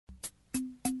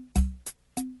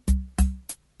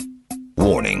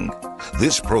Warning.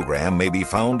 This program may be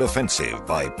found offensive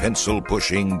by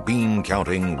pencil-pushing,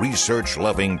 bean-counting,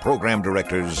 research-loving program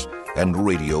directors and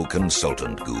radio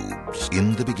consultant goobs.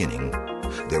 In the beginning,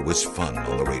 there was fun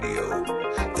on the radio.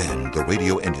 Then the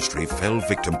radio industry fell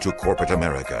victim to corporate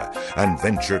America and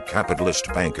venture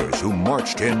capitalist bankers who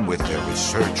marched in with their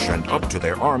research and up to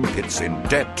their armpits in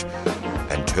debt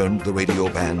and turned the radio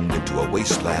band into a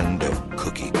wasteland of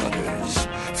cookie cutters,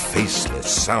 faceless,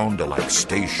 sound-alike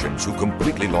stations who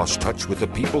completely lost touch with the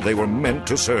people they were meant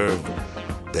to serve.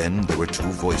 Then there were two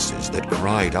voices that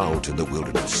cried out in the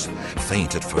wilderness,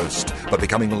 faint at first, but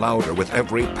becoming louder with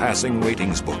every passing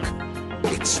ratings book.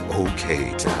 It's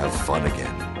okay to have fun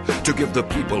again, to give the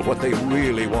people what they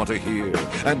really want to hear,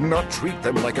 and not treat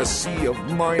them like a sea of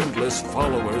mindless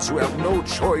followers who have no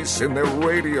choice in their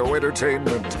radio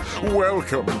entertainment.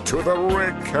 Welcome to the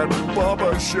Rick and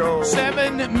Bubba Show.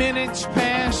 7 minutes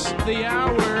past the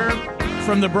hour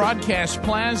from the broadcast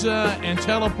plaza and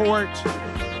teleport.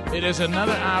 It is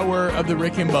another hour of the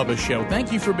Rick and Bubba Show.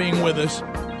 Thank you for being with us.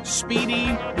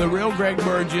 Speedy, the real Greg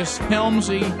Burgess,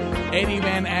 Helmsy, Eddie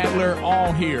Van Adler,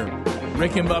 all here.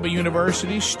 Rick and Bubba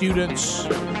University, students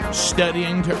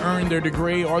studying to earn their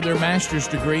degree or their master's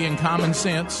degree in common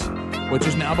sense, which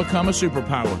has now become a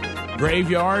superpower.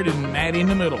 Graveyard and Natty in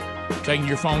the middle, taking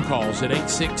your phone calls at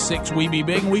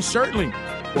 866-WE-BE-BIG, and we certainly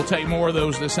will take more of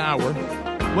those this hour.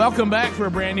 Welcome back for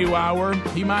a brand new hour.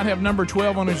 He might have number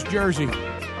 12 on his jersey,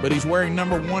 but he's wearing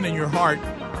number 1 in your heart.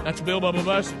 That's Bill Bubba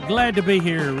Bussey. Glad to be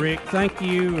here, Rick. Thank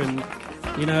you. And,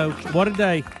 you know, what a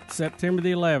day. September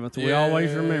the 11th. We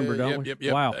always remember, don't we?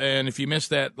 Yep. Wow. And if you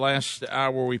missed that last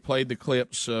hour, we played the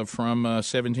clips from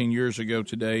 17 years ago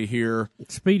today here.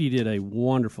 Speedy did a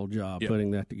wonderful job putting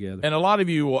that together. And a lot of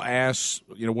you will ask,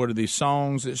 what are these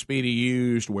songs that Speedy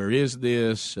used? Where is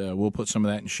this? We'll put some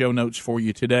of that in show notes for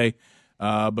you today.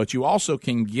 But you also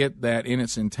can get that in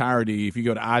its entirety if you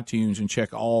go to iTunes and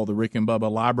check all the Rick and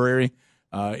Bubba library.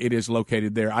 It is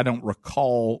located there. I don't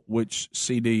recall which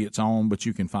CD it's on, but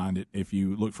you can find it if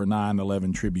you look for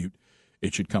 9/11 Tribute.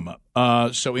 It should come up.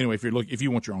 So anyway, if you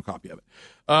want your own copy of it.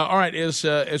 All right,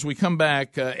 as we come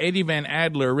back, Eddie Van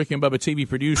Adler, Rick and Bubba TV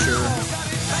producer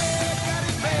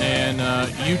and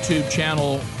YouTube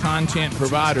channel content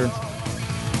provider,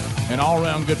 an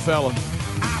all-around good fella.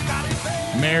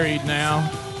 Married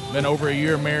now, been over a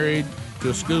year married to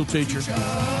a school teacher.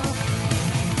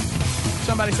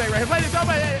 Somebody say right here, play this, all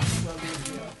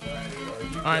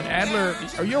right, Adler,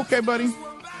 are you okay, buddy?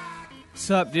 What's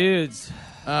up, dudes?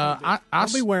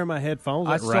 I'll be wearing my headphones.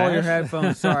 I stole your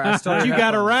headphones. Sorry, I stole your You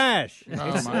got a rash.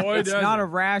 It's not a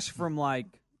rash from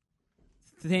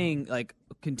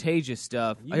contagious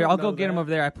stuff. Here, I'll go get them over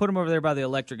there. I put them over there by the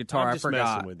electric guitar. I'm just I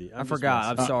forgot. messing with you. I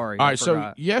forgot. I'm sorry. All right,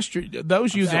 so yesterday,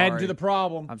 those of you that sorry. add to the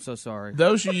problem. I'm so sorry.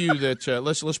 Those of you that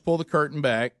let's pull the curtain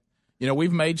back.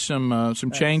 We've made some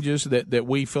changes that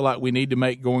we feel like we need to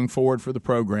make going forward for the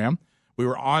program. We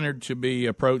were honored to be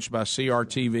approached by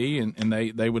CRTV, and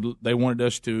they wanted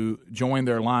us to join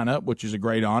their lineup, which is a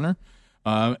great honor.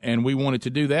 And we wanted to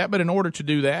do that, but in order to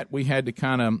do that, we had to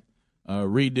kind of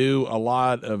redo a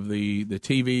lot of the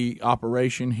TV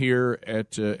operation here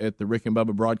at the Rick and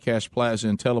Bubba Broadcast Plaza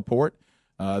and Teleport.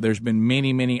 There's been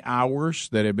many hours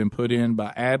that have been put in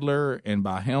by Adler and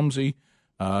by Helmsy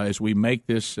as we make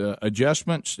this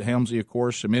adjustments. Helmsy, of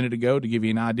course, a minute ago to give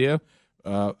you an idea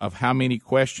of how many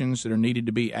questions that are needed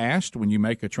to be asked when you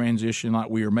make a transition like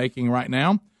we are making right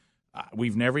now.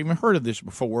 We've never even heard of this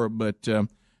before, but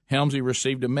Helmsy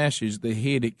received a message that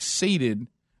he had exceeded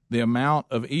the amount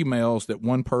of emails that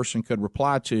one person could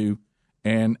reply to,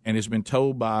 and has been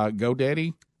told by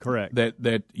GoDaddy, correct,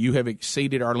 that you have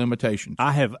exceeded our limitations.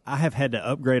 I have had to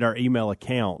upgrade our email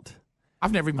account.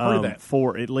 I've never even heard of that.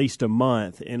 For at least a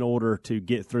month in order to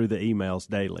get through the emails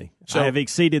daily. So, I have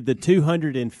exceeded the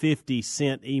 250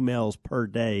 sent emails per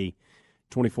day,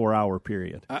 24-hour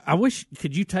period. I wish,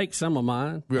 could you take some of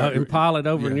mine and pile it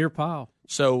over in your pile?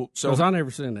 So because I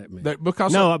never sent that many.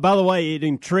 By the way, it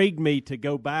intrigued me to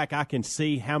go back. I can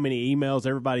see how many emails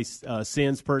everybody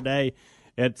sends per day.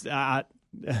 It's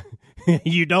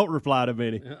you don't reply to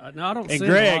many. No, I don't. And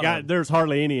Greg, there's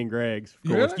hardly any in Greg's.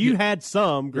 Of course, you had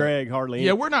some. Greg hardly any.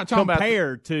 Yeah, we're not talking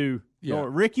compared to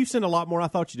Rick. You sent a lot more. I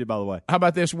thought you did. By the way, how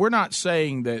about this? We're not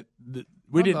saying that.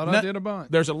 I did a bunch.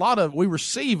 There's a lot of. We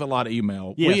receive a lot of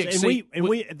email. Yes,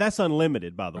 we that's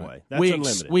unlimited. By the way, that's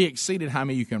unlimited. We exceeded how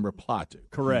many you can reply to.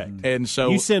 Correct. And so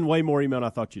you send way more email than I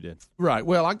thought you did. Right.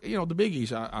 Well, the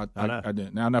biggies I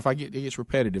did. Now if it gets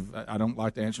repetitive, I don't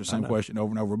like to answer the same question over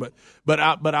and over. But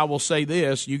I will say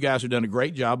this: you guys have done a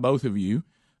great job, both of you.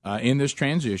 in this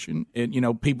transition.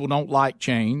 And, people don't like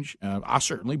change. I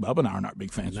certainly, Bubba and I are not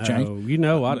big fans of change. I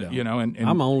don't. And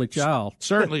I'm an only child.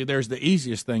 Certainly, there's the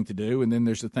easiest thing to do, and then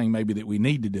there's the thing maybe that we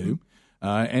need to do.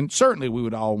 And certainly, we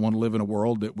would all want to live in a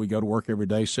world that we go to work every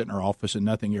day, sit in our office, and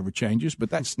nothing ever changes.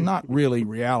 But that's not really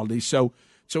reality. So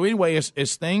anyway,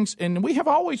 as things, and we have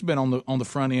always been on the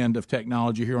front end of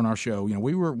technology here on our show.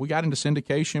 We got into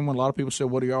syndication when a lot of people said,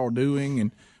 "What are y'all doing?"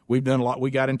 And we've done a lot.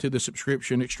 We got into the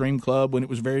subscription Extreme Club when it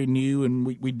was very new, and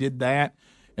we did that.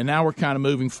 And now we're kind of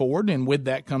moving forward, and with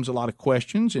that comes a lot of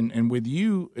questions, and with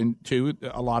you, and too,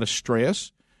 a lot of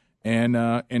stress. And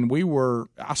I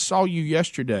saw you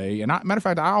yesterday, and matter of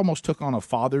fact, I almost took on a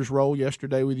father's role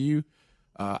yesterday with you.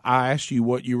 I asked you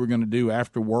what you were going to do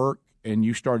after work, and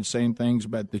you started saying things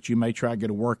about that you may try to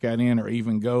get a workout in or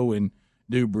even go and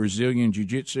do Brazilian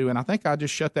jiu-jitsu, and I think I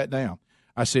just shut that down.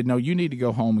 I said, no, you need to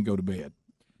go home and go to bed.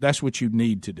 That's what you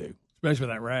need to do. Especially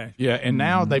with that rash. Yeah, and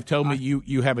now they've told me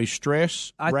you have a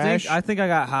stress rash. I think I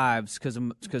got hives because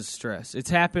of stress.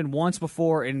 It's happened once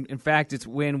before, and in fact, it's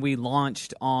when we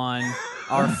launched on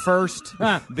our first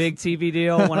big TV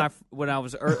deal when I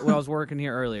was working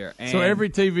here earlier. And so every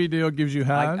TV deal gives you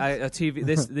hives?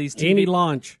 These TV, Any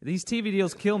launch. These TV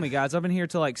deals kill me, guys. I've been here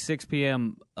till like 6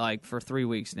 p.m. for 3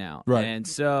 weeks now. Right. And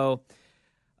so...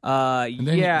 and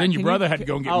then your brother had to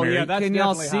go and get married. Yeah, that's can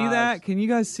y'all see hives. that? Can you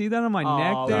guys see that on my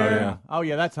neck there? Oh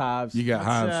yeah, that's hives. You got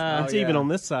hives. It's even on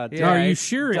this side. Yeah. Are you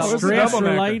sure it's double stress necker.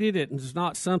 related? It's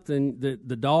not something that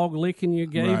the dog licking you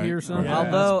gave you or something? Yeah.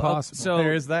 Although, it's possible. so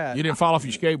There is that. You didn't fall off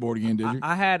your skateboard again, did you?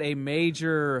 I had a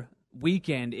major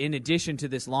weekend in addition to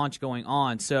this launch going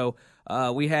on. So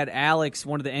we had Alex,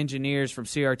 one of the engineers from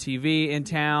CRTV, in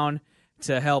town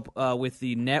to help with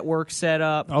the network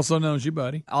setup. Also known as you,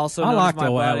 buddy. Also I known like as my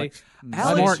the buddy. Alex.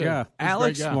 Alex. Smart guy.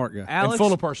 Alex, He's a great guy. Smart guy. Alex, and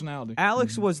full of personality.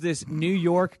 Alex was this New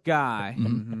York guy,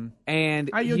 and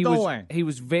How you he doing?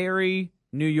 was very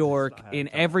New York in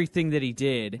everything that he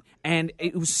did, and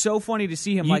it was so funny to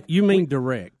see him. You mean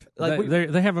direct. like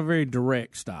They have a very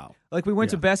direct style. Like we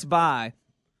went to Best Buy,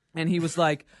 and he was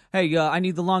like, "Hey, I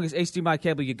need the longest HDMI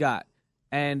cable you got."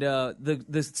 And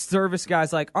the service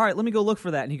guy's like, "All right, let me go look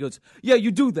for that." And he goes, "Yeah,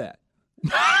 you do that." Is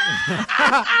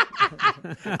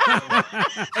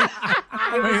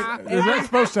that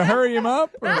supposed to hurry him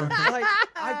up? Or?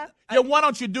 Yeah, why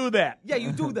don't you do that? Yeah,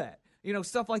 you do that.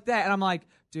 Stuff like that. And I'm like,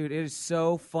 dude, it is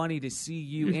so funny to see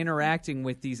you interacting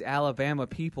with these Alabama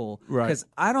people. Right. Because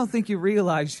I don't think you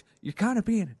realize you're kind of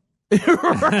being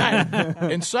Right.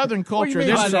 In Southern culture,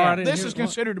 mean by that? this is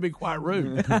considered to be quite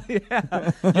rude.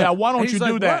 Yeah, why don't He's you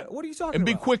like, do that? What are you talking and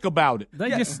be about? quick about it. They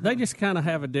just kind of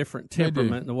have a different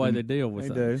temperament in the way they deal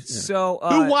with things. Yeah. So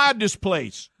Who wired this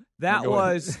place? that Go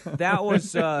ahead. was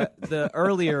the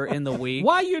earlier in the week.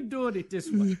 Why you doing it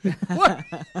this way?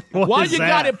 Why is you that?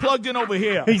 got it plugged in over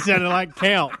here? He sounded like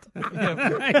Count.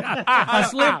 I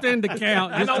slipped into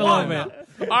count just a little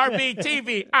bit.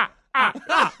 RBTV.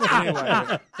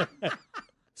 Anyway.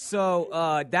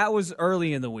 So that was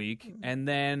early in the week, and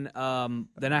then I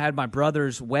had my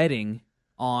brother's wedding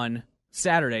on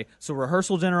Saturday. So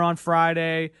rehearsal dinner on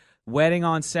Friday, wedding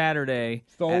on Saturday,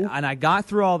 and I got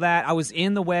through all that. I was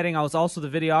in the wedding. I was also the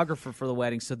videographer for the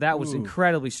wedding, so that was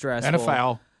incredibly stressful. And a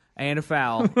foul. And a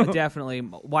foul, definitely.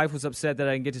 My wife was upset that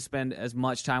I didn't get to spend as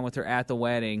much time with her at the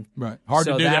wedding. Right. Hard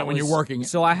to do that when you're working.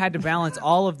 So I had to balance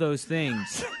all of those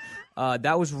things.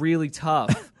 That was really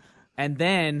tough. And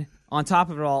then, on top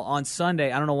of it all, on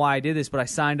Sunday, I don't know why I did this, but I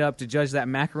signed up to judge that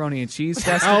macaroni and cheese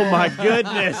festival. Oh, my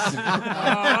goodness.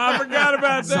 I forgot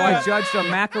about So I judged a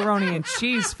macaroni and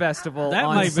cheese festival That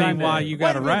on may Sunday. be why you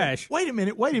got a rash. Wait a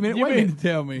minute. You mean to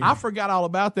tell me? I forgot all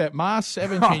about that. My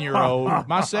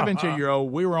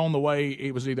 17-year-old, we were on the way.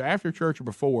 It was either after church or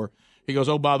before. He goes,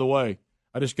 "Oh, by the way,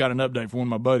 I just got an update from one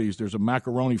of my buddies. There's a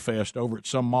macaroni fest over at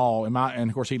some mall." And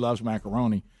of course, he loves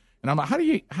macaroni. And I'm like,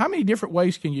 how many different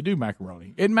ways can you do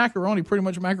macaroni? Isn't macaroni pretty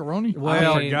much macaroni?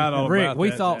 Well, forgot all Rick, about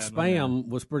we that, thought Dad, spam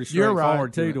was pretty You're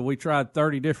straightforward, right. too, till we tried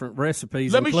 30 different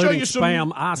recipes, Let me show including you some-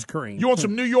 spam ice cream. You want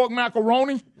some New York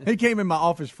macaroni? He came in my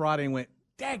office Friday and went,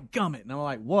 "Dadgummit." And I'm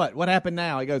like, "What? What happened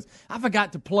now?" He goes, "I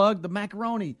forgot to plug the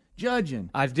macaroni judging."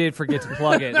 I did forget to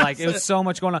plug it. Like, it was so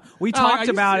much going on. We are talked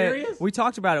you about serious? it. We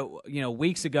talked about it,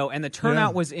 weeks ago, and the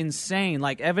turnout was insane.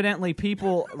 Like, evidently,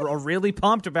 people are really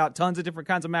pumped about tons of different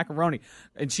kinds of macaroni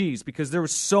and cheese because there were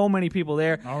so many people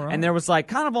there. And there was like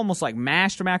kind of almost like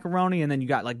mashed macaroni, and then you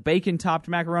got like bacon topped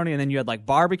macaroni, and then you had like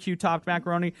barbecue topped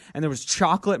macaroni, and there was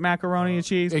chocolate macaroni and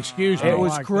cheese. Excuse me. It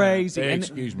was like that. crazy. Hey, And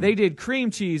excuse me. they did cream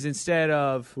cheese instead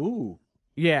of. Ooh.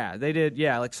 Yeah, they did.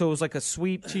 Yeah, like so it was like a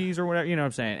sweet cheese or whatever, you know what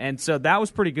I'm saying? And so that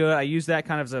was pretty good. I used that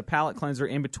kind of as a palate cleanser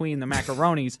in between the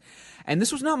macaronis. And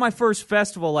this was not my first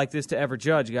festival like this to ever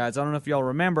judge, guys. I don't know if y'all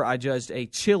remember, I judged a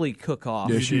chili cook-off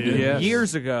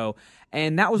years ago.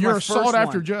 And that was You're my a first one.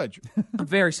 sought-after judge. I'm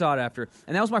very sought after.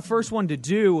 And that was my first one to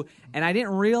do. And I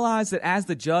didn't realize that as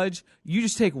the judge, you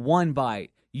just take one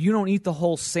bite. You don't eat the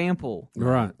whole sample.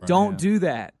 Right. Don't do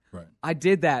that. Right. I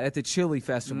did that at the Chili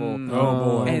Festival.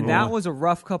 Oh, boy. And that was a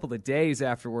rough couple of days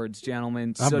afterwards,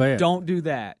 gentlemen. I So bet. don't do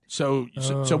that. So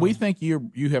we think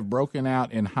you have broken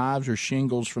out in hives or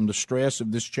shingles from the stress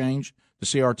of this change to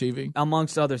CRTV?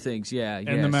 Amongst other things, yeah.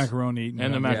 And the macaroni eating.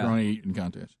 And the macaroni eating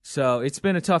contest. So it's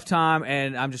been a tough time,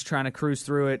 and I'm just trying to cruise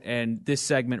through it, and this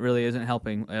segment really isn't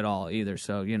helping at all either.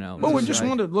 So, you know. Well, we just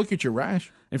wanted to look at your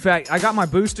rash. In fact, I got my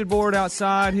boosted board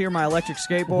outside here, my electric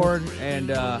skateboard, and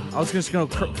I was just going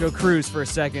to go cruise for a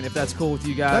second, if that's cool with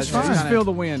you guys. That's fine. Just feel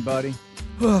the wind, buddy.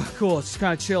 Cool. Just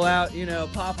kind of chill out, you know,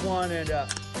 pop one, and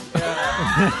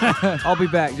I'll be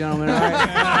back, gentlemen. All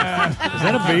right? Is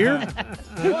that a beer?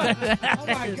 Oh,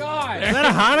 my God. Is that a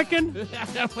Heineken?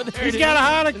 He's got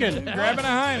a Heineken. Grabbing a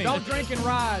Heine. Don't drink and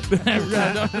ride. There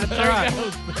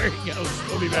he goes.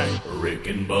 We'll be back. Rick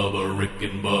and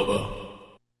Bubba.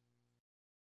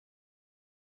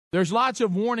 There's lots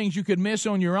of warnings you could miss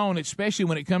on your own, especially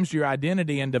when it comes to your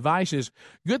identity and devices.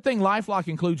 Good thing LifeLock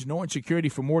includes Norton Security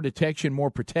for more detection,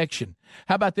 more protection.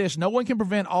 How about this? No one can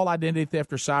prevent all identity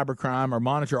theft or cybercrime or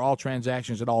monitor all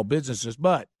transactions at all businesses,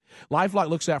 but LifeLock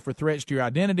looks out for threats to your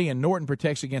identity, and Norton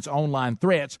protects against online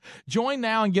threats. Join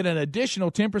now and get an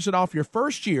additional 10% off your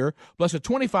first year, plus a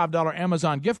 $25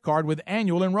 Amazon gift card with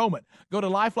annual enrollment. Go to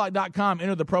LifeLock.com,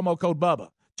 enter the promo code BUBBA.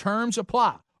 Terms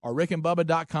apply, or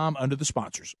rickandbubba.com under the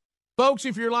sponsors. Folks,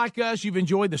 if you're like us, you've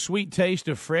enjoyed the sweet taste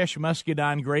of fresh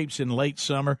muscadine grapes in late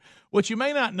summer. What you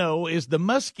may not know is the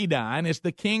muscadine is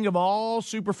the king of all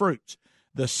superfruits.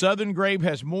 The southern grape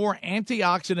has more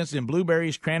antioxidants than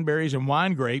blueberries, cranberries, and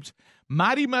wine grapes.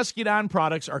 Mighty Muscadine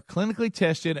products are clinically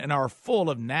tested and are full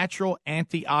of natural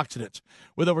antioxidants.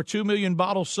 With over 2 million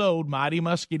bottles sold, Mighty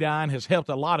Muscadine has helped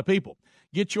a lot of people.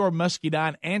 Get your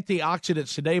Muscadine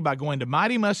antioxidants today by going to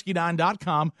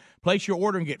mightymuscadine.com. Place your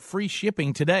order and get free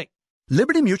shipping today.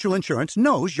 Liberty Mutual Insurance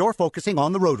knows you're focusing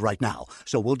on the road right now,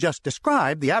 so we'll just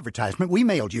describe the advertisement we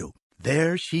mailed you.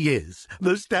 There she is,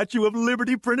 the Statue of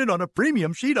Liberty printed on a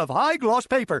premium sheet of high-gloss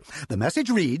paper. The message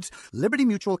reads, Liberty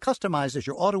Mutual customizes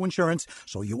your auto insurance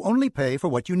so you only pay for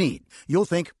what you need. You'll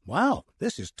think, wow,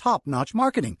 this is top-notch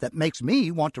marketing that makes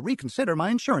me want to reconsider my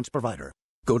insurance provider.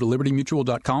 Go to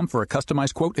LibertyMutual.com for a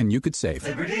customized quote and you could save.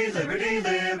 Liberty, liberty,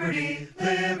 liberty,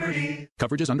 liberty.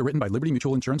 Coverage is underwritten by Liberty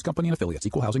Mutual Insurance Company and affiliates.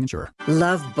 Equal housing insurer.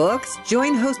 Love books?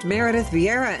 Join host Meredith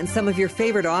Vieira and some of your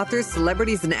favorite authors,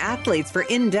 celebrities, and athletes for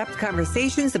in-depth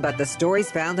conversations about the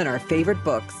stories found in our favorite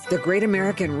books. The Great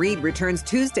American Read returns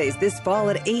Tuesdays this fall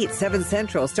at 8, 7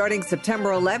 Central, starting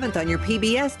September 11th on your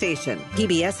PBS station.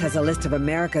 PBS has a list of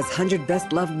America's 100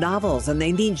 best-loved novels, and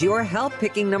they need your help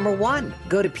picking number one.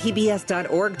 Go to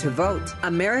pbs.org to vote.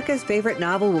 America's favorite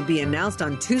novel will be announced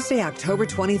on Tuesday, October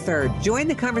 23rd. Join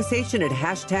the conversation at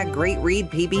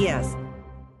 #GreatReadPBS.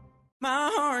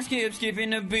 My heart skips skipping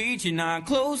the beat. You're not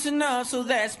close enough, so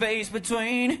that space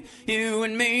between you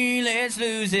and me, let's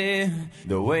lose it.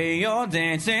 The way you're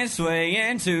dancing,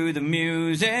 swaying to the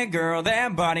music, girl,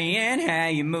 that body and how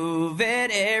you move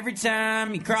it. Every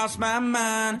time you cross my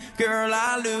mind, girl,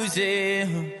 I lose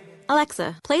it.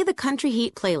 Alexa, play the Country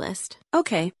Heat playlist.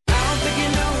 Okay.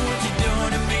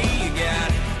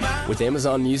 With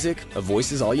Amazon Music, a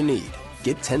voice is all you need.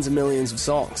 Get tens of millions of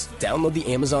songs. Download the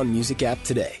Amazon Music app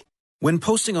today. When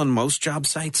posting on most job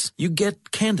sites, you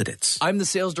get candidates. I'm the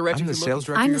sales director.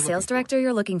 I'm the sales director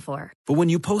you're looking for. But when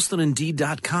you post on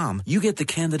Indeed.com, you get the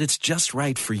candidates just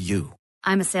right for you.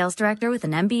 I'm a sales director with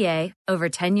an MBA, over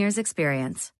 10 years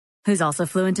experience, who's also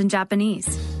fluent in Japanese.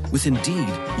 With Indeed,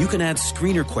 you can add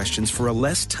screener questions for a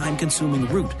less time-consuming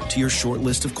route to your short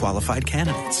list of qualified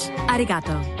candidates.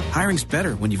 Arigato. Hiring's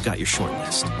better when you've got your short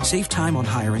list. Save time on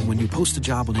hiring when you post a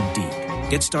job on Indeed.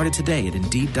 Get started today at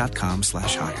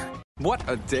Indeed.com/hire. What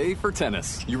a day for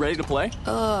tennis. You ready to play?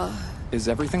 Is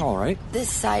everything all right? This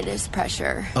sinus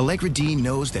pressure. Allegra D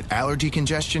knows that allergy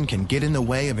congestion can get in the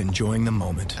way of enjoying the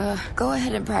moment. Go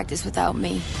ahead and practice without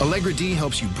me. Allegra D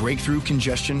helps you break through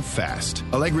congestion fast.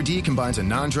 Allegra D combines a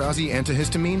non-drowsy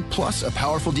antihistamine plus a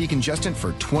powerful decongestant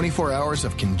for 24 hours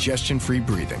of congestion-free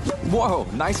breathing. Whoa,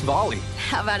 nice volley.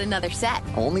 How about another set?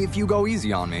 Only if you go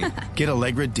easy on me. Get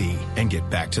Allegra D and get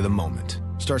back to the moment.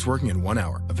 Starts working in 1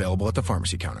 hour. Available at the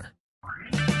pharmacy counter.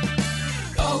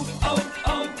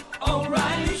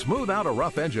 O'Reilly Smooth out a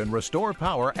rough engine, restore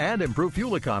power, and improve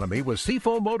fuel economy with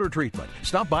Seafoam Motor Treatment.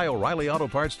 Stop by O'Reilly Auto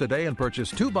Parts today and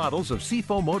purchase 2 bottles of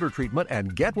Seafoam Motor Treatment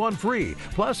and get one free.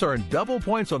 Plus, earn double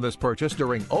points on this purchase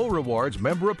during O Rewards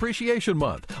Member Appreciation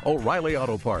Month. O'Reilly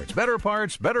Auto Parts. Better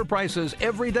parts, better prices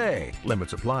every day.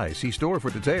 Limits apply. See store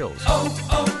for details.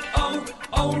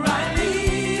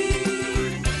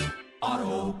 O'Reilly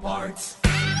Auto Parts.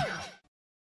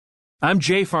 I'm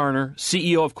Jay Farner,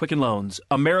 CEO of Quicken Loans,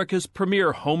 America's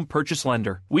premier home purchase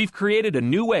lender. We've created a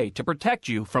new way to protect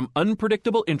you from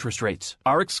unpredictable interest rates.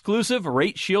 Our exclusive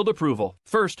Rate Shield approval.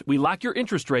 First, we lock your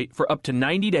interest rate for up to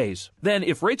 90 days. Then,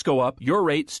 if rates go up, your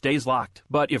rate stays locked.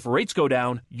 But if rates go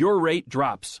down, your rate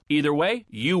drops. Either way,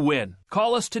 you win.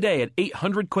 Call us today at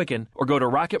 800-QUICKEN or go to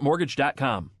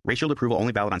rocketmortgage.com. Rate Shield approval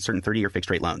only valid on certain 30-year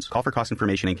fixed-rate loans. Call for cost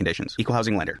information and conditions. Equal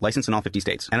housing lender. Licensed in all 50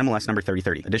 states. NMLS number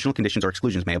 3030. Additional conditions or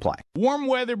exclusions may apply. Warm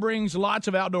weather brings lots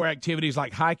of outdoor activities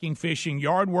like hiking, fishing,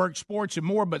 yard work, sports, and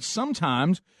more, but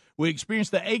sometimes we experience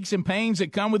the aches and pains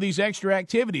that come with these extra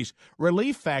activities.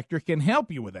 Relief Factor can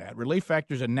help you with that. Relief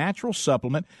Factor is a natural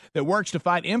supplement that works to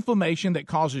fight inflammation that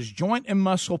causes joint and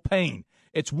muscle pain.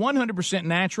 It's 100%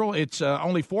 natural. It's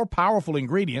only 4 powerful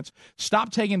ingredients.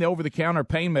 Stop taking the over-the-counter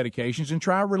pain medications and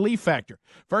try Relief Factor.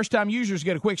 First-time users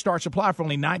get a quick start supply for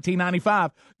only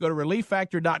 $19.95. Go to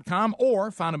ReliefFactor.com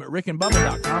or find them at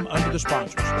rickandbubba.com under the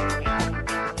sponsors.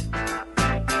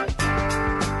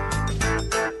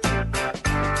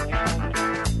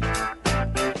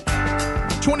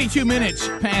 22 minutes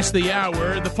past the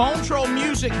hour. The phone troll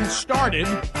music has started.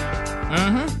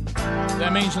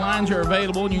 That means lines are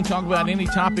available, and you can talk about any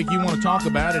topic you want to talk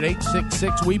about at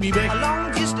 866-WE-BE-BIG.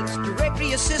 Long-distance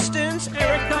directory assistance,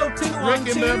 Eric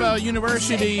Rick and Bubba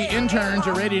University interns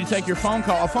are ready to take your phone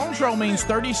call. A phone troll means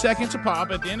 30 seconds a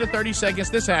pop. At the end of 30 seconds,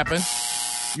 this happens.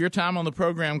 Your time on the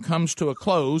program comes to a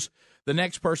close. The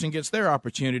next person gets their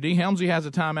opportunity. Helmsy has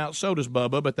a timeout, so does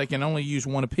Bubba, but they can only use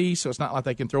one apiece, so it's not like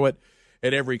they can throw it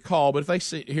at every call. But if they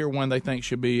hear one they think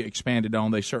should be expanded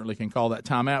on, they certainly can call that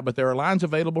timeout. But there are lines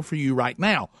available for you right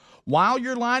now. While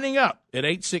you're lining up at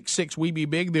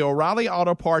 866-WE-BE-BIG, the O'Reilly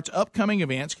Auto Parts upcoming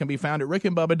events can be found at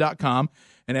rickandbubba.com.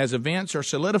 And as events are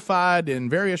solidified in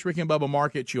various Rick and Bubba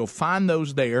markets, you'll find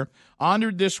those there.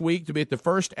 Honored this week to be at the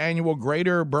first annual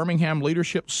Greater Birmingham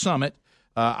Leadership Summit.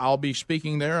 I'll be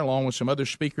speaking there along with some other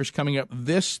speakers coming up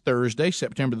this Thursday,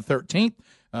 September the 13th.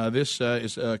 This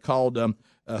is called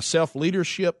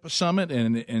Self-Leadership Summit,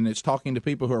 and it's talking to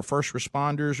people who are first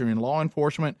responders or in law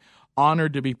enforcement.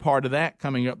 Honored to be part of that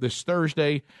coming up this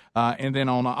Thursday. And then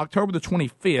on October the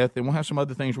 25th, and we'll have some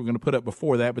other things we're going to put up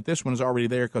before that, but this one is already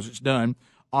there because it's done.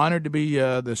 Honored to be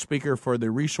the speaker for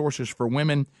the Resources for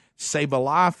Women Save a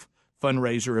Life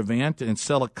fundraiser event in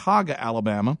Sylacauga,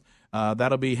 Alabama.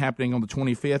 That'll be happening on the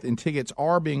 25th, and tickets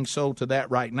are being sold to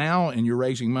that right now, and you're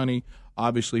raising money,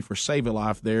 obviously, for Save a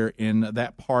Life there in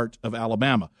that part of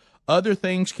Alabama. Other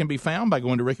things can be found by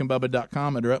going to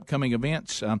rickandbubba.com under upcoming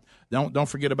events. Don't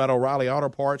forget about O'Reilly Auto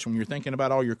Parts. When you're thinking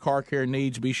about all your car care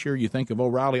needs, be sure you think of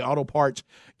O'Reilly Auto Parts.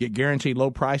 Get guaranteed low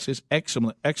prices,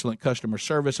 excellent customer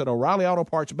service at O'Reilly Auto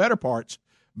Parts. Better parts,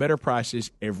 better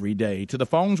prices every day. To the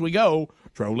phones we go.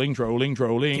 Trolling.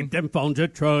 Keep them phones a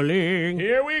trolling.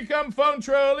 Here we come, phone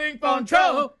trolling. Phone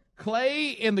troll.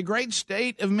 Clay in the great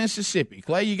state of Mississippi.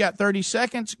 Clay, you got 30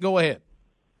 seconds. Go ahead.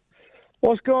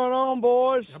 What's going on,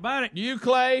 boys? How about it? You,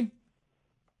 Clay?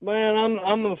 Man,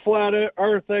 I'm a flat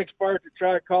Earth expert that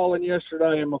tried calling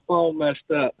yesterday, and my phone messed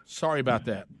up. Sorry about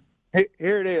that.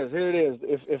 Here it is.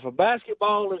 If a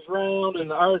basketball is round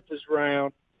and the Earth is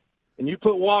round, and you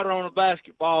put water on a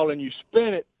basketball and you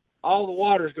spin it, all the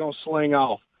water's going to sling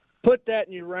off. Put that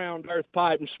in your round Earth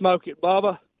pipe and smoke it,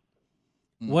 Bubba.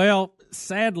 Well,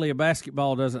 sadly, a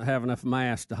basketball doesn't have enough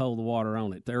mass to hold the water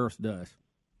on it. The Earth does.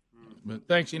 But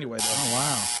thanks anyway, though.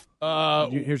 Oh, wow.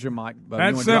 Here's your mic, Bubba.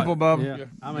 That's simple, Bubba. Yeah.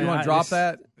 I mean, you want to drop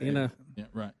that? You know. Yeah,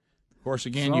 right. Of course,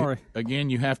 again,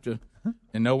 you have to,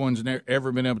 and no one's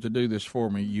ever been able to do this for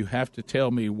me, you have to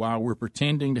tell me why we're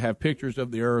pretending to have pictures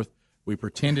of the Earth, we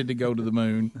pretended to go to the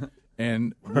moon,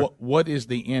 and what is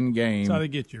the end game? That's how they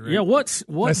get you, right? Yeah, what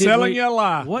They're selling you a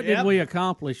lie. What did we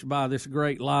accomplish by this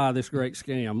great lie, this great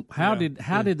scam? How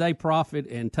did they profit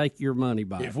and take your money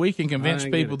by? If we can convince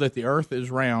people that the Earth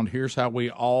is round, here's how we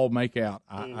all make out.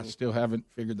 I still haven't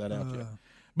figured that out yet.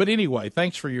 But anyway,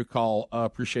 thanks for your call.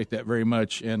 Appreciate that very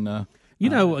much. And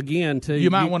again, too, you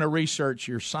might want to research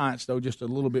your science though just a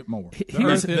little bit more.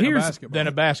 Than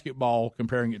a basketball,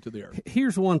 comparing it to the Earth.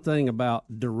 Here's one thing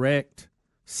about direct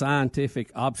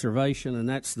scientific observation, and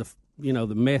that's the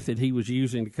method he was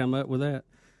using to come up with that.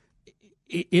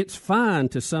 It's fine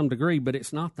to some degree, but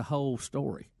it's not the whole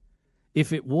story.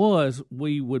 If it was,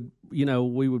 we would be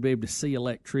able to see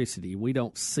electricity. We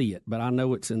don't see it, but I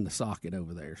know it's in the socket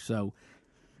over there. So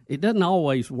it doesn't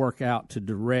always work out to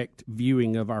direct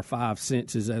viewing of our five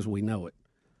senses as we know it.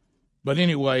 But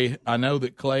anyway, I know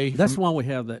that Clay. That's why we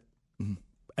have that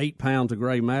 8 pounds of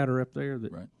gray matter up there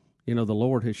that, the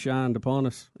Lord has shined upon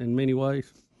us in many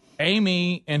ways.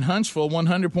 Amy in Huntsville,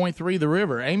 100.3 The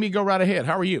River. Amy, go right ahead.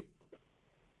 How are you?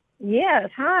 Yes,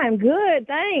 hi, I'm good.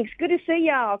 Thanks. Good to see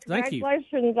y'all. Thank you.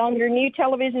 Congratulations on your new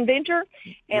television venture.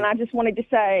 And I just wanted to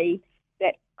say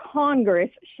that Congress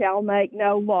shall make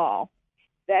no law.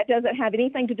 That doesn't have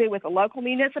anything to do with a local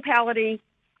municipality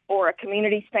or a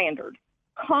community standard.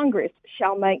 Congress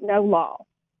shall make no law.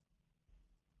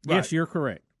 Yes, you're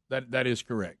correct. That is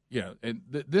correct. Yeah, and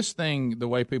this thing, the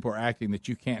way people are acting, that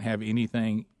you can't have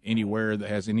anything anywhere that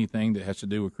has anything that has to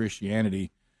do with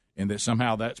Christianity, and that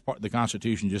somehow that's part the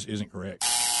Constitution just isn't correct.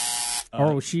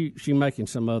 Or was she making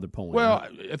some other point? Well,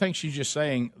 I think she's just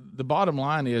saying the bottom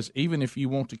line is, even if you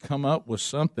want to come up with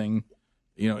something,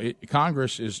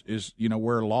 Congress is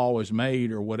where law is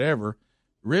made or whatever.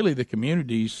 Really, the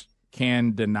communities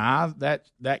can deny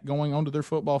that going onto their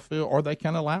football field, or they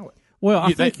can allow it. Well,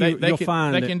 I think you'll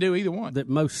find they can do either one. That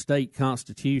most state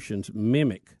constitutions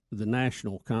mimic the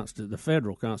the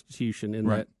federal constitution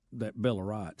in that Bill of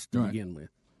Rights to begin with.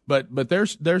 But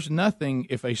there's nothing,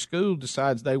 if a school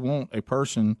decides they want a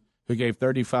person who gave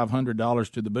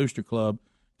 $3,500 to the Booster Club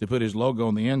to put his logo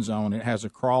in the end zone, it has a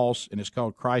cross and it's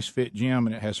called Christ Fit Gym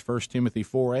and it has 1 Timothy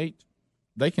 4:8.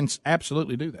 They can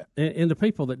absolutely do that. And the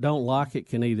people that don't like it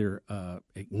can either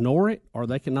ignore it or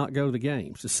they cannot go to the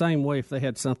games. The same way if they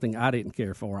had something I didn't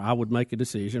care for, I would make a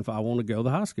decision if I want to go to the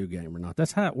high school game or not.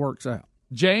 That's how it works out.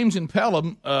 James in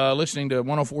Pelham, listening to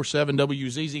 104.7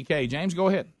 WZZK. James, go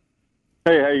ahead.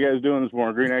 Hey, how you guys doing this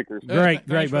morning? Green Acres. Great,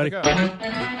 buddy. Go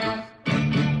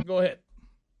ahead.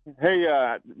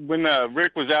 Hey, when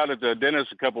Rick was out at the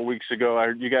dentist a couple weeks ago, I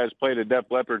heard you guys played a Def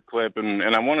Leppard clip, and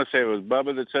I want to say it was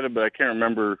Bubba that said it, but I can't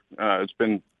remember. It's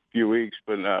been a few weeks,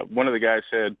 but one of the guys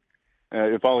said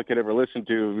if all I could ever listen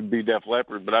to would be Def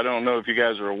Leppard, but I don't know if you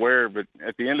guys are aware, but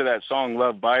at the end of that song,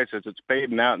 Love Bites, as it's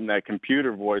fading out in that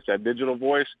computer voice, that digital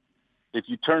voice, if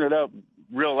you turn it up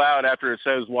real loud after it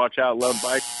says, watch out, Love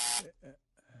Bites.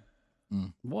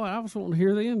 Boy, I was wanting to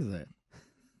hear the end of that.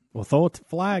 Well, throw it to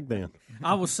flag then.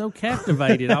 I was so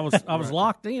captivated. I was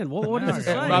locked in. What does it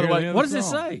say? By the way, what does it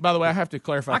say? By the way, I have to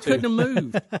clarify. I couldn't have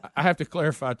moved. I have to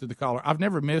clarify to the caller. I've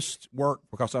never missed work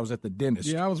because I was at the dentist.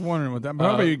 Yeah, I was wondering what that.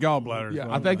 Probably your gallbladder.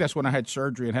 Yeah, I think that's when I had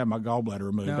surgery and had my gallbladder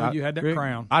removed. No, you had that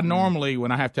crown. I normally,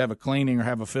 when I have to have a cleaning or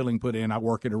have a filling put in, I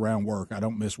work it around work. I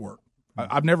don't miss work.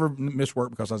 I've never missed work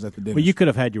because I was at the dentist. Well, you could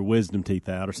have had your wisdom teeth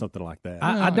out or something like that.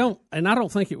 I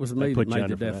don't think it was me that made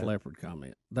the Def Leppard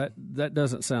comment. That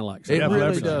doesn't sound like it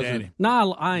really doesn't.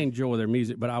 No, I enjoy their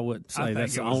music, but I wouldn't say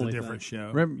that's the only different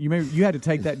show. Remember, you had to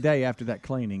take that day after that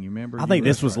cleaning. You remember? I think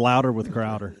this was louder with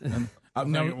Crowder.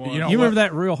 No, you remember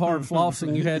that real hard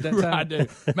flossing you had that time? I do.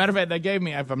 Matter of fact, they gave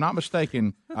me, if I'm not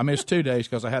mistaken, I missed 2 days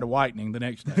because I had a whitening the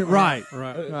next day. Right.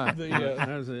 That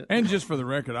was it. And just for the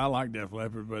record, I like Def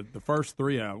Leppard, but the first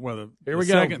three albums, the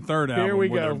second, third album were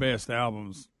their best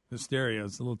albums. Hysteria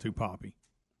is a little too poppy.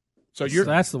 So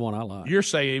that's the one I like. You're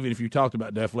saying even if you talked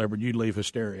about Def Leppard, you'd leave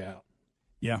Hysteria out.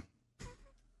 Yeah.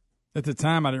 At the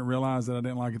time, I didn't realize that I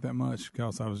didn't like it that much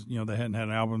because I was, they hadn't had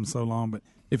an album in so long. But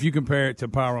if you compare it to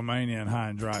Pyromania and High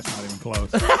and Dry, it's not even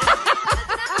close.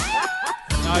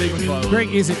 Not even close.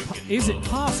 Greg, is it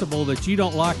possible that you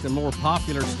don't like the more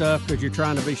popular stuff because you're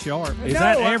trying to be sharp? Is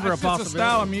that ever a possibility? It's a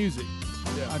style of music.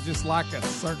 Yeah. I just like a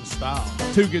certain style.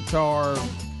 2 guitar.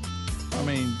 I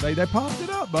mean, they popped it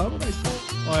up, Bubba.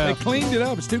 They cleaned it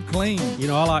up. It's too clean.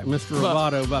 I like Mr.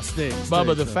 Roboto by Styx.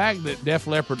 Bubba, the fact that Def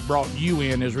Leppard brought you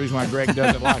in is the reason why Greg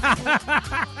doesn't like it.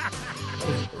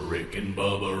 Rick and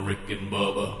Bubba, Rick and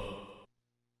Bubba.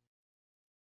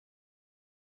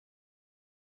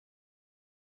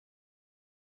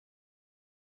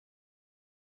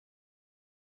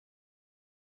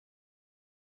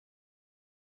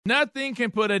 Nothing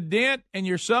can put a dent in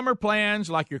your summer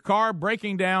plans like your car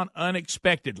breaking down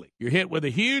unexpectedly. You're hit with a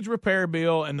huge repair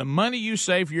bill, and the money you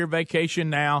save for your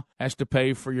vacation now has to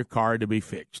pay for your car to be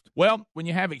fixed. Well, when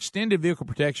you have extended vehicle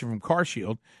protection from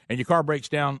CarShield and your car breaks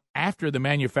down after the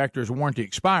manufacturer's warranty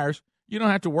expires, you don't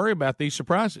have to worry about these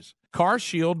surprises.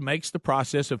 CarShield makes the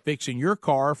process of fixing your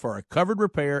car for a covered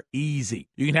repair easy.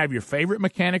 You can have your favorite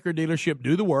mechanic or dealership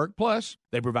do the work. Plus,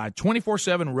 they provide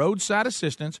 24/7 roadside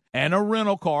assistance and a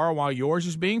rental car while yours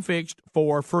is being fixed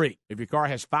for free. If your car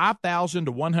has 5,000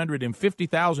 to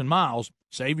 150,000 miles,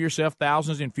 save yourself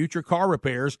thousands in future car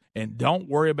repairs and don't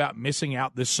worry about missing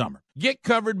out this summer. Get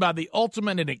covered by the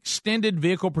ultimate and extended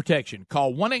vehicle protection.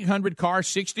 Call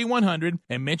 1-800-CAR-6100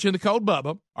 and mention the code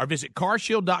BUBBA, or visit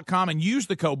carshield.com and use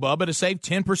the code BUBBA to save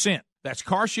 10%. That's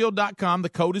carshield.com. The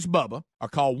code is BUBBA. Or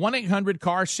call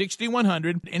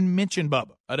 1-800-CAR-6100 and mention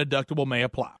BUBBA. A deductible may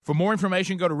apply. For more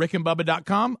information, go to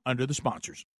rickandbubba.com under the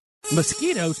sponsors.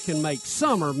 Mosquitoes can make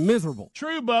summer miserable.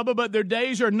 True, Bubba, but their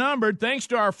days are numbered thanks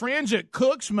to our friends at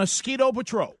Cook's Mosquito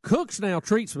Patrol. Cook's now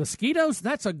treats mosquitoes?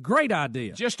 That's a great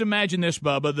idea. Just imagine this,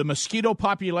 Bubba. The mosquito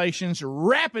populations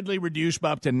rapidly reduced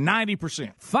by up to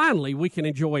 90%. Finally, we can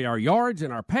enjoy our yards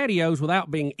and our patios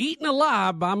without being eaten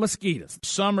alive by mosquitoes.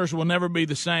 Summers will never be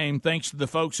the same thanks to the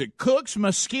folks at Cook's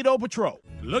Mosquito Patrol.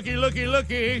 Looky, looky,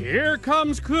 looky. Here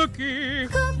comes Cookie.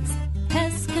 Cook's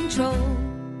Pest Control.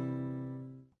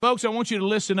 Folks, I want you to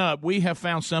listen up. We have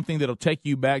found something that'll take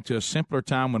you back to a simpler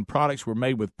time when products were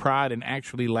made with pride and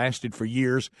actually lasted for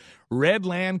years.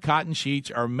 Redland cotton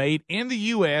sheets are made in the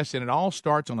U.S., and it all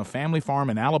starts on a family farm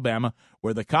in Alabama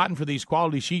where the cotton for these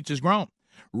quality sheets is grown.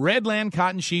 Redland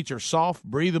cotton sheets are soft,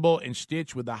 breathable, and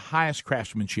stitched with the highest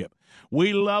craftsmanship.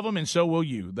 We love them, and so will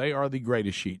you. They are the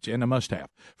greatest sheets and a must-have.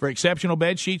 For exceptional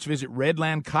bed sheets, visit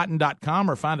redlandcotton.com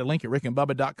or find a link at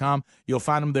rickandbubba.com. You'll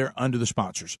find them there under the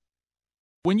sponsors.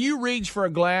 When you reach for a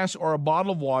glass or a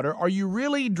bottle of water, are you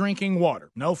really drinking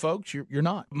water? No, folks, you're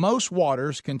not. Most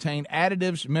waters contain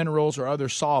additives, minerals, or other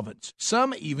solvents.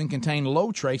 Some even contain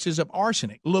low traces of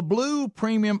arsenic. LeBlue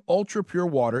Premium Ultra Pure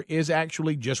Water is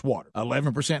actually just water.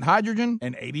 11% hydrogen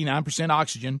and 89%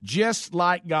 oxygen, just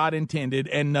like God intended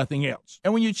and nothing else.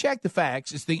 And when you check the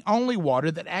facts, it's the only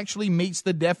water that actually meets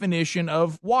the definition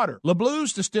of water.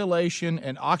 LeBlue's distillation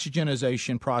and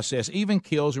oxygenization process even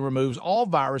kills and removes all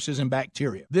viruses and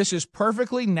bacteria. This is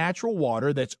perfectly natural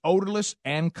water that's odorless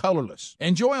and colorless.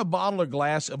 Enjoy a bottle or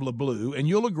glass of LeBlue, and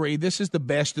you'll agree this is the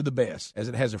best of the best, as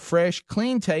it has a fresh,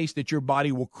 clean taste that your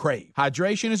body will crave.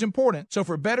 Hydration is important, so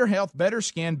for better health, better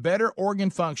skin, better organ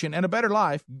function, and a better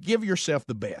life, give yourself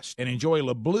the best and enjoy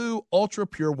LeBlue Ultra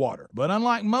Pure Water. But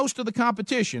unlike most of the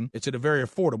competition, it's at a very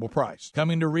affordable price.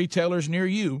 Coming to retailers near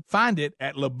you, find it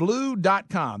at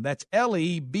leblue.com. That's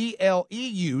LEBLEU.com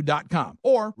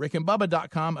or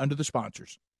rickandbubba.com under the sponsors.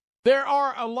 There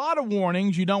are a lot of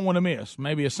warnings you don't want to miss.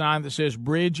 Maybe a sign that says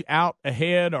bridge out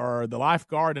ahead, or the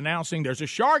lifeguard announcing there's a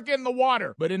shark in the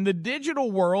water. But in the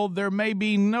digital world, there may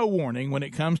be no warning when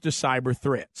it comes to cyber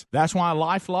threats. That's why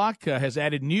LifeLock has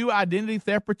added new identity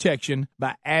theft protection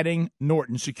by adding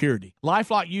Norton Security.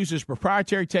 LifeLock uses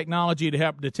proprietary technology to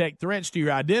help detect threats to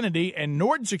your identity, and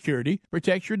Norton Security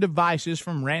protects your devices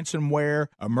from ransomware,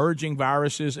 emerging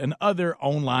viruses, and other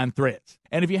online threats.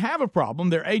 And if you have a problem,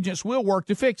 their agents will work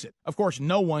to fix it. Of course,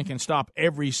 no one can stop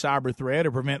every cyber threat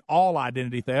or prevent all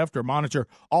identity theft or monitor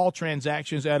all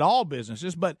transactions at all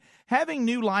businesses, but having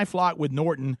new LifeLock with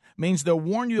Norton means they'll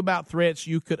warn you about threats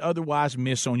you could otherwise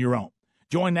miss on your own.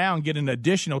 Join now and get an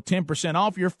additional 10%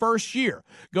 off your first year.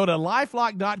 Go to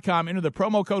LifeLock.com, enter the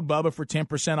promo code BUBBA for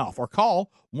 10% off, or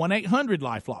call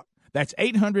 1-800-LifeLock. That's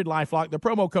 800-LifeLock. The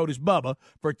promo code is BUBBA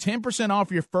for 10%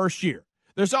 off your first year.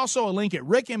 There's also a link at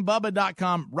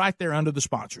rickandbubba.com right there under the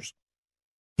sponsors.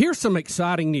 Here's some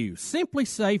exciting news. Simply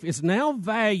Safe is now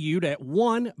valued at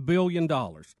 $1 billion.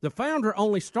 The founder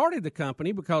only started the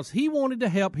company because he wanted to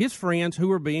help his friends who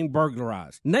were being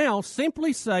burglarized. Now,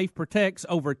 Simply Safe protects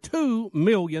over 2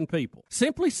 million people.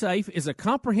 Simply Safe is a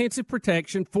comprehensive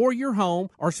protection for your home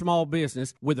or small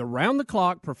business with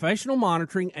around-the-clock professional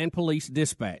monitoring and police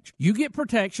dispatch. You get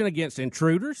protection against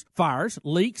intruders, fires,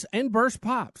 leaks, and burst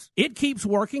pipes. It keeps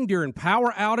working during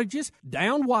power outages,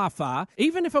 down Wi-Fi,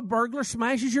 even if a burglar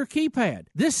smashes your keypad.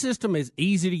 This system is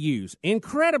easy to use,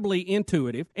 incredibly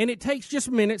intuitive, and it takes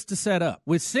just minutes to set up.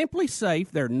 With Simply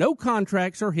Safe, there are no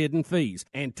contracts or hidden fees,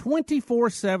 and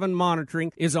 24/7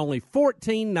 monitoring is only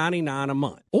 $14.99 a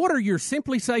month. Order your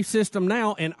Simply Safe system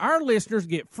now, and our listeners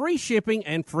get free shipping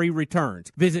and free returns.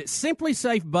 Visit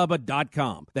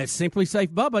simplysafebubba.com. That's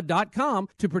simplysafebubba.com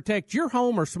to protect your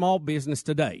home or small business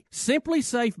today.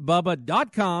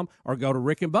 Simplysafebubba.com, or go to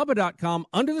rickandbubba.com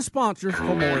under the sponsors for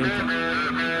more info.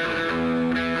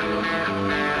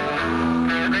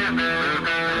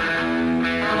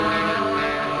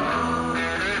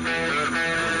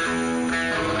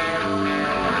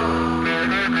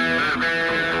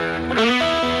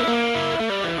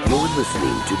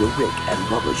 Listening to The Rick and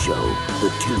Bubba Show, the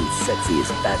two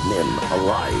sexiest fat men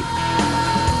alive.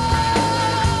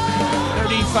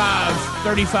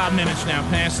 35 minutes now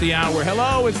past the hour.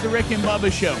 Hello, it's the Rick and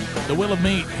Bubba Show. The Wheel of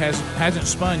Meat hasn't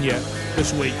spun yet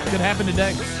this week. Could happen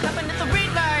today.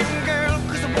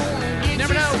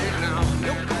 Never know.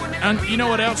 And you know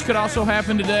what else could also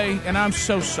happen today? And I'm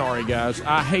so sorry, guys.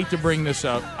 I hate to bring this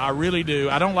up. I really do.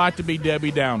 I don't like to be Debbie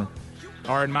Downer.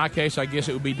 Or in my case, I guess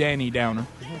it would be Danny Downer.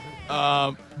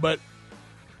 But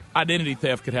identity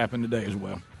theft could happen today as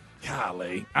well.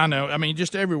 Golly. I know. I mean,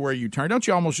 just everywhere you turn. Don't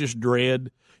you almost just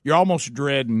dread? You're almost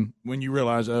dreading when you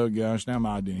realize, oh, gosh, now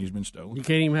my identity's been stolen. You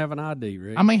can't even have an ID,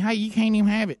 Rick. I mean, hey, you can't even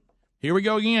have it. Here we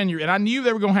go again. And I knew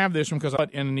they were going to have this one because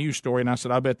in a news story, and I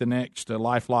said, I bet the next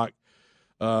LifeLock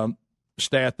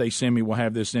stat they send me will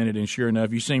have this in it. And sure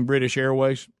enough, you seen British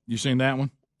Airways? You seen that one?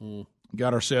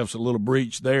 Got ourselves a little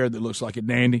breach there that looks like a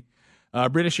dandy.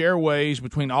 British Airways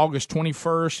between August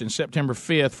 21st and September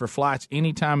 5th for flights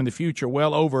anytime in the future,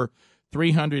 well over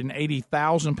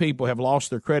 380,000 people have lost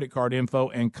their credit card info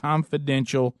and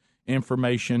confidential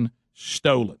information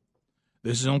stolen.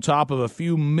 This is on top of a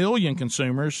few million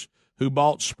consumers who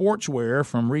bought sportswear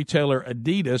from retailer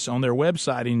Adidas on their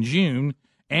website in June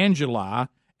and July,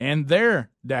 and their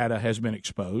data has been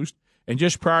exposed. And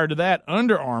just prior to that,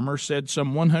 Under Armour said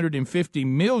some 150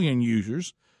 million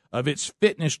users of its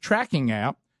fitness tracking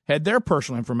app had their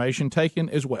personal information taken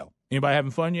as well. Anybody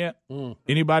having fun yet?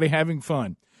 Anybody having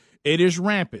fun? It is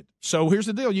rampant. So here's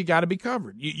the deal. You got to be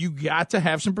covered. You got to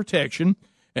have some protection,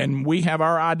 and we have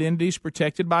our identities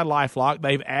protected by LifeLock.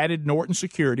 They've added Norton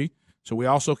Security, so we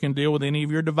also can deal with any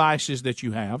of your devices that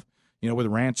you have, with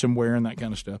ransomware and that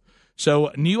kind of stuff.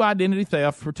 So new identity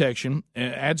theft protection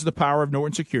adds the power of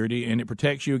Norton Security, and it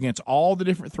protects you against all the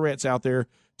different threats out there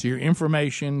to your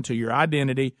information, to your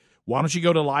identity. Why don't you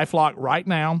go to LifeLock right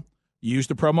now? Use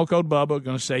the promo code BUBBA.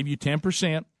 Going to save you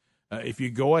 10%. If you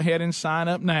go ahead and sign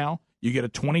up now, you get a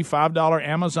 $25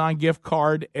 Amazon gift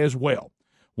card as well.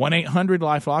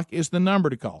 1-800-LifeLock is the number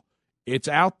to call. It's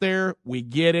out there. We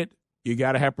get it. You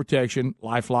got to have protection.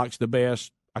 LifeLock's the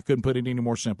best. I couldn't put it any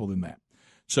more simple than that.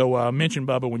 So mention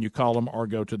Bubba when you call them or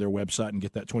go to their website and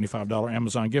get that $25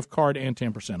 Amazon gift card and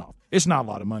 10% off. It's not a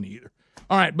lot of money either.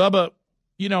 All right, Bubba,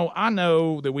 I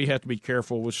know that we have to be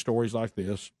careful with stories like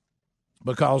this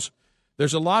because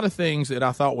there's a lot of things that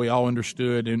I thought we all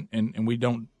understood and we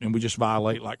don't, and we just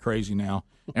violate like crazy now.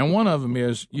 And one of them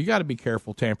is you got to be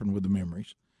careful tampering with the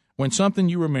memories. When something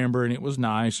you remember and it was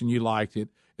nice and you liked it,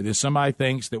 and then somebody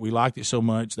thinks that we liked it so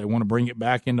much they want to bring it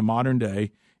back into modern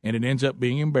day, and it ends up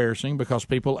being embarrassing because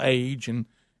people age. And,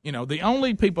 the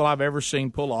only people I've ever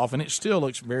seen pull off, and it still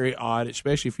looks very odd,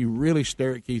 especially if you really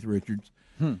stare at Keith Richards,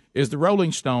 is the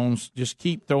Rolling Stones just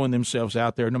keep throwing themselves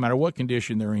out there no matter what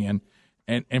condition they're in.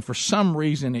 And for some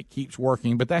reason, it keeps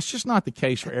working. But that's just not the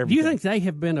case for everyone. Do you think they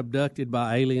have been abducted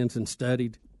by aliens and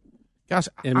studied? Guys,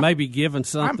 and maybe given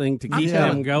something to keep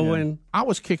them going? Yeah. I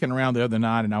was kicking around the other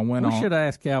night, and I went on. We should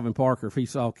ask Calvin Parker if he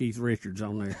saw Keith Richards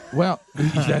on there. Well,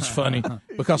 that's funny.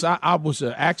 Because I was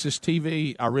Access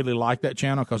TV. I really like that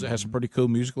channel because it has some pretty cool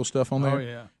musical stuff on there. Oh,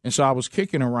 yeah. And so I was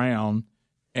kicking around,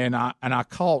 and I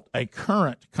caught a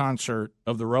current concert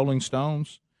of the Rolling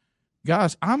Stones.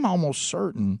 Guys, I'm almost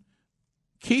certain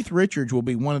Keith Richards will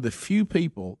be one of the few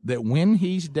people that when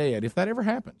he's dead, if that ever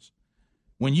happens,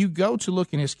 when you go to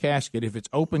look in his casket, if it's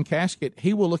open casket,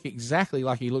 he will look exactly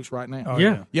like he looks right now. Oh,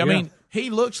 yeah. I mean,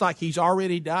 he looks like he's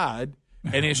already died,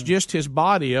 and it's just his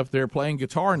body up there playing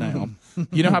guitar now.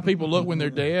 You know how people look when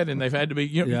they're dead and they've had to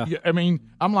be, I mean,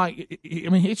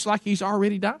 it's like he's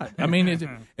already died. I mean,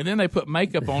 and then they put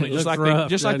makeup on it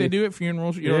just like they do at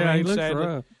funerals. You know what I mean? He looks Sadly.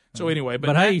 rough. So anyway,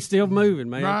 but hey, he's still moving,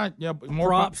 man. Right? Yeah. More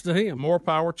props to him. More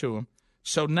power to him.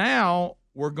 So now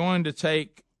we're going to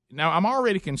take. Now I'm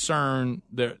already concerned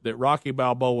that Rocky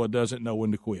Balboa doesn't know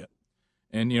when to quit,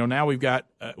 and now we've got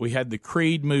we had the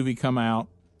Creed movie come out,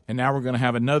 and now we're going to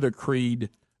have another Creed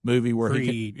movie where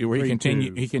he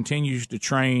continues to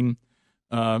train,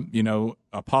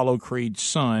 Apollo Creed's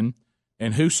son.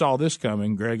 And who saw this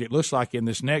coming, Greg? It looks like in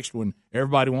this next one,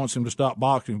 everybody wants him to stop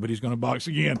boxing, but he's going to box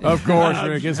again. Of course,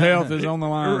 Rick. His health is on the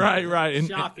line. Right.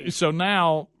 And so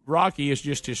now Rocky is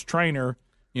just his trainer,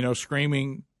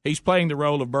 screaming. He's playing the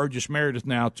role of Burgess Meredith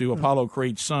now to Apollo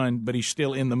Creed's son, but he's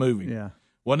still in the movie. Yeah.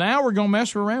 Well, now we're going to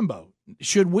mess with Rambo.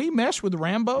 Should we mess with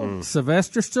Rambo?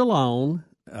 Sylvester Stallone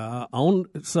on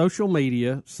social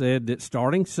media said that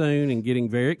starting soon and getting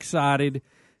very excited.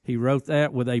 He wrote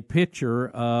that with a picture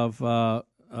of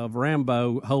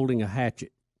Rambo holding a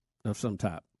hatchet of some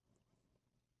type.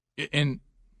 And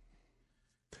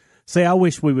see, I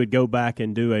wish we would go back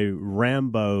and do a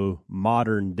Rambo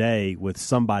modern day with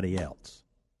somebody else.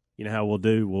 You know how we'll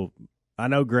do? I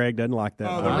know Greg doesn't like that.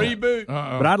 Oh, the reboot.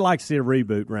 But I'd like to see a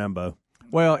reboot Rambo.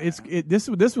 Well, this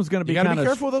one's going to be You got to kind be of.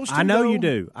 careful of those two. I know though. you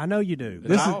do. I know you do.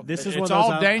 This is one it's of those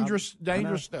all dangerous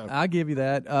stuff. I'll give you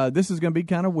that. This is going to be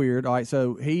kind of weird. All right,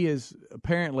 so he is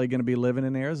apparently going to be living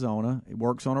in Arizona. He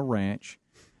works on a ranch,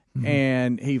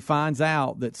 and he finds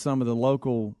out that some of the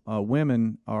local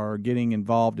women are getting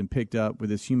involved and picked up with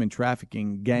this human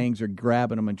trafficking. Gangs are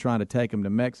grabbing them and trying to take them to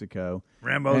Mexico.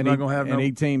 Rambo's not going to have and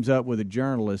he teams up with a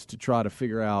journalist to try to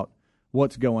figure out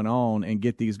what's going on and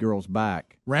get these girls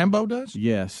back. Rambo does?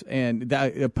 Yes, and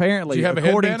apparently, Do you have a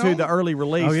according headband to the on? early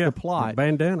release, the plot,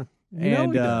 bandana.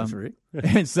 and he does, Rick.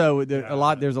 and so there's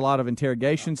a lot of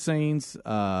interrogation scenes,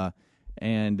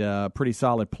 and pretty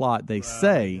solid plot. They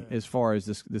say as far as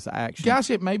this action, Guys,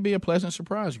 it may be a pleasant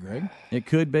surprise, Greg. it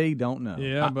could be. Don't know.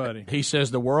 Yeah, buddy. He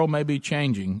says the world may be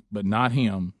changing, but not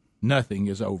him. Nothing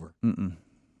is over.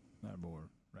 Not bored.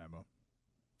 Rambo.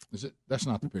 Is it? That's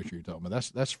not the picture you're talking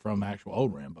about. That's from actual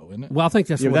old Rambo, isn't it? Well, I think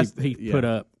that's what that's- he yeah. put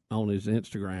up on his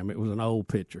Instagram. It was an old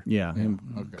picture. Yeah,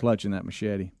 him clutching that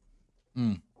machete.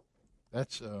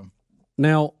 That's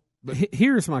Now,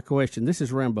 here's my question. This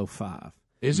is Rambo 5.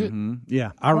 is it?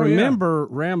 Yeah, I remember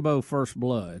Rambo First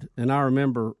Blood, and I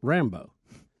remember Rambo.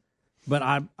 But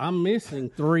I'm missing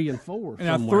 3 and 4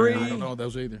 Now, somewhere. 3 I don't know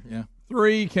those either. Yeah.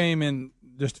 3 came in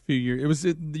just a few years.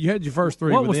 You had your first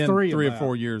 3 What was within 3 3 or about?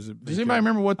 4 years. Does anybody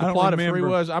remember what I the don't plot of 3 remember.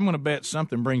 was? I'm going to bet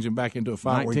something brings him back into a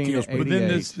fight where he kills people. But then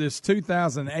 1988. this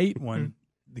 2008 one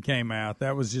that came out,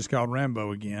 that was just called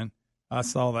Rambo again. I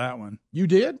saw that one. You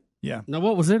did? Yeah. Now,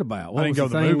 what was it about? What I didn't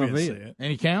was go the to the theme movie of and it? see it.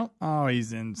 Any count? Oh,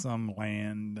 he's in some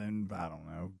land, and I don't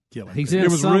know, killing. He's people. in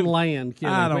It was some really- land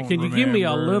killing. I But don't can you give me a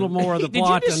remember. little more of the Did you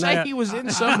plot just than say that? he was in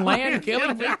some land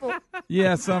killing people?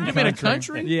 Yeah, some. You mean a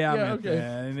country? Yeah, I Yeah, meant okay.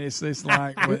 that. And it's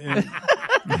like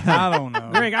I don't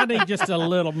know. Greg, I need just a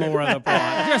little more of the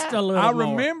plot. Just a little I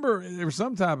more. remember there was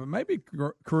some type of maybe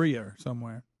Korea or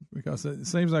somewhere because it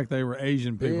seems like they were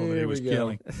Asian people that he Here was we go.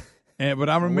 killing. But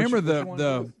I remember which one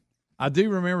was it? I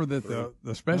do remember that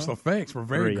the special effects were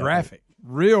very Three, I graphic,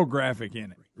 real graphic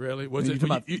in it. Really? Was You it? talking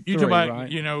about You three, talking about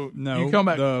right? you know? No, you talking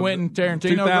about the Quentin Tarantino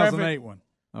 2008 graphic? one.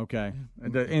 Okay.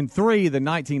 In 3, the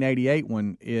 1988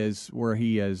 one is where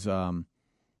he is.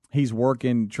 He's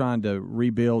working, trying to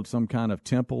rebuild some kind of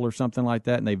temple or something like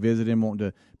that, and they visit him, wanting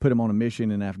to put him on a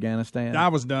mission in Afghanistan. I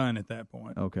was done at that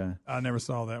point. Okay. I never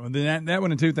saw that one. Then that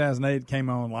one in 2008 came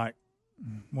on like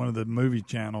one of the movie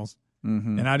channels,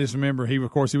 and I just remember he was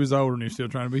older and he was still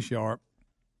trying to be sharp.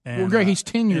 And, Well, Greg, he's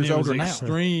 10 years and it was older now.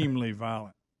 Extremely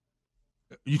violent.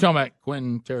 You talking about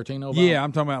Quentin Tarantino? Yeah,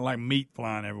 I'm talking about like meat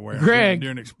flying everywhere. Greg.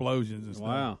 during explosions and stuff.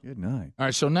 Wow. Good night. All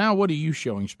right, so now what are you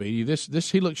showing, Speedy?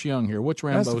 This he looks young here. Which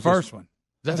Rambo That's the is first this? one.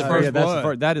 That's the First first.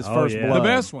 Blood. That is Oh, First yeah. Blood. The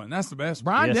best one. That's the best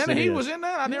one. Brian Yes, Dennehy it is. was in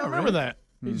that. I didn't remember that.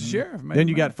 He's a sheriff. Then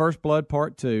you got First Blood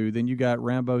Part 2. Then you got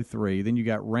Rambo 3. Then you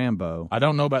got Rambo. I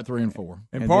don't know about 3 and 4.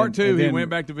 In And part then- 2, and he then- went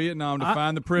back to Vietnam to I-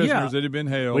 find the prisoners yeah. that had been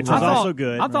held. Which I was thought- also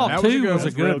good. I thought That was 2 good. was a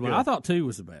That's good real one. good. I thought 2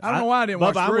 was the best. I don't know why I didn't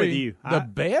Bubba, watch I'm 3. with you. The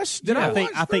best? Did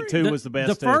I think 2 was the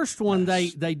best. The first one they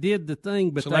did the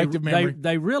thing, but Selective memory.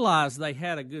 they realized they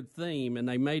had a good theme, and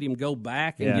they made him go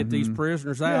back and Yeah. get these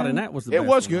prisoners out, and that was the It best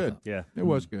was one, I good. thought. Yeah. It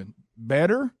was good.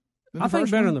 Better? Than I the think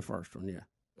first better one? than the first one. Yeah.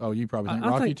 Oh, you probably think I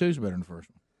Rocky think- 2 is better than the first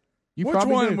one. You Which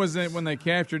probably one do. was it when they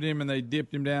captured him and they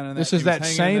dipped him down in that? This he is was that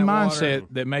hanging in same that water? mindset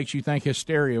that makes you think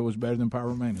Hysteria was better than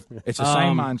Pyromania. It's the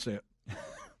same mindset.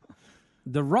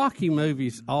 The Rocky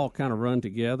movies all kind of run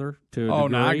together to a Oh,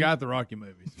 degree. no, I got the Rocky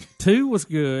movies. 2 was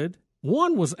good.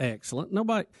 1 was excellent.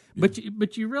 Nobody,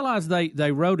 but you realize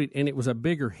they wrote it and it was a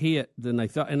bigger hit than they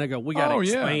thought. And they go, we got to Oh,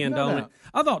 yeah. expand No on doubt. it.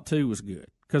 I thought 2 was good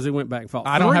because they went back and fought.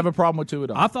 I don't 3 have a problem with 2 at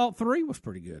all. I thought 3 was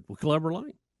pretty good with Clubber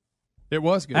Lang. It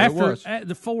was good. After it was.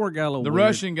 the 4 got a little The weird.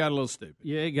 Russian got a little stupid.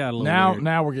 Yeah, it got a little now, weird.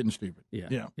 now we're getting stupid. Yeah.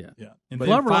 And But then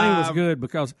Clubber Lang was 5 good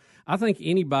because I think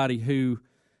anybody who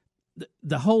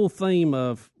the whole theme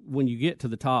of when you get to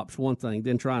the top's one thing,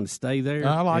 then trying to stay there.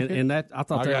 I like and, it. And that I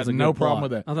thought I that got was a no good problem plot.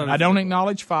 with that. thought it I was don't good.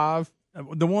 acknowledge 5.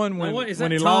 The one Now, what, is when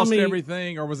that he lost Tommy-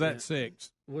 everything, or was that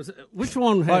 6? Was it, which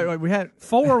one? Had, Wait, we had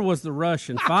 4 was the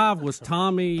Russian. 5 was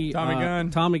Tommy Gunn.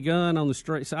 Tommy Gunn on the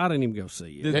street. So I didn't even go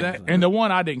see it. Did that- And the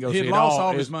one I didn't go He see had at lost all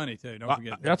all is- his money too. Don't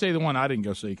forget that. I'll tell you the one I didn't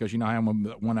go see because you know how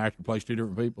one actor plays 2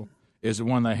 different people. Is the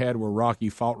one they had where Rocky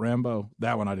fought Rambo.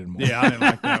 That one I didn't want. Yeah, I didn't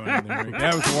like that one either, Rick.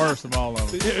 That was the worst of all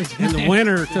of them. And the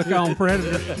winner took on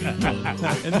Predator.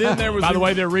 And then there was By the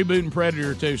way, they're rebooting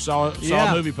Predator too. Saw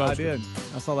a movie poster. I did.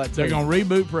 I saw that too. They're going to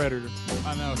reboot Predator.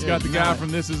 I know it's got the guy from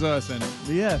This Is Us in it.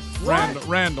 Yes. Randall.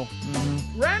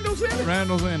 Randall's in it.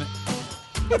 Randall's in it.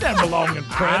 He doesn't belong in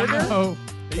Predator. I know.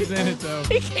 He's in it, though.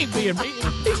 He can't be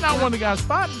he's not one of the guys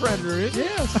fighting Predator, is he?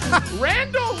 Yes.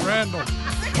 Randall.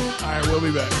 All right, we'll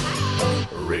be back.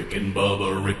 Rick and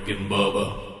Bubba, Rick and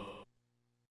Bubba.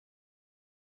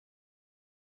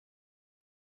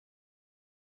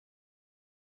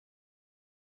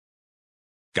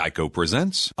 Geico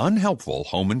presents Unhelpful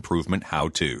Home Improvement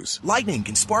How-Tos. Lightning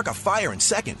can spark a fire in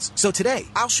seconds. So today,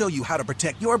 I'll show you how to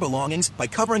protect your belongings by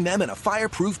covering them in a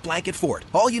fireproof blanket fort.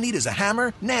 All you need is a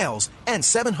hammer, nails, and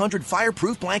 700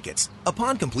 fireproof blankets.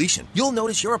 Upon completion, you'll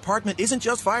notice your apartment isn't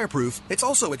just fireproof, it's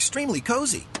also extremely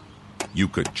cozy. You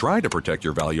could try to protect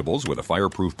your valuables with a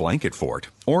fireproof blanket fort,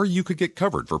 or you could get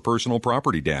covered for personal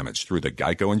property damage through the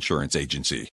Geico Insurance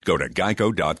Agency. Go to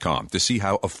geico.com to see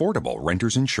how affordable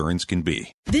renter's insurance can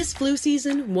be. This flu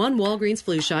season, one Walgreens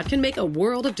flu shot can make a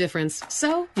world of difference,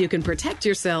 so you can protect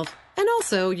yourself and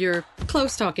also your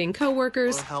close-talking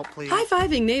coworkers,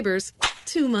 high-fiving neighbors,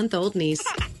 2-month-old niece.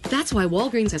 That's why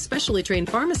Walgreens has specially trained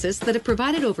pharmacists that have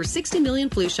provided over 60 million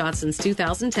flu shots since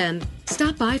 2010.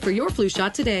 Stop by for your flu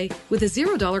shot today with a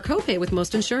 $0 copay with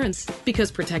most insurance.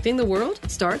 Because protecting the world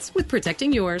starts with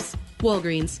protecting yours.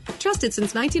 Walgreens. Trusted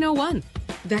since 1901.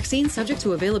 Vaccine subject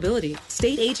to availability.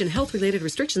 State, age, and health-related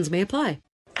restrictions may apply.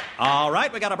 All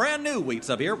right, we got a brand new wheat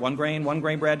sub here. 1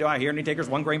 grain bread. Do I hear any takers?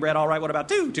 1 grain bread. All right, what about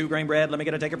 2 grain bread? Let me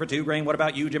get a taker for 2 grain. What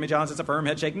about you, Jimmy John's? It's a firm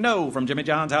head shake. No from Jimmy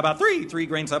John's. How about 3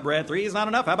 grain sub bread? 3 is not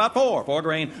enough. How about 4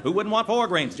 grain? Who wouldn't want 4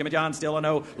 grains? Jimmy John's still a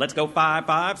no. Let's go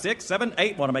 5, 6, 7,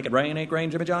 8. Want to make it rain? 8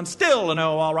 grain. Jimmy John's still a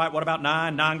no. All right, what about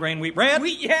 9 grain wheat bread?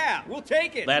 Yeah, we'll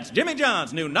take it. That's Jimmy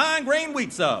John's new 9 grain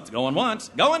wheat subs. Going once,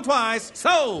 going twice.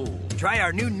 So try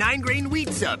our new 9 grain wheat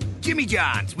sub. Jimmy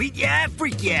John's. Wheat yeah,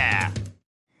 freak yeah.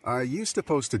 I used to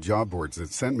post to job boards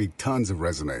that sent me tons of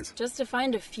resumes. Just to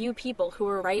find a few people who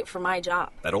were right for my job.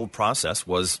 That old process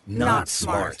was not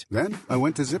smart. Then I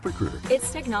went to ZipRecruiter.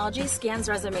 Its technology scans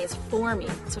resumes for me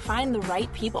to find the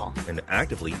right people. And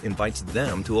actively invites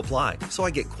them to apply. So I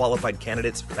get qualified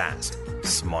candidates fast.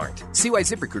 Smart. See why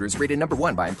ZipRecruiter is rated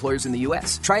 #1 by employers in the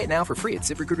U.S. Try it now for free at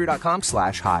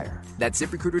ZipRecruiter.com/hire. That's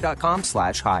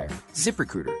ZipRecruiter.com/hire.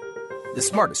 ZipRecruiter. The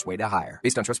smartest way to hire.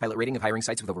 Based on Trustpilot rating of hiring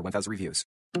sites with over 1,000 reviews.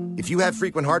 If you have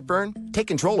frequent heartburn, take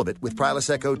control of it with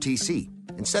Prilosec OTC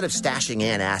instead of stashing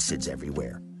antacids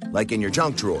everywhere, like in your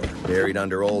junk drawer, buried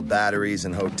under old batteries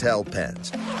and hotel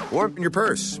pens, or in your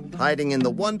purse, hiding in the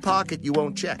one pocket you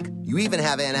won't check. You even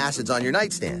have antacids on your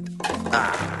nightstand,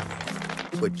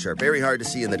 which are very hard to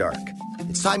see in the dark.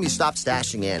 It's time you stopped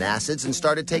stashing antacids and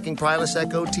started taking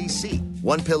Prilosec OTC.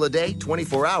 1 pill a day,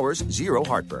 24 hours, 0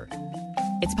 heartburn.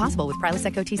 It's possible with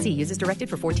Prilosec OTC. Use as directed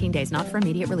for 14 days, not for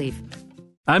immediate relief.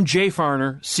 I'm Jay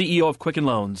Farner, CEO of Quicken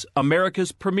Loans,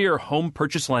 America's premier home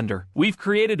purchase lender. We've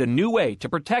created a new way to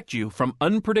protect you from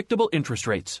unpredictable interest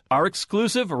rates. Our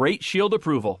exclusive Rate Shield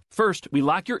approval. First, we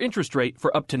lock your interest rate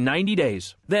for up to 90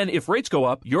 days. Then, if rates go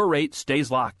up, your rate stays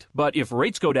locked. But if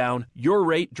rates go down, your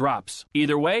rate drops.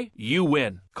 Either way, you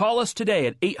win. Call us today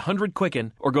at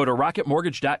 800-QUICKEN or go to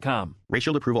rocketmortgage.com. Rate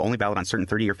Shield approval only valid on certain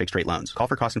 30-year fixed-rate loans. Call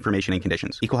for cost information and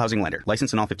conditions. Equal housing lender.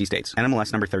 Licensed in all 50 states.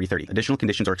 NMLS number 3030. Additional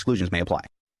conditions or exclusions may apply.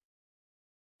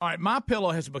 All right,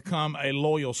 MyPillow has become a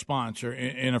loyal sponsor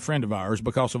and a friend of ours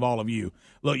because of all of you.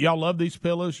 Look, y'all love these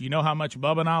pillows. You know how much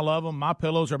Bubba and I love them.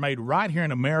 MyPillows are made right here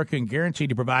in America and guaranteed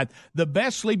to provide the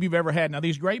best sleep you've ever had. Now,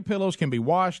 these great pillows can be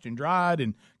washed and dried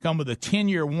and come with a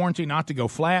 10-year warranty not to go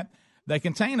flat. They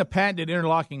contain a patented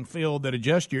interlocking field that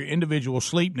adjusts your individual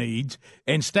sleep needs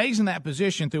and stays in that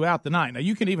position throughout the night. Now,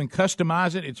 you can even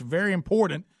customize it. It's very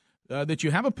important that you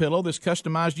have a pillow that's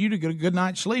customized you to get a good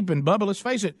night's sleep. And, Bubba, let's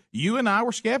face it, you and I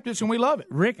were skeptics, and we love it.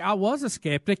 Rick, I was a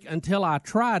skeptic until I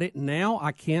tried it. Now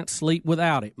I can't sleep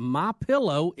without it.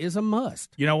 MyPillow is a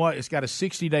must. You know what? It's got a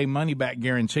 60-day money-back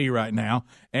guarantee right now,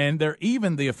 and they're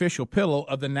even the official pillow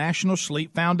of the National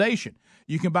Sleep Foundation.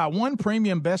 You can buy one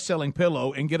premium best-selling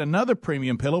pillow and get another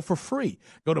premium pillow for free.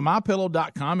 Go to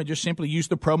MyPillow.com and just simply use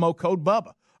the promo code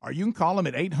BUBBA. Or you can call them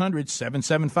at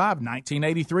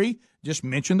 800-775-1983. Just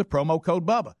mention the promo code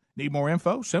BUBBA. Need more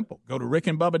info? Simple. Go to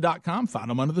rickandbubba.com. Find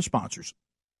them under the sponsors.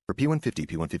 For P150,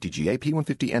 P150GA,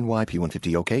 P150NY,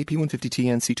 P150OK,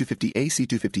 P150TN, C250A,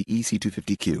 C250E,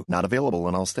 C250Q. Not available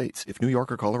in all states. If New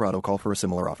York or Colorado, call for a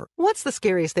similar offer. What's the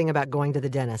scariest thing about going to the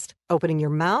dentist? Opening your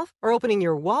mouth or opening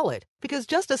your wallet? Because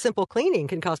just a simple cleaning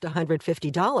can cost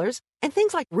 $150, and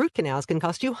things like root canals can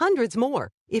cost you hundreds more.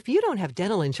 If you don't have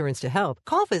dental insurance to help,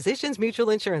 call Physicians Mutual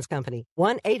Insurance Company,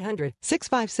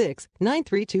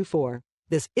 1-800-656-9324.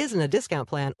 This isn't a discount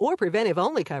plan or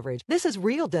preventive-only coverage. This is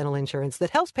real dental insurance that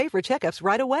helps pay for checkups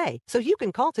right away, so you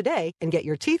can call today and get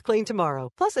your teeth cleaned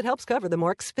tomorrow. Plus, it helps cover the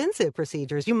more expensive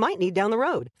procedures you might need down the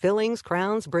road. Fillings,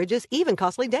 crowns, bridges, even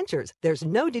costly dentures. There's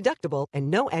no deductible and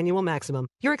no annual maximum.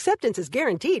 Your acceptance is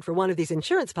guaranteed for one of these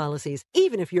insurance policies,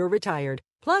 even if you're retired.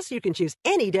 Plus, you can choose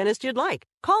any dentist you'd like.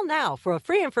 Call now for a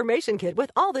free information kit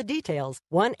with all the details.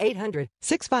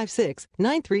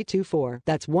 1-800-656-9324.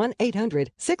 That's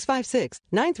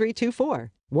 1-800-656-9324.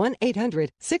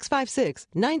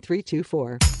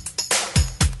 1-800-656-9324.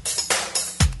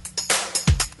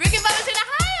 Rick and Bubba's in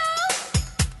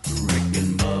Ohio! Rick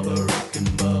and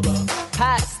Bubba.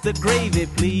 Pass the gravy,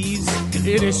 please.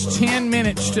 It is 10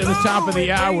 minutes to the top of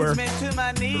the hour.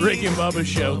 Rick and Bubba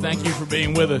Show. Thank you for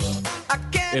being with us.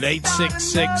 At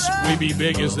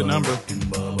 866-WE-BE-BIG is the number.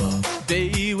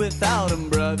 Day without him,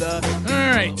 brother. All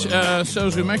right, so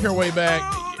as we make our way back,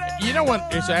 you know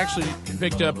what is actually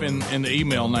picked up in the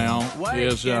email now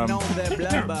is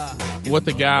what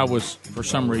the guy was, for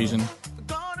some reason,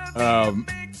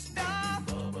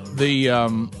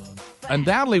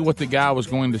 undoubtedly what the guy was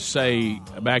going to say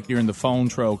back during the phone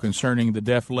troll concerning the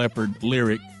Def Leppard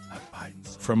lyric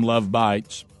from Love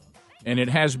Bites. And it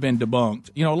has been debunked.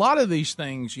 You know, a lot of these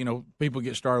things, you know, people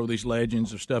get started with these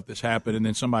legends of stuff that's happened, and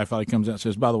then somebody finally comes out and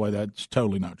says, by the way, that's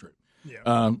totally not true.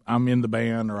 Yeah. I'm in the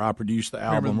band, or I produced the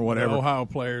album, or whatever. The Ohio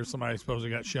player, somebody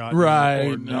supposedly got shot.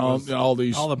 Right. All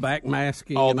these. All the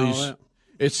backmasking all and these, all that.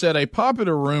 It said a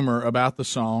popular rumor about the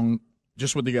song,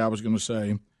 just what the guy was going to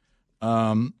say,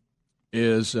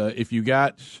 is if you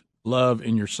got love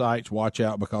in your sights, watch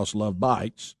out because love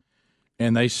bites.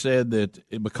 And they said that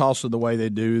because of the way they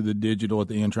do the digital at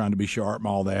the end, trying to be sharp and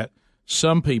all that,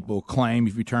 some people claim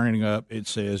if you turn it up, it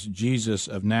says Jesus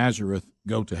of Nazareth,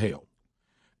 go to hell.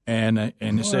 And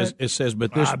it says,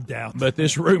 but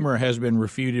this rumor has been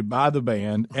refuted by the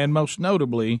band, and most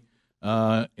notably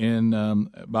by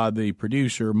the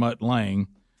producer Mutt Lange.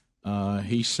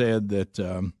 He said that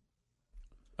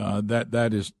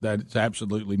that is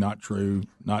absolutely not true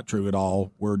at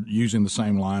all. We're using the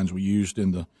same lines we used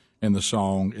in the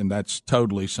song, and that's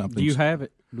totally something. Do you have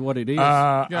it? What it is?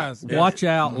 Guys, watch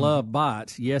out, love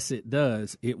bites. Yes, it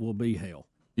does. It will be hell.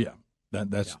 Yeah,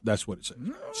 that's what it says.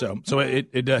 So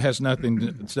it has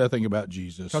nothing. It's nothing about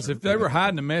Jesus. Because if they were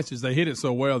hiding the message, they hit it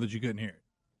so well that you couldn't hear it.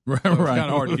 Right, so it's kind of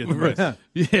hard to get the rest.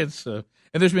 Yeah, it's and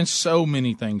there's been so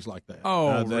many things like that.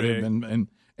 That have been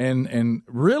and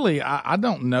really, I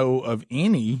don't know of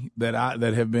any that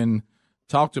have been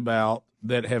talked about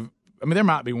that have. I mean, there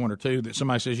might be one or two that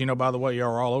somebody says, by the way,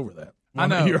 y'all are all over that. I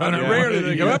know. Rarely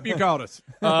they go up, you caught us.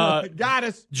 Got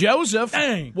us. Joseph,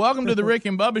 welcome to the Rick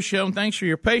and Bubba Show, and thanks for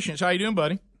your patience. How you doing,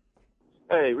 buddy?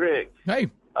 Hey, Rick.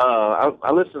 Hey.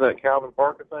 I listened to that Calvin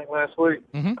Parker thing last week.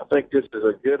 Mm-hmm. I think this is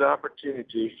a good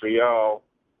opportunity for y'all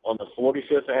on the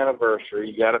 45th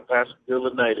anniversary. You got a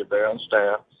Pascagoula native there on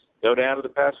staff. Go down to the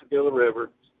Pascagoula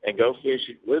River and go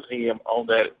fishing with him on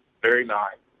that very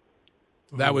night.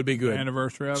 That would be good.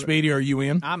 Anniversary of it. Speedy, are you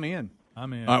in? I'm in. All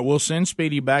right, we'll send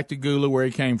Speedy back to Gula where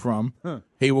he came from. Huh.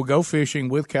 He will go fishing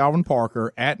with Calvin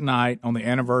Parker at night on the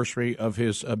anniversary of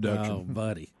his abduction. Oh,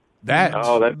 buddy.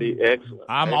 That'd be excellent.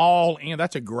 I'm all in.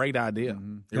 That's a great idea.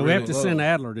 Mm-hmm. We have to send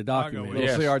Adler to document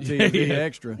it. CRT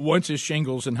extra. Once his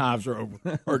shingles and hives are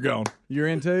gone. You're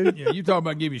in too? Yeah, you talk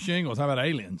about give you shingles. How about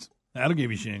aliens? That'll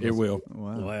give you shingles. It will.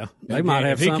 Wow. Well, they might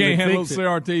have if he something can't to handle fix it.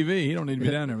 CRTV, he don't need to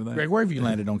be down there with that. Greg, where have you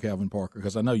landed on Calvin Parker?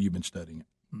 Because I know you've been studying it.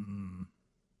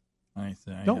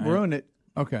 Don't ruin it.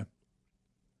 Okay.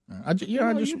 I just you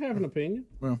have an opinion.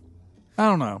 Well, I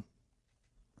don't know.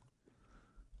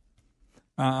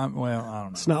 I don't know.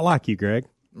 It's not like you, Greg.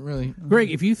 Really?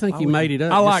 Greg, if you think he made it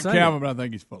up, I like just say Calvin, it. but I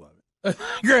think he's full of it.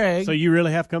 Greg. So you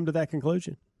really have come to that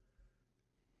conclusion?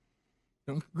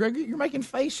 Greg, you're making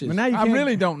faces. Well, now you I can't-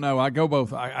 really don't know. I go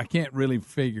both. I can't really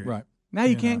figure it. Right. Now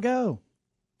you can't go.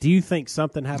 Do you think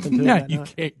something happened to him No, that you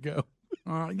night? can't go.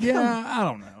 Yeah, I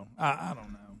don't know. I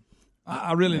don't know.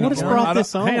 I really What don't has know. brought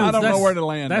this on? I don't know where to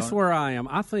land. That's on it. where I am.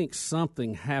 I think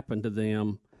something happened to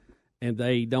them, and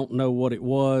they don't know what it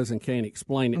was and can't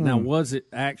explain it. Now, was it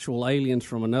actual aliens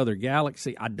from another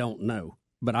galaxy? I don't know,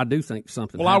 but I do think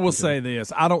something. Well, I happened will to say them.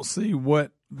 this: I don't see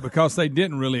because they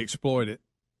didn't really exploit it.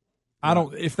 I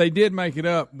don't. If they did make it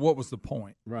up, what was the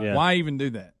point? Right. Yeah. Why even do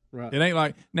that? Right. It ain't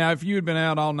like now. If you had been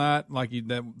out all night, like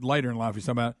that later in life, you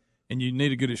talking about, and you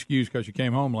need a good excuse because you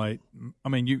came home late. I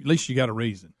mean, at least you got a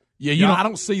reason. Yeah, I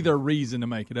don't see their reason to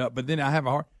make it up. But then I have a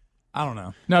hard. I don't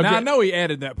know. No, now I know he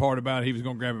added that part about he was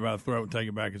going to grab it by the throat and take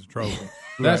it back as a trophy.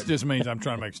 That just means I'm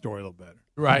trying to make the story a little better.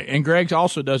 Right, and Greg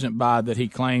also doesn't buy that he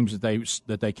claims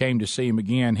that they came to see him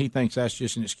again. He thinks that's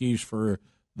just an excuse for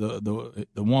the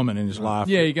woman in his life.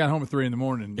 Yeah, he got home at 3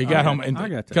 a.m. He got home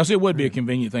because it would be a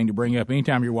convenient thing to bring up.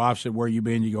 Anytime your wife said, "Where you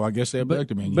been?" You go, "I guess they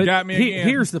abducted me." But got me again.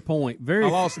 Here's the point: I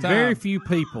lost time. very few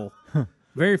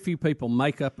people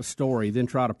make up a story then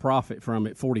try to profit from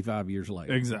it 45 years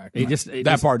later. Exactly.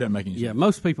 That part doesn't make any sense. Yeah,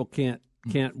 most people can't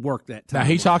work that time. Now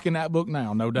he's talking that book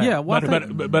now, no doubt. Yeah, well,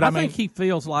 but I think he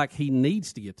feels like he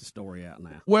needs to get the story out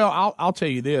now. Well, I'll tell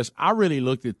you this: I really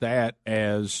looked at that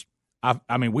as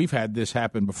I mean, we've had this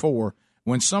happen before.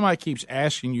 When somebody keeps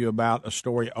asking you about a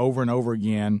story over and over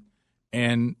again,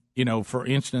 and for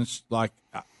instance, like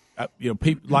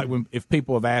people if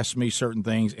people have asked me certain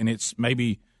things, and it's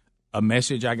maybe a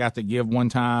message I got to give one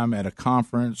time at a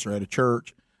conference or at a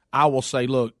church, I will say,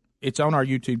 look, it's on our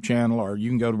YouTube channel, or you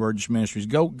can go to Burgess Ministries.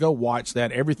 Go watch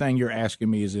that. Everything you're asking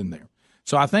me is in there.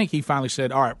 So I think he finally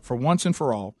said, all right, for once and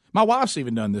for all. My wife's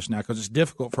even done this now because it's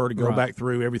difficult for her to go back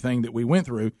through everything that we went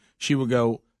through. She would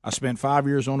go, I spent 5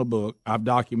 years on a book. I've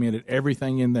documented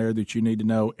everything in there that you need to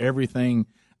know, everything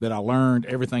that I learned,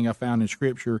 everything I found in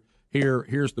Scripture.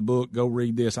 Here's the book. Go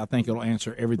read this. I think it'll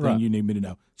answer everything you need me to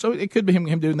know. So it could be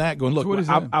him doing that, going, look,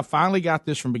 I finally got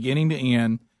this from beginning to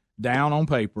end down on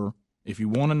paper. If you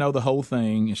want to know the whole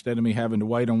thing, instead of me having to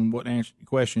wait on what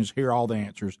questions, here are all the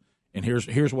answers. And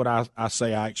here's what I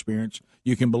say I experienced.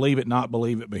 You can believe it, not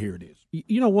believe it, but here it is.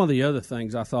 One of the other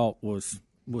things I thought was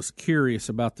curious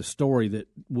about the story that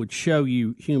would show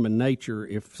you human nature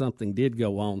if something did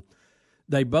go on.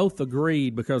 They both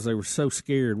agreed because they were so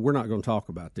scared, we're not going to talk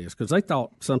about this, because they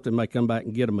thought something may come back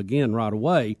and get them again right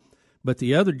away. But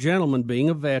the other gentleman, being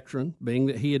a veteran, being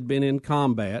that he had been in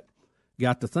combat,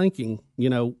 got to thinking,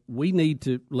 we need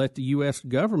to let the U.S.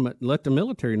 government, let the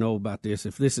military know about this,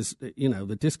 if this is,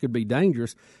 that this could be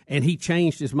dangerous. And he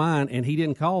changed his mind, and he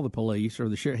didn't call the police or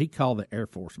the sheriff. He called the Air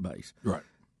Force Base. Right.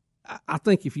 I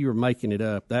think if you were making it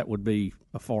up, that would be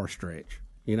a far stretch.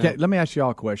 Okay, let me ask y'all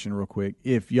a question real quick.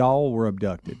 If y'all were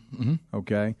abducted,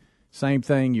 okay, same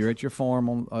thing, you're at your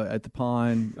farm at the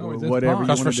pond or whatever.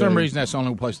 Because for some reason, that's the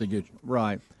only place they get you.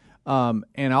 Right.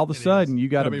 And all of a sudden, you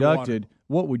got abducted.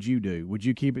 What would you do? Would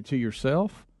you keep it to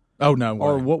yourself? Oh no!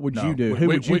 Or what would you do? Who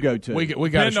would you go to? We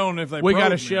got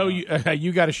to show you.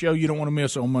 You got to show you don't want to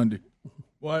miss on Monday.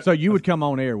 What? So you would come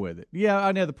on air with it? Yeah,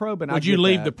 I know the probing. Would you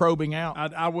leave the probing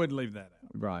out? I would leave that out.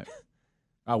 Right.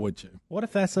 I would too. What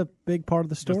if that's a big part of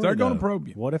the story? They're going to probe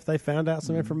you. What if they found out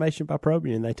some information by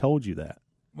probing and they told you that?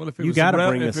 Well, if it you was got to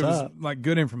bring if this it was up. like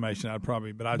good information,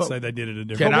 I'd say they did it a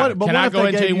different way. Can I go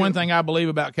ahead and tell you one thing I believe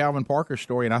about Calvin Parker's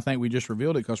story, and I think we just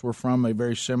revealed it because we're from a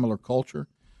very similar culture.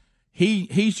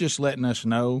 He's just letting us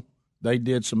know they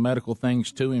did some medical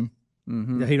things to him.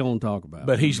 Mm-hmm. He don't want to talk about it.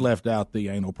 But he's left out the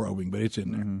anal probing, but it's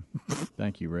in there. Mm-hmm.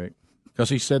 Thank you, Rick. Because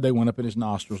he said they went up in his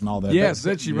nostrils and all that. Yes,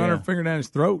 that she run her finger down his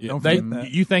throat. Yeah. Don't forget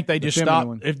that. You think they just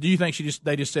stopped? Do you think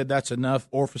they just said that's enough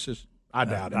orifices? I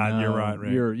doubt it. You're right,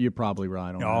 Rick. You're probably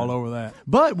right on all over that.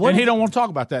 But and he don't want to talk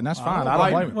about that, and that's fine. I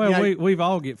don't blame him. Well, we've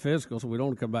all get physical, so we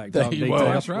don't come back and talk details. Well,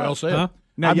 that's right. Well said. Huh?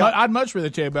 Now, I'd much rather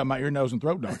tell you about my ear, nose, and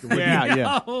throat doctor.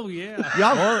 Yeah. Oh, yeah.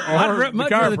 I'd much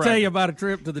rather tell you about a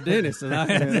trip to the dentist than I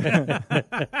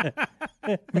had.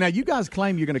 Now, you guys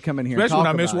claim you're going to come in here especially and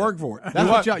talk when I miss about work for it.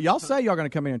 That's what y'all say y'all going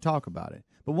to come in and talk about it.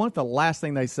 But what if the last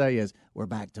thing they say is, we're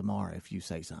back tomorrow if you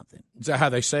say something? Is that how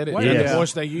they said it? What? Is that Yeah. the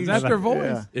voice they use? Is that their voice?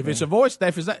 Yeah. If it's a voice,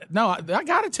 Steph, is that? No, I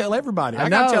got to tell everybody. I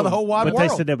got to tell the whole wide world. world.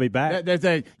 But they said they'll be back.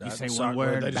 You say one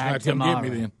word, they just back got to come tomorrow.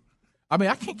 get me then. I mean,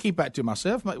 I can't keep that to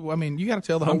myself. I mean, you got to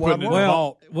tell the whole wide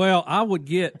world. Well, I would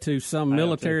get to some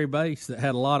military base that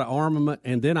had a lot of armament,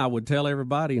 and then I would tell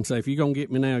everybody and say, if you're going to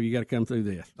get me now, you got to come through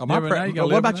this.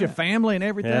 What about your family and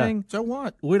everything? Yeah. So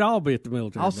what? We'd all be at the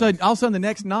military All of a sudden, the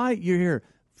next night, you're here,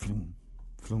 floom,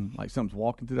 floom, like something's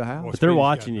walking through the house. But they're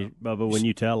watching you, Bubba, when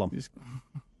you tell them.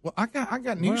 Well, I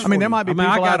got news. I mean, there might be people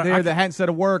out there I that hadn't said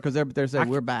a word because they're saying,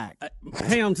 we're back.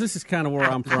 Helms, this is kind of where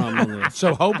I'm from on this.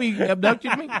 So Hobie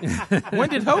abducted me? When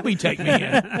did Hobie take me in?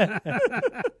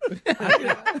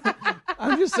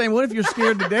 I'm just saying, what if you're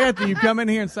scared to death and you come in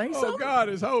here and say something? Oh, God,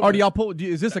 it's Hobie. Or do y'all pull?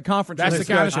 Is this a conference? That's the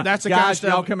kind of stuff.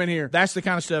 Y'all come in here. That's the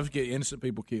kind of stuff that get innocent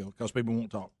people killed because people won't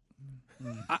talk.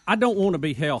 I don't want to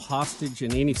be held hostage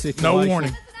in any situation. No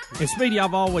warning. And Speedy,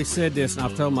 I've always said this, and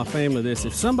I've told my family this.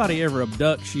 If somebody ever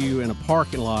abducts you in a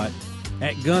parking lot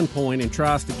at gunpoint and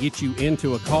tries to get you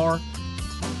into a car,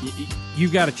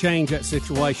 you've got to change that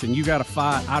situation. You've got to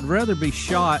fight. I'd rather be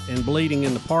shot and bleeding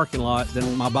in the parking lot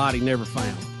than my body never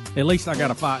found. At least I got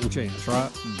a fighting chance,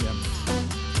 right?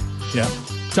 Yeah.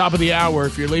 Top of the hour.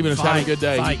 If you're leaving us, have a good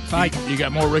day. Fight. You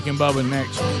got more Rick and Bubba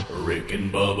next. Rick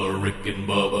and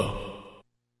Bubba.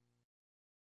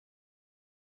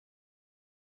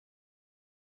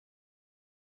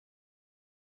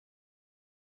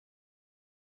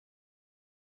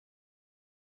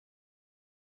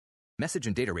 Message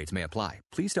and data rates may apply.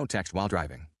 Please don't text while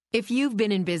driving. If you've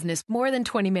been in business more than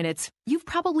 20 minutes, you've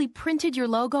probably printed your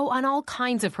logo on all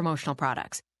kinds of promotional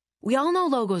products. We all know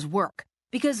logos work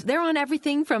because they're on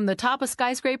everything from the top of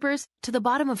skyscrapers to the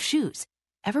bottom of shoes.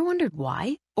 Ever wondered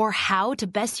why or how to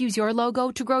best use your logo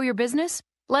to grow your business?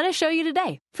 Let us show you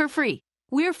today for free.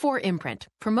 We're 4imprint,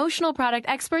 promotional product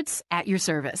experts at your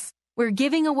service. We're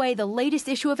giving away the latest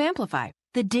issue of Amplify,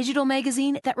 the digital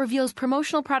magazine that reveals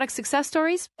promotional product success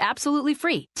stories absolutely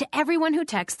free to everyone who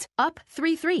texts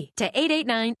UP33 to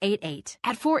 88988.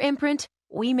 At 4imprint,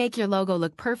 we make your logo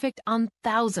look perfect on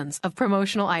thousands of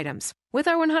promotional items. With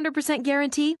our 100%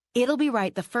 guarantee, it'll be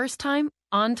right the first time,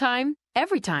 on time,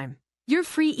 every time. Your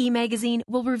free e-magazine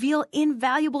will reveal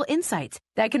invaluable insights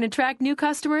that can attract new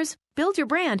customers, build your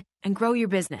brand, and grow your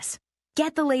business.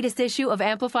 Get the latest issue of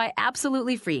Amplify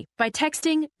absolutely free by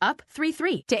texting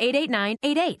UP33 to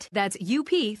 88988. That's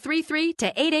UP33 to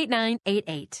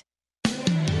 88988.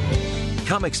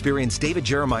 Come experience David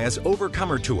Jeremiah's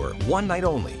Overcomer Tour, one night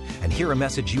only, and hear a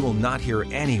message you will not hear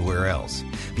anywhere else.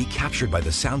 Be captured by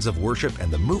the sounds of worship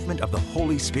and the movement of the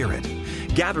Holy Spirit.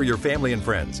 Gather your family and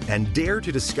friends and dare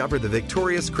to discover the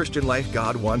victorious Christian life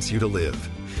God wants you to live.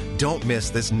 Don't miss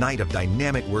this night of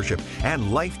dynamic worship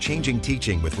and life-changing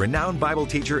teaching with renowned Bible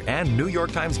teacher and New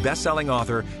York Times bestselling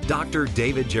author, Dr.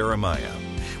 David Jeremiah.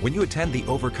 When you attend the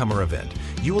Overcomer event,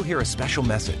 you will hear a special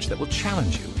message that will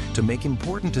challenge you to make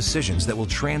important decisions that will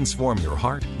transform your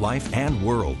heart, life, and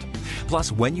world.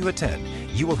 Plus, when you attend,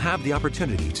 you will have the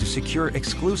opportunity to secure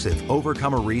exclusive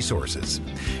Overcomer resources.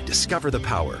 Discover the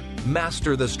power,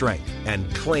 master the strength,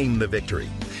 and claim the victory.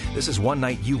 This is one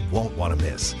night you won't want to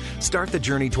miss. Start the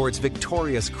journey towards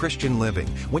victorious Christian living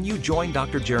when you join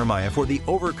Dr. Jeremiah for the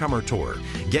Overcomer Tour.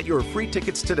 Get your free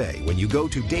tickets today when you go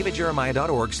to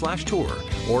davidjeremiah.org/tour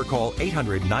or call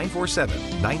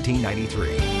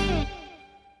 800-947-1993.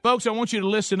 Folks, I want you to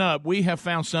listen up. We have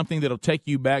found something that'll take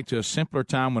you back to a simpler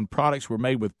time when products were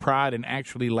made with pride and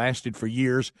actually lasted for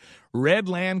years.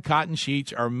 Redland cotton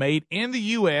sheets are made in the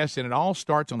U.S., and it all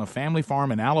starts on a family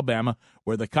farm in Alabama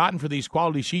where the cotton for these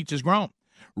quality sheets is grown.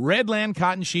 Redland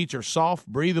cotton sheets are soft,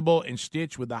 breathable, and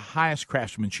stitched with the highest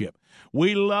craftsmanship.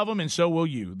 We love them, and so will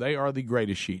you. They are the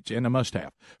greatest sheets and a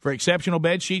must-have. For exceptional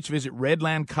bed sheets, visit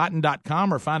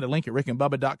redlandcotton.com or find a link at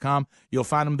rickandbubba.com. You'll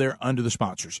find them there under the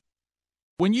sponsors.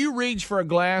 When you reach for a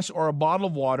glass or a bottle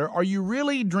of water, are you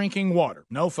really drinking water?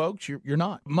 No, folks, you're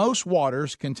not. Most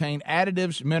waters contain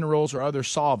additives, minerals, or other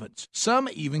solvents. Some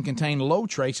even contain low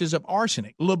traces of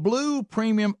arsenic. LeBlue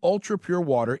Premium Ultra Pure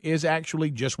Water is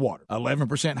actually just water.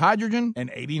 11% hydrogen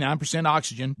and 89%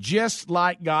 oxygen, just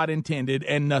like God intended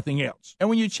and nothing else. And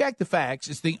when you check the facts,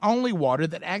 it's the only water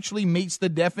that actually meets the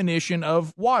definition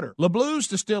of water. LeBlue's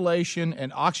distillation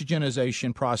and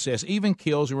oxygenization process even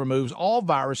kills and removes all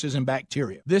viruses and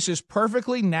bacteria. This is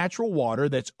perfectly natural water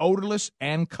that's odorless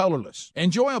and colorless.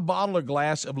 Enjoy a bottle or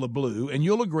glass of LeBlue, and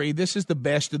you'll agree this is the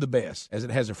best of the best, as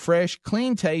it has a fresh,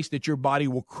 clean taste that your body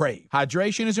will crave.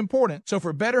 Hydration is important, so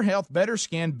for better health, better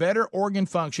skin, better organ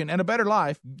function, and a better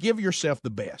life, give yourself the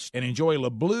best and enjoy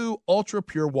LeBlue Ultra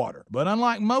Pure Water. But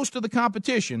unlike most of the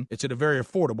competition, it's at a very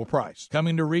affordable price.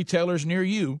 Coming to retailers near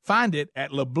you, find it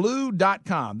at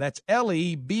leblue.com. That's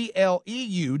LEBLEU.com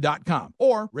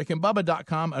or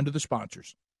rickandbubba.com under the sponsors.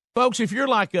 Folks, if you're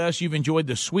like us, you've enjoyed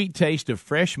the sweet taste of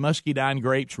fresh muscadine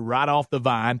grapes right off the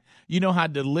vine. You know how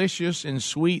delicious and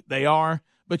sweet they are,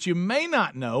 but you may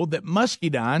not know that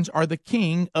muscadines are the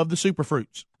king of the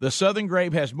superfruits. The Southern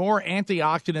grape has more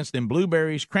antioxidants than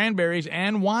blueberries, cranberries,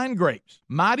 and wine grapes.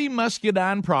 Mighty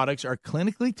Muscadine products are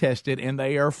clinically tested, and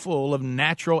they are full of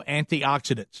natural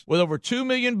antioxidants. With over 2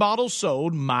 million bottles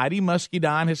sold, Mighty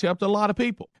Muscadine has helped a lot of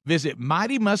people. Visit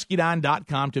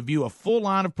mightymuscadine.com to view a full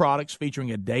line of products featuring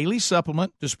a daily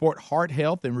supplement to support heart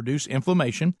health and reduce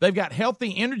inflammation. They've got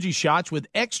healthy energy shots with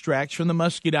extracts from the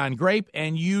muscadine grape,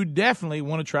 and you definitely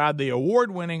want to try the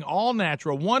award-winning,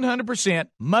 all-natural, 100%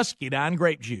 muscadine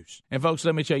grape juice. And folks,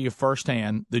 let me tell you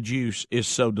firsthand, the juice is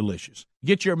so delicious.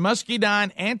 Get your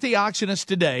muscadine antioxidants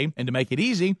today, and to make it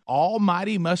easy, all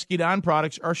Mighty Muscadine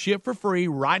products are shipped for free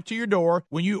right to your door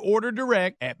when you order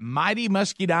direct at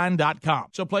mightymuscadine.com.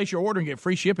 So place your order and get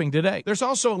free shipping today. There's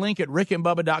also a link at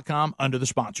rickandbubba.com under the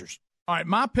sponsors. All right,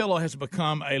 MyPillow has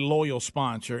become a loyal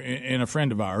sponsor and a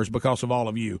friend of ours because of all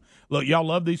of you. Look, y'all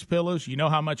love these pillows. You know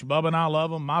how much Bubba and I love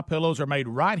them. MyPillows are made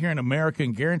right here in America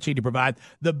and guaranteed to provide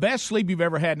the best sleep you've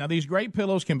ever had. Now, these great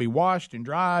pillows can be washed and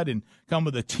dried and come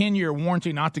with a 10-year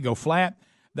warranty not to go flat.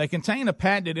 They contain a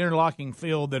patented interlocking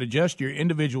fill that adjusts your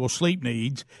individual sleep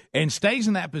needs and stays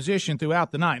in that position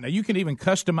throughout the night. Now, you can even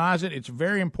customize it. It's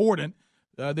very important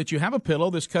that you have a pillow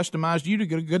that's customized you to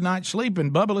get a good night's sleep.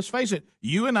 And, Bubba, let's face it,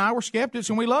 you and I were skeptics,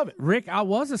 and we love it. Rick, I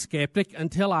was a skeptic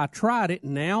until I tried it.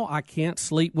 Now I can't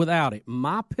sleep without it.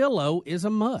 My pillow is a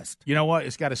must. You know what?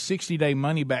 It's got a 60-day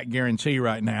money-back guarantee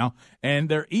right now, and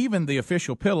they're even the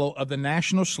official pillow of the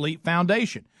National Sleep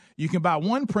Foundation. You can buy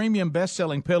one premium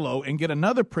best-selling pillow and get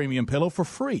another premium pillow for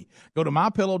free. Go to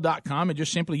MyPillow.com and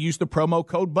just simply use the promo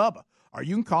code BUBBA. Or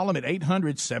you can call them at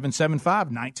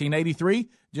 800-775-1983.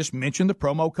 Just mention the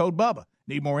promo code BUBBA.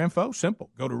 Need more info?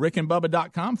 Simple. Go to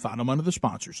rickandbubba.com. Find them under the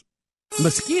sponsors.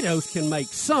 Mosquitoes can make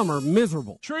summer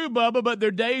miserable. True, Bubba, but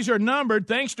their days are numbered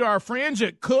thanks to our friends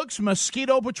at Cook's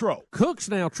Mosquito Patrol. Cook's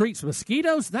now treats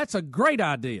mosquitoes? That's a great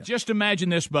idea. Just imagine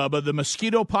this, Bubba. The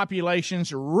mosquito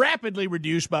populations rapidly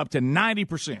reduced by up to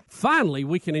 90%. Finally,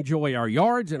 we can enjoy our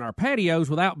yards and our patios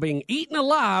without being eaten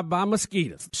alive by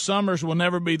mosquitoes. Summers will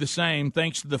never be the same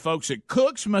thanks to the folks at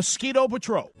Cook's Mosquito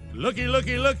Patrol. Looky,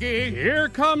 looky, looky. Here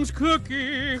comes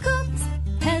Cookie. Cook's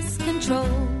Pest Control.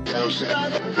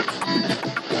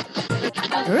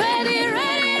 Ready,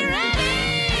 ready, ready.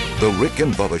 The Rick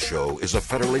and Bubba Show is a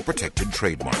federally protected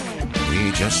trademark.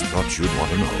 We just thought you'd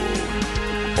want to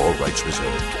know. All rights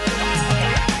reserved.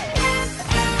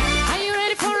 Are you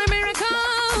ready for a miracle?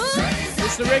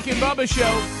 It's the Rick and Bubba Show.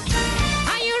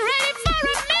 Are you ready for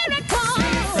a miracle?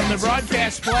 From the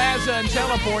Broadcast Plaza and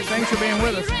Teleport, thanks for being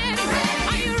with us.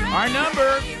 Our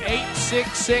number,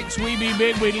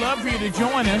 866-WE-BE-BIG. We'd love for you to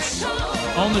join us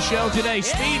on the show today.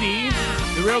 Speedy,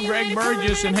 the real Greg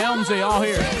Burgess, and Helmsy all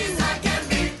here.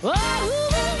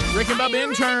 Rick and Bubba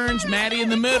interns, Maddie in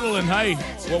the middle, and hey,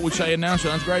 what would say in Now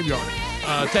Son's Graveyard?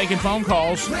 Taking phone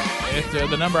calls at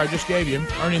the number I just gave you,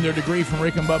 earning their degree from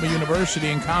Rick and Bubba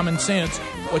University in Common Sense,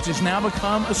 which has now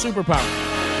become a superpower.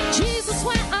 Jesus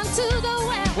went unto the well.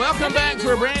 Welcome back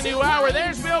for a brand new hour.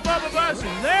 There's Bill Bubba Bussey.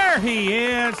 There he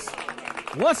is.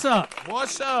 What's up?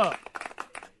 What's up?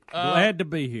 Glad to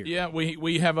be here. Yeah,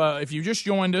 we have, if you just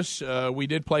joined us, we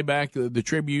did play back the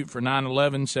tribute for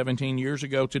 9/11 17 years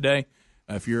ago today.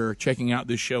 If you're checking out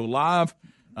this show live,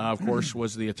 of course,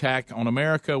 was the attack on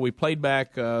America. We played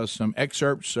back some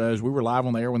excerpts as we were live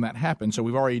on the air when that happened, so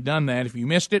we've already done that. If you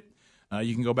missed it,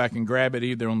 you can go back and grab it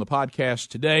either on the podcast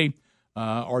today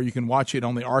or you can watch it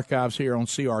on the archives here on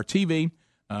CRTV.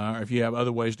 If you have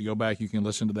other ways to go back, you can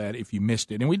listen to that if you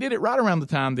missed it. And we did it right around the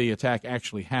time the attack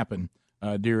actually happened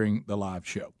during the live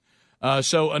show.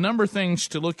 So a number of things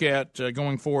to look at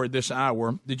going forward this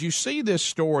hour. Did you see this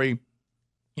story?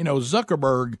 You know,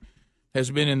 Zuckerberg has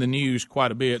been in the news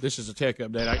quite a bit. This is a tech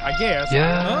update, I guess. Yes,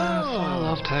 I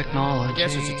love technology. I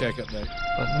guess it's a tech update.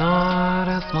 But not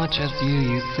as much as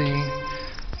you see.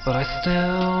 But I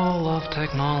still love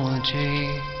technology.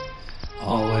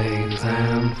 Always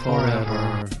and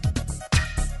forever.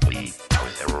 We are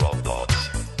the robots.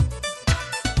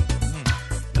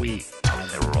 We are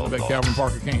the robots. I bet Calvin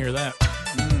Parker can't hear that.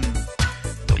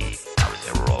 We are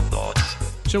the robots.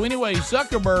 So anyway,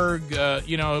 Zuckerberg,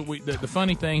 the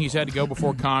funny thing, he's had to go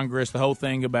before Congress. The whole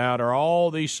thing about are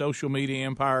all these social media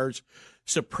empires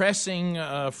suppressing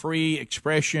free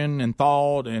expression and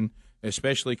thought, and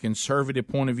especially conservative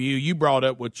point of view. You brought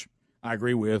up, which I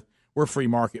agree with, we're free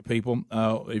market people.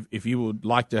 If you would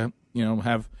like to,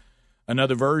 have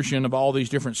another version of all these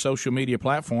different social media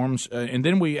platforms, and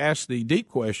then we ask the deep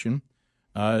question: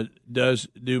 do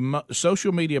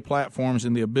social media platforms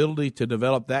and the ability to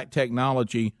develop that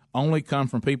technology only come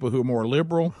from people who are more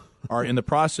liberal, or in the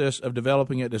process of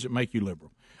developing it, does it make you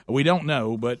liberal? We don't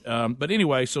know, but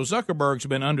anyway, so Zuckerberg's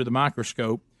been under the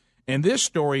microscope, and this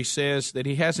story says that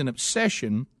he has an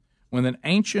obsession with an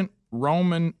ancient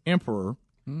Roman emperor,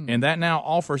 and that now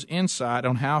offers insight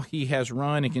on how he has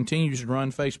run and continues to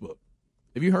run Facebook.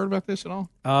 Have you heard about this at all?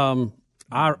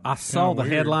 I saw the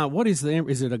headline. What is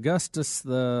is it Augustus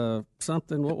the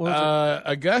something? What was it?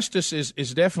 Augustus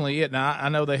is definitely it. Now, I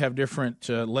know they have different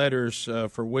letters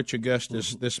for which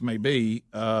Augustus this may be,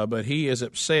 but he is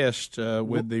obsessed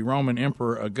with the Roman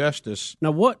Emperor Augustus.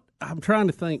 Now, what I'm trying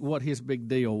to think what his big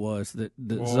deal was that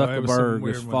Zuckerberg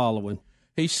is following.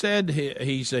 He said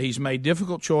he's made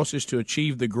difficult choices to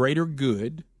achieve the greater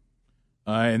good,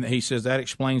 and he says that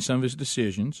explains some of his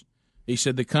decisions. He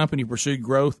said the company pursued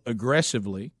growth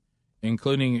aggressively,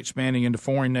 including expanding into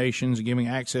foreign nations and giving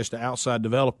access to outside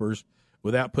developers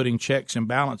without putting checks and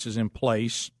balances in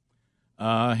place.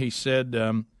 He said,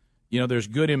 there's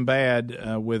good and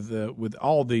bad with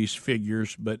all these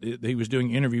figures, but he was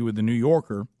doing an interview with the New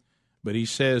Yorker, but he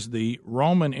says the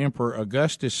Roman Emperor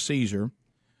Augustus Caesar,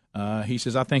 he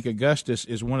says, I think Augustus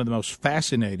is one of the most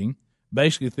fascinating.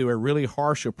 Basically, through a really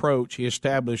harsh approach, he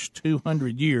established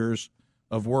 200 years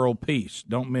of world peace.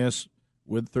 Don't miss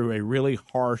through a really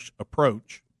harsh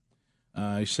approach.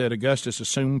 He said Augustus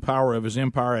assumed power of his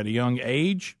empire at a young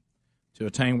age. To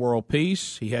attain world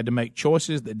peace, he had to make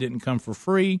choices that didn't come for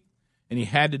free, and he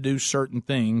had to do certain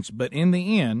things. But in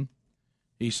the end,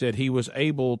 he said he was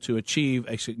able to achieve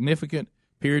a significant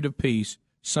period of peace,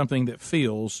 something that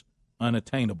feels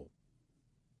unattainable.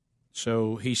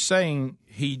 So he's saying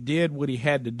he did what he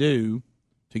had to do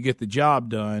to get the job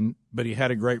done, but he had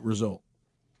a great result.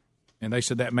 And they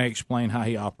said that may explain how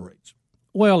he operates.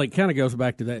 Well, it kind of goes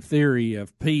back to that theory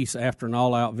of peace after an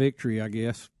all-out victory, I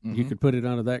guess. Mm-hmm. You could put it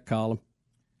under that column.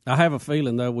 I have a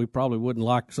feeling, though, we probably wouldn't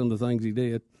like some of the things he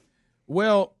did.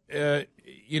 Well, they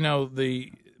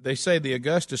say the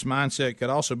Augustus mindset could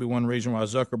also be one reason why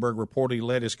Zuckerberg reportedly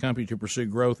led his company to pursue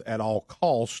growth at all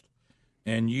cost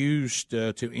and used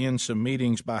to end some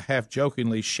meetings by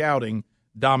half-jokingly shouting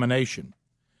domination.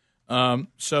 Some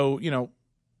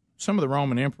of the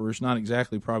Roman emperors, not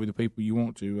exactly probably the people you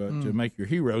want to make your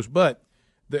heroes, but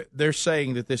they're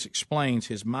saying that this explains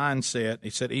his mindset. He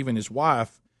said even his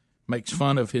wife makes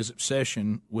fun of his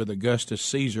obsession with Augustus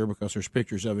Caesar because there's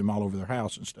pictures of him all over their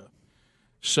house and stuff.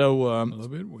 So, a little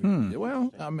bit weird.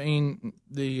 Well, I mean,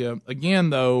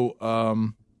 again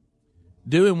though,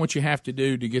 doing what you have to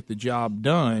do to get the job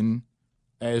done,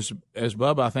 as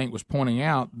Bubba I think was pointing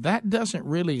out, that doesn't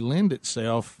really lend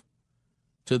itself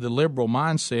to the liberal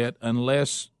mindset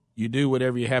unless you do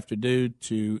whatever you have to do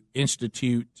to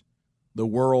institute the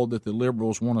world that the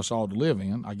liberals want us all to live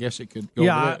in. I guess it could go.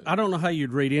 Yeah, I don't know how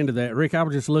you'd read into that, Rick. I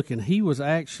was just looking. He was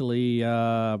actually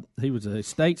he was a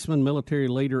statesman, military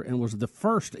leader, and was the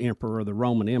first emperor of the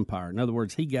Roman Empire. In other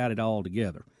words, he got it all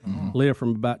together. Mm-hmm. Lived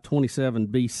from about 27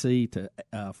 B.C. to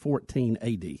 14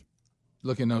 A.D.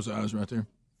 Look in those eyes right there.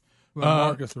 Well,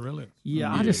 Marcus Aurelius.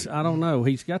 Yeah, I don't know.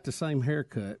 He's got the same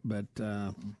haircut, but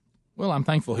well, I'm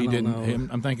thankful he didn't.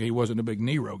 I'm thinking he wasn't a big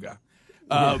Nero guy.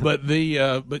 But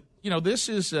this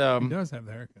is he does have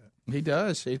the haircut. He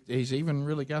does. He's even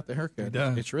really got the haircut. He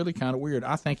does. It's really kind of weird.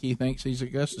 I think he thinks he's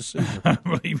Augustus Caesar. I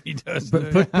believe he does.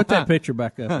 But put that picture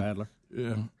back up, Adler.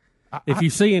 Yeah. If you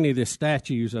see any of the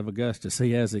statues of Augustus,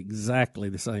 he has exactly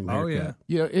the same haircut.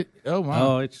 Oh my.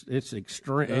 Oh, it's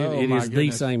extreme. It is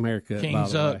the same haircut. King by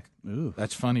the Zuck. way. Ooh.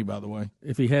 That's funny, by the way.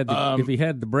 If he had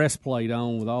the breastplate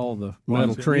on with all the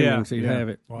metal trimmings, he'd have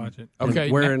it. Watch it. Okay,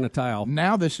 wearing a towel.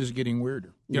 Now this is getting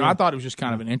weirder. I thought it was just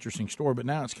kind of an interesting story, but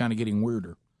now it's kind of getting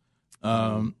weirder.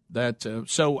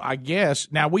 So I guess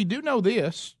now we do know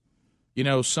this.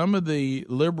 Some of the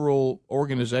liberal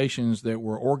organizations that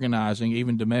were organizing,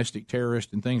 even domestic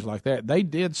terrorists and things like that, they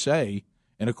did say,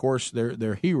 and of course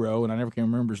their hero, and I never can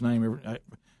remember his name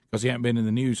because he hadn't been in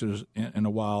the news in a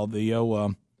while.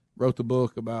 Wrote the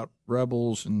book about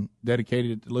rebels and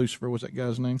dedicated it to Lucifer. What's that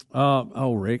guy's name?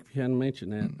 Rick, you hadn't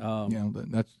mentioned that.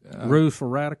 That's Rules for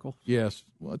Radicals. Yes.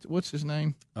 What's his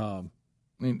name? Saul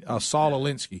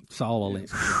Alinsky. Saul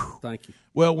Alinsky. Thank you.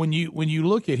 Well, when you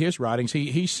look at his writings,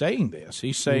 he's saying this.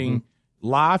 He's saying,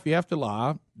 lie if you have to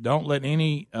lie. Don't let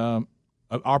any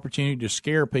opportunity to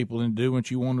scare people into doing what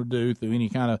you want to do through any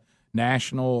kind of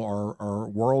national or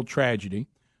world tragedy.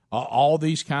 All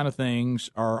these kind of things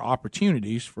are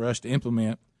opportunities for us to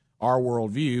implement our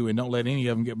worldview, and don't let any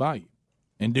of them get by you.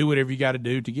 And do whatever you got to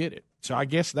do to get it. So I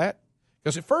guess that,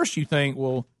 because at first you think,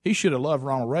 well, he should have loved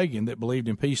Ronald Reagan that believed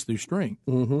in peace through strength,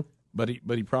 but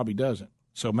he probably doesn't.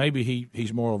 So maybe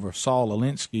he's more of a Saul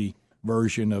Alinsky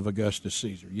version of Augustus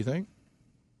Caesar. You think?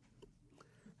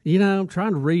 I'm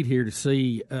trying to read here to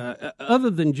see,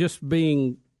 other than just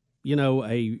being,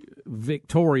 a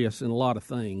victorious in a lot of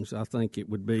things, I think it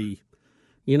would be,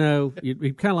 it'd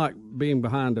be kind of like being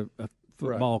behind a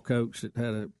football coach that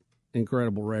had an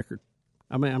incredible record.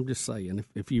 I mean, I'm just saying,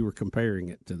 if you were comparing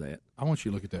it to that. I want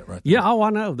you to look at that right there. Yeah, I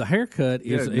know. The haircut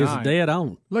is dead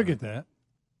on. Look at that.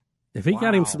 If he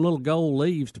got him some little gold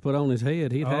leaves to put on his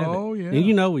head, he'd have it. Oh, yeah.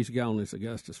 And he's gone as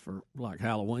Augustus for, like,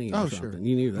 Halloween or something. Sure.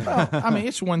 You knew that. Well, I mean,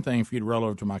 it's one thing for you to roll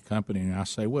over to my company and I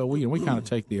say, well, we kind of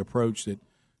take the approach that,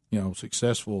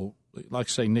 successful, like,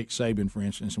 say, Nick Saban, for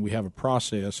instance, and we have a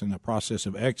process and a process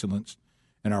of excellence,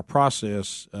 and our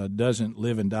process doesn't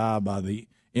live and die by the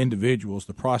individuals.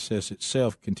 The process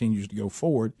itself continues to go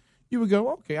forward. You would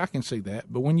go, okay, I can see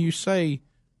that. But when you say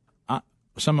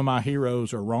some of my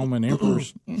heroes are Roman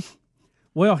emperors,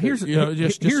 well, here's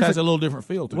just has a little different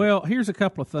feel to it. Well, here's a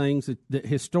couple of things that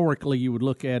historically you would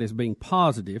look at as being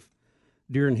positive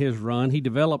during his run. He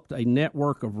developed a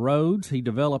network of roads. He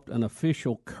developed an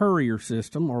official courier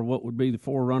system, or what would be the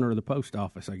forerunner of the post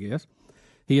office, I guess.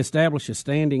 He established a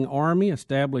standing army,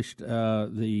 established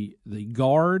the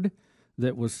guard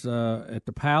that was at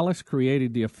the palace,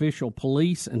 created the official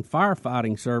police and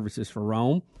firefighting services for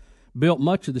Rome, built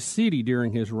much of the city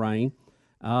during his reign,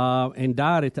 and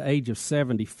died at the age of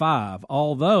 75,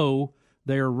 although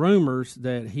there are rumors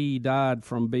that he died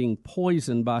from being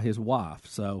poisoned by his wife.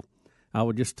 So I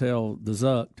would just tell the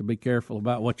Zuck to be careful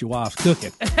about what your wife's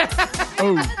cooking.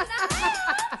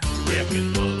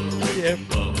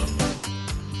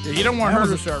 Yeah, you don't want her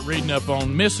to start reading up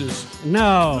on Mrs.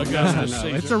 No, Augustus no.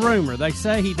 Caesar. It's a rumor. They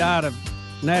say he died of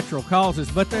natural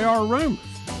causes, but there are rumors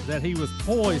that he was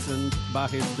poisoned by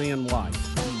his then wife.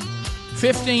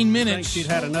 15 minutes. I think she'd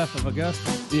had enough of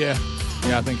Augustus. Yeah,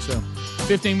 I think so.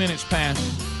 15 minutes past.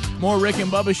 More Rick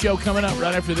and Bubba show coming up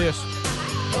right after this.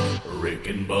 Rick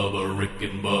and Bubba, Rick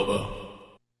and Bubba.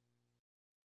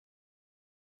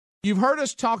 You've heard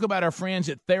us talk about our friends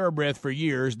at TheraBreath for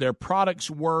years. Their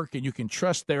products work, and you can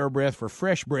trust TheraBreath for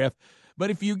fresh breath. But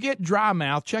if you get dry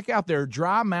mouth, check out their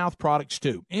dry mouth products,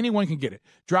 too. Anyone can get it.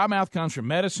 Dry mouth comes from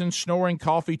medicine, snoring,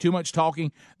 coffee, too much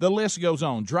talking. The list goes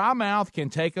on. Dry mouth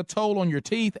can take a toll on your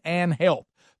teeth and health.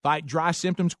 Fight dry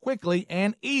symptoms quickly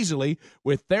and easily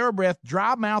with TheraBreath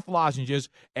dry mouth lozenges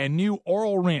and new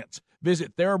oral rinse.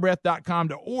 Visit TheraBreath.com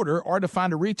to order or to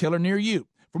find a retailer near you.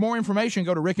 For more information,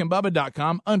 go to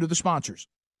rickandbubba.com under the sponsors.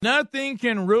 Nothing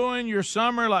can ruin your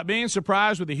summer like being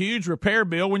surprised with a huge repair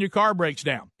bill when your car breaks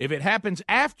down. If it happens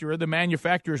after the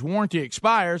manufacturer's warranty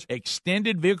expires,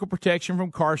 extended vehicle protection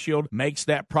from CarShield makes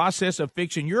that process of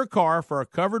fixing your car for a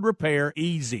covered repair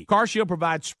easy. CarShield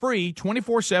provides free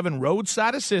 24/7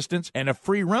 roadside assistance and a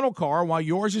free rental car while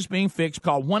yours is being fixed.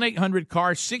 Call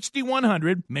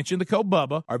 1-800-CAR-6100, mention the code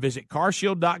BUBBA, or visit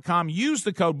carshield.com. Use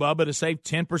the code BUBBA to save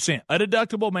 10%. A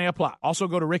deductible may apply. Also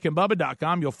go to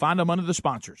rickandbubba.com. You'll find them under the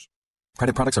sponsors.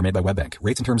 Credit products are made by WebBank.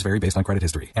 Rates and terms vary based on credit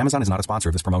history. Amazon is not a sponsor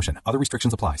of this promotion. Other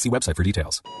restrictions apply. See website for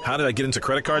details. How did I get into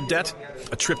credit card debt?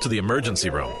 A trip to the emergency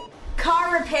room.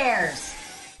 Car repairs.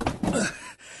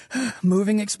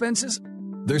 Moving expenses.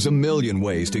 There's a million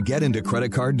ways to get into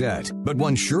credit card debt, but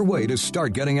one sure way to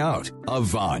start getting out: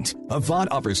 Avant.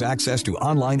 Avant offers access to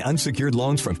online unsecured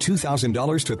loans from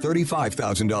 $2,000 to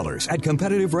 $35,000 at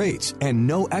competitive rates and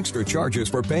no extra charges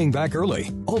for paying back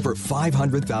early. Over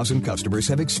 500,000 customers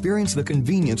have experienced the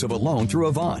convenience of a loan through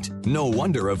Avant. No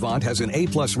wonder Avant has an A+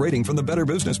 rating from the Better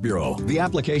Business Bureau. The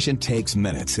application takes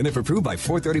minutes, and if approved by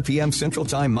 4:30 p.m. Central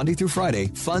Time Monday through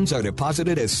Friday, funds are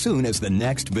deposited as soon as the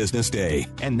next business day.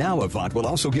 And now Avant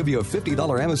will also give you a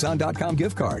 $50 Amazon.com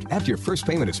gift card after your first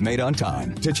payment is made on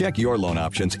time. To check your loan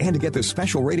options and to get this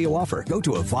special radio offer, go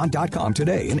to Avant.com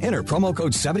today and enter promo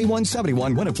code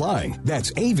 7171 when applying.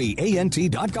 That's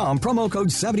AVANT.com, promo code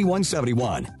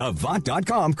 7171.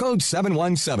 Avant.com, code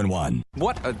 7171.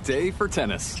 What a day for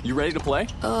tennis. You ready to play?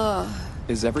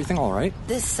 Is everything all right?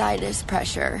 This sinus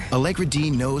pressure. Allegra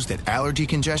D knows that allergy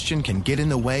congestion can get in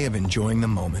the way of enjoying the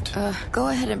moment. Go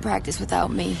ahead and practice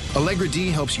without me. Allegra D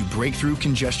helps you break through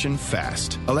congestion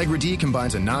fast. Allegra D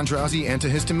combines a non-drowsy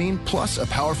antihistamine plus a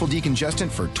powerful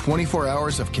decongestant for 24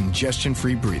 hours of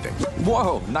congestion-free breathing.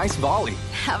 Whoa, nice volley.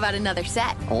 How about another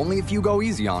set? Only if you go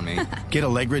easy on me. Get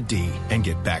Allegra D and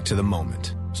get back to the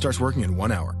moment. Starts working in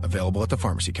 1 hour. Available at the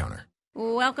pharmacy counter.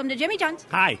 Welcome to Jimmy John's.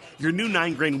 Hi, your new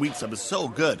 9-grain wheat sub is so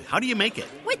good. How do you make it?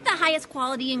 With the highest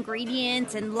quality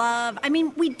ingredients and love. I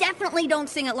mean, we definitely don't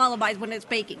sing at lullabies when it's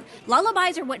baking.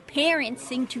 Lullabies are what parents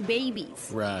sing to babies.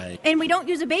 Right. And we don't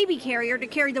use a baby carrier to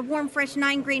carry the warm, fresh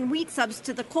 9-grain wheat subs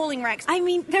to the cooling racks. I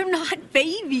mean, they're not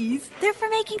babies. They're for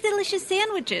making delicious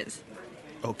sandwiches.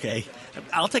 Okay,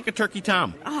 I'll take a turkey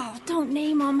tom. Oh, don't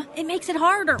name them. It makes it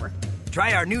harder.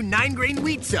 Try our new 9-grain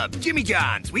wheat sub, Jimmy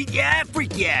John's. Wheat yeah,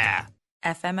 freak yeah.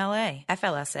 FMLA,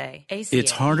 FLSA, ACA. It's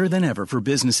harder than ever for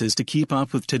businesses to keep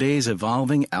up with today's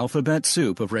evolving alphabet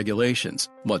soup of regulations.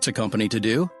 What's a company to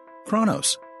do?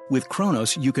 Kronos. With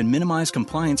Kronos, you can minimize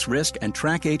compliance risk and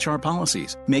track HR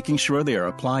policies, making sure they are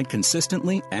applied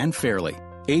consistently and fairly.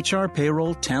 HR,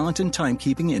 payroll, talent, and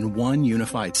timekeeping in one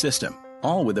unified system,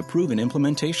 all with a proven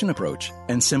implementation approach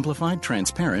and simplified,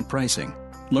 transparent pricing.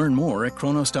 Learn more at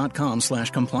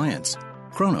kronos.com/compliance.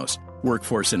 Kronos,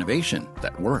 workforce innovation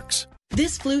that works.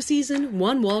 This flu season,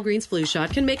 one Walgreens flu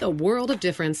shot can make a world of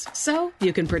difference. So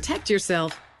you can protect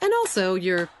yourself and also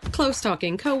your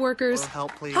close-talking coworkers,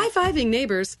 high-fiving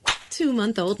neighbors,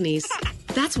 2-month-old niece.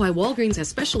 That's why Walgreens has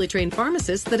specially trained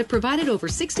pharmacists that have provided over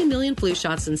 60 million flu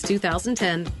shots since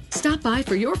 2010. Stop by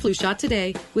for your flu shot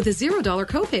today with a $0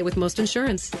 copay with most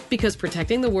insurance. Because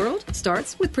protecting the world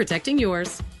starts with protecting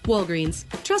yours. Walgreens.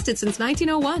 Trusted since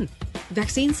 1901.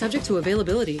 Vaccine subject to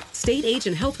availability. State, age,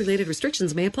 and health-related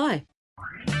restrictions may apply.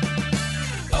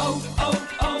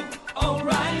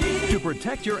 O'Reilly. To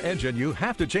protect your engine, you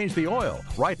have to change the oil.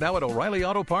 Right now at O'Reilly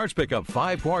Auto Parts, pick up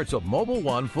 5 quarts of Mobil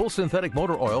 1 full synthetic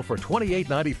motor oil for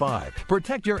 $28.95.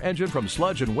 Protect your engine from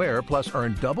sludge and wear, plus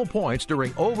earn double points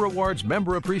during O Rewards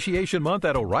Member Appreciation Month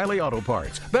at O'Reilly Auto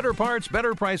Parts. Better parts,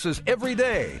 better prices every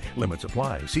day. Limits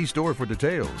apply. See store for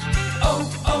details.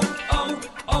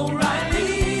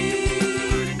 O'Reilly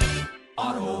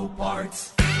Auto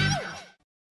Parts.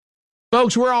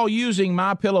 Folks, we're all using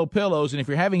MyPillow pillows, and if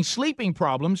you're having sleeping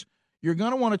problems, you're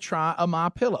going to want to try a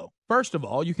MyPillow. First of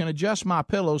all, you can adjust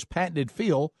MyPillow's patented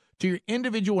feel to your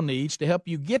individual needs to help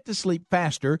you get to sleep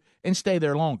faster and stay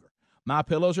there longer.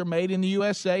 MyPillows are made in the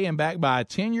USA and backed by a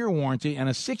 10-year warranty and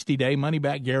a 60-day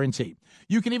money-back guarantee.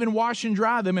 You can even wash and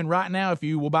dry them, and right now, if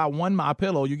you will buy one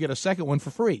MyPillow, you get a second one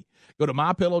for free. Go to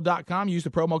MyPillow.com, use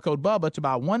the promo code BUBBA to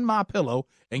buy one MyPillow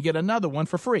and get another one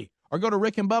for free. Or go to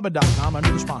rickandbubba.com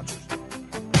under the sponsors.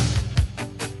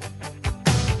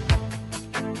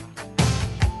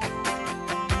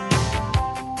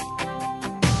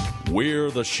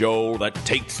 We're the show that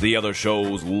takes the other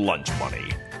show's lunch money.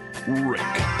 Rick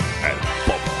and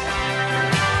Bubba.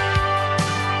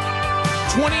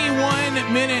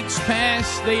 21 minutes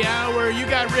past the hour. You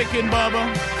got Rick and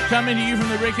Bubba coming to you from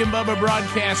the Rick and Bubba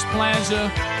Broadcast Plaza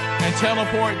and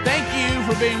Teleport. Thank you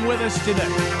for being with us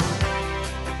today.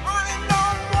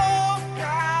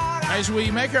 As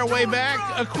we make our way back,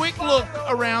 a quick look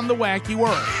around the wacky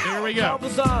world. Here we go.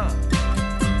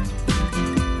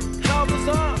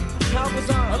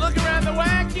 A look around the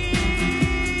wacky.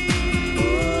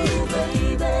 Ooh,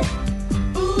 baby.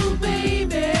 Ooh,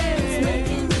 baby. It's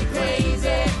making me crazy.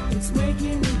 It's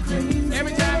making me crazy.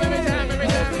 Every time.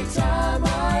 Every time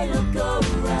I look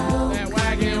around. That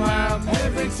wacky wild.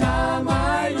 Every time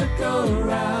I look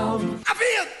around. I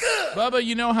feel good. Bubba,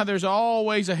 you know how there's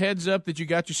always a heads up that you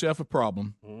got yourself a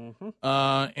problem. Mm-hmm.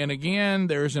 And again,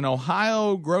 there's an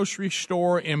Ohio grocery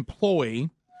store employee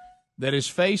that is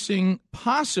facing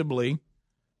possibly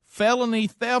felony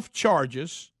theft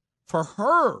charges for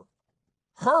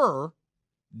her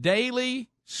daily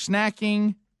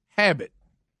snacking habit.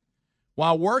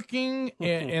 While working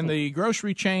in the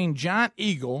grocery chain Giant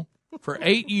Eagle for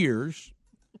 8 years,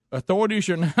 authorities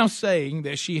are now saying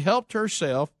that she helped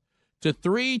herself to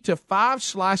 3 to 5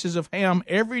 slices of ham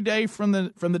every day from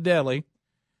the deli,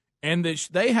 and that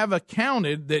they have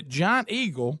accounted that Giant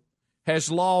Eagle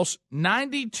has lost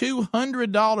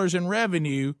 $9,200 in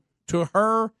revenue to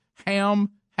her ham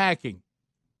hacking.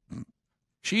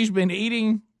 She's been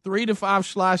eating 3 to 5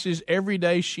 slices every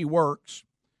day she works.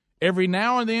 Every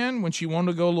now and then, when she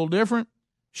wanted to go a little different,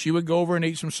 she would go over and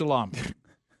eat some salami.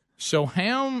 So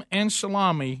ham and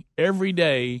salami every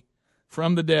day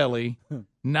from the deli,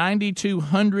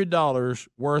 $9,200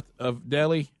 worth of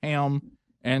deli ham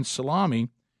and salami.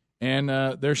 And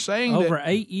they're saying over that,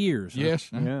 8 years. Yes,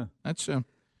 yeah. That's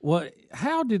well.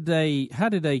 How did they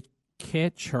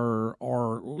catch her?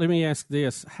 Or let me ask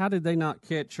this: how did they not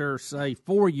catch her, say,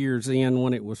 4 years in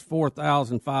when it was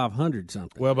 4,500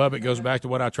 something? Well, Bub, it goes back to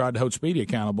what I tried to hold Speedy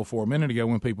accountable for a minute ago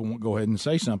when people won't go ahead and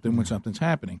say something when something's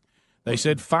happening. They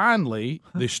said finally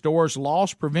the store's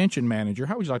loss prevention manager,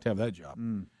 how would you like to have that job,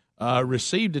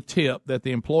 received a tip that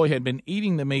the employee had been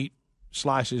eating the meat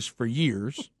slices for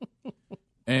years.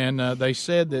 And they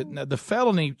said that the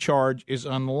felony charge is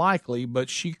unlikely, but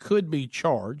she could be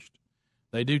charged.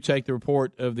 They do take the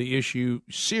report of the issue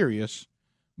serious,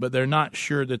 but they're not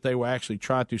sure that they will actually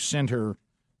try to send her,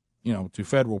 to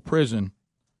federal prison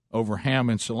over ham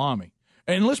and salami.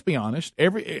 And let's be honest,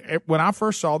 when I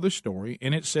first saw this story,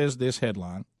 and it says this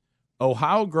headline,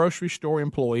 Ohio grocery store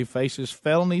employee faces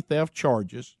felony theft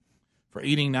charges for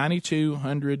eating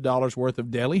 $9,200 worth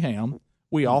of deli ham,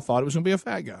 we all thought it was going to be a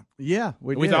fat guy. Yeah,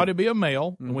 we thought it'd be a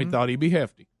male, and we thought he'd be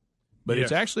hefty. But Yes.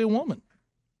 it's actually a woman.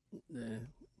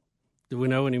 Do we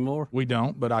know any more? We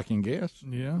don't, but I can guess.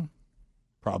 Yeah.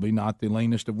 Probably not the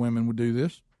leanest of women would do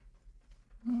this.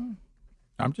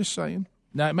 I'm just saying.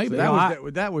 Now, maybe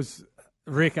that was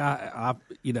Rick. I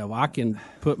can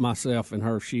put myself in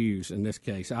her shoes in this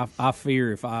case. I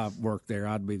fear if I worked there,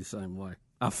 I'd be the same way.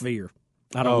 I fear.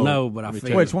 I don't know, but I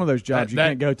fear. Well, it's one of those jobs you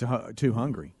can't go too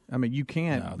hungry. I mean, you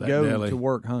can't go deli. to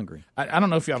work hungry. I don't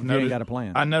know if y'all have noticed. You ain't got a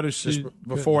plan. I noticed this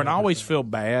before, and I always feel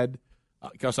bad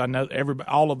because I know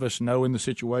all of us know in the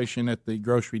situation at the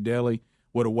grocery deli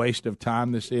what a waste of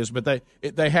time this is. But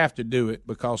they have to do it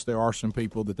because there are some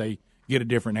people that they get a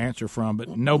different answer from. But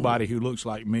nobody who looks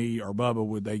like me or Bubba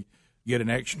would they get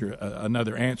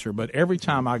another answer. But every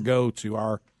time I go to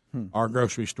our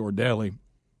grocery store deli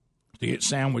to get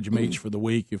sandwich meats for the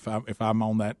week, if I'm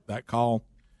on that call,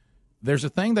 there's a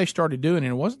thing they started doing, and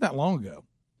it wasn't that long ago.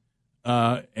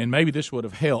 and maybe this would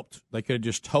have helped. They could have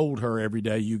just told her every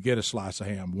day you get a slice of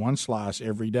ham, one slice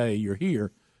every day you're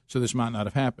here, so this might not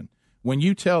have happened. When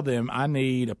you tell them I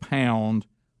need a pound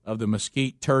of the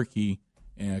mesquite turkey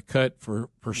cut for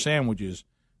sandwiches,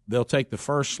 they'll take the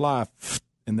first slice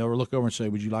and they'll look over and say,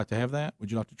 would you like to have that?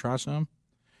 Would you like to try some?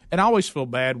 And I always feel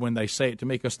bad when they say it to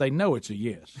me because they know it's a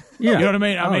yes. Yeah. You know what I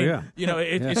mean? I mean, yeah. you know,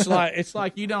 it's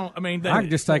like you don't. I mean, I can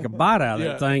just take a bite out of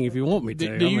that thing if you want me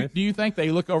to. Do you think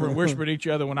they look over and whisper at each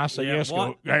other when I say yes?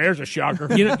 Go, there's a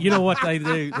shocker. You know what they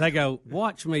do? They go,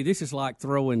 watch me. This is like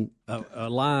throwing a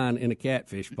line in a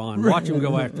catfish pond. Watch them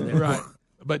go after that. Right.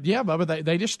 But yeah, Bubba,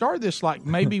 they just started this like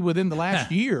maybe within the last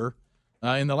year.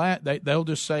 They'll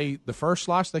just say the first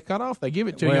slice they cut off, they give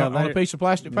it to you on a piece of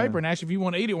plastic paper and ask if you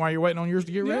want to eat it while you're waiting on yours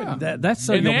to get ready. That's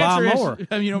so you'll buy more.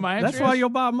 You know my answer. That's why you'll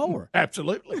buy more.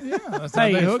 Absolutely. Yeah. That's how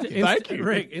they hook you. Thank you,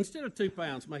 Rick. Instead of 2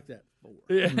 pounds, make that 4.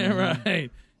 Yeah,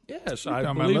 right. Yes,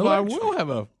 I believe I will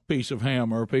have a piece of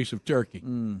ham or a piece of turkey.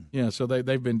 Yeah, so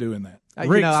they've been doing that. I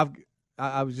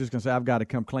was just going to say I've got to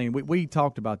come clean. We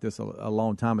talked about this a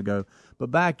long time ago, but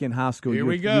back in high school, you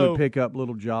would pick up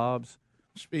little jobs.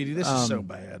 Speedy, this is so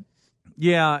bad.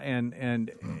 Yeah, and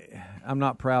I'm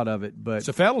not proud of it, but it's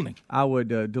a felony. I would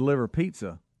deliver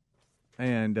pizza,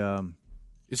 and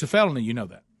it's a felony. You know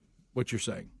that. What you're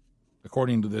saying,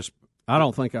 according to this. I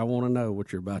don't think I want to know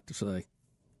what you're about to say.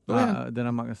 Then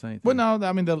I'm not going to say anything. Well, no,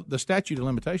 I mean the statute of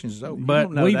limitations is over.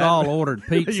 But we've all ordered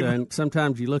pizza, and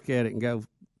sometimes you look at it and go,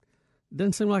 it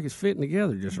doesn't seem like it's fitting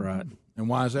together just right. And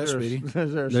why is that, Speedy?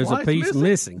 There's a piece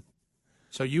missing.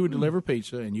 So you would deliver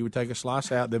pizza, and you would take a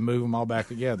slice out, then move them all back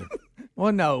together.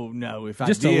 Well, no. If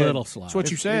just I did, a little slice. That's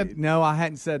what you said. No, I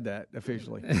hadn't said that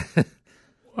officially.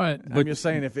 What? I'm just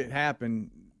saying, if it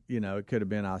happened, it could have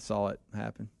been I saw it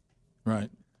happen. Right.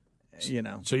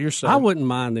 So you're saying I wouldn't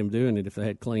mind them doing it if they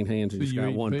had clean hands and just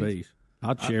got one pizza? piece.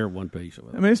 I'd share one piece of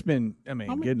it. I mean, it's been.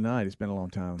 Good night. It's been a long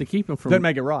time to keep them from doesn't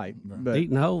make it right. But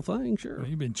eating the whole thing. Sure, well,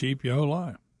 you've been cheap your whole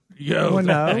life. No.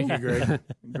 Thank you, Greg.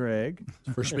 Greg,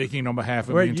 for speaking on behalf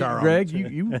of the entire Greg,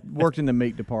 you worked in the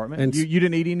meat department. And you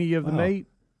didn't eat any of the meat?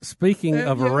 Speaking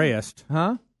of arrest.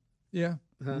 Huh? Yeah.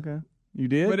 Okay. You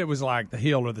did? But it was like the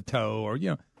heel or the toe or,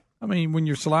 I mean, when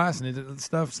you're slicing it, the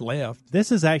stuff's left.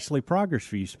 This is actually progress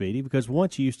for you, Speedy, because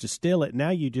once you used to steal it,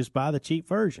 now you just buy the cheap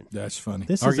version. That's funny.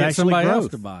 This or is get actually somebody growth.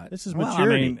 else to buy it. This is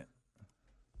maturity.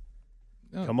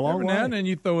 Come along every now and then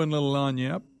you throw in a little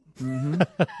onion up.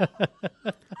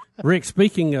 Rick,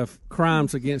 speaking of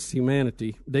crimes against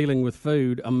humanity, dealing with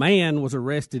food, a man was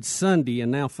arrested Sunday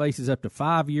and now faces up to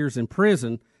 5 years in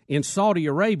prison in Saudi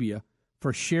Arabia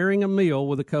for sharing a meal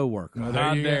with a coworker. Oh,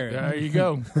 there you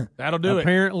go. That'll do it.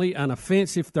 Apparently, an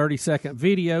offensive 30-second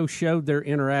video showed their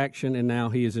interaction, and now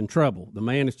he is in trouble. The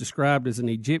man is described as an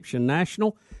Egyptian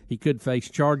national. He could face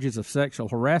charges of sexual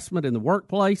harassment in the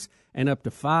workplace and up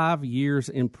to 5 years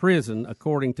in prison,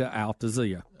 according to Al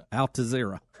Jazeera.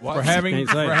 For having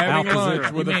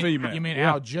lunch with a female. You mean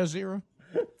Al Jazeera?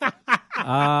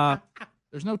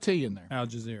 There's no T in there. Al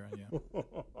Jazeera,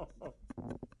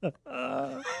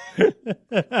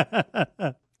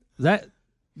 yeah.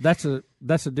 That's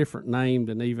a different name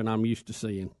than even I'm used to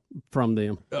seeing from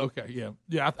them. Okay,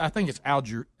 yeah. I think it's Al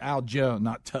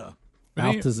not Tuh.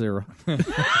 Al Jazeera.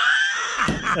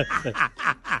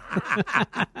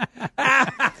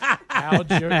 Al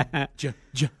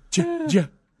Jazeera.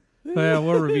 Well,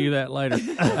 we'll review that later.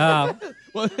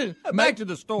 Back to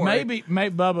the story. Maybe,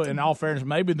 Bubba, in all fairness,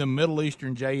 maybe the Middle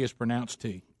Eastern J is pronounced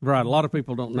T. Right. A lot of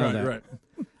people don't know that. Right.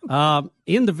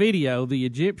 In the video, the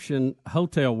Egyptian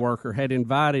hotel worker had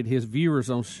invited his viewers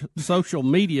on social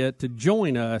media to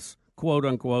join us, quote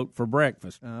unquote, for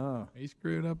breakfast. Oh, he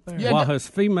screwed up there. While his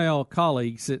female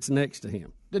colleague sits next to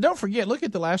him. Don't forget, look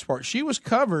at the last part. She was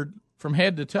covered from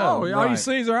head to toe. Oh, all you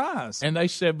see is her eyes. And they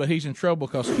said, but he's in trouble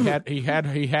because he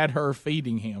had her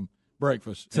feeding him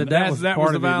breakfast. So that was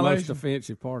part of the most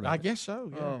offensive part of it. I guess so.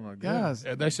 Yeah. Oh my goodness!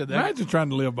 They said that. Imagine trying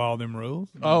to live by all them rules.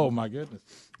 Oh my goodness!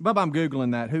 Bub, I'm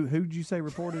googling that. Who did you say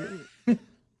reported it?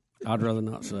 I'd rather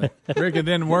not say. Rick, and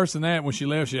then worse than that, when she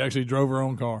left, she actually drove her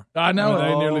own car. I know.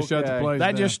 They nearly shut the place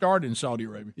That down. just started in Saudi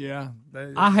Arabia. Yeah.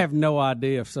 I have no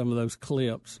idea if some of those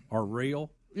clips are real.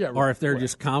 Yeah, or if they're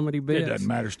just comedy bits. It doesn't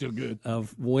matter. Still good.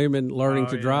 Of women learning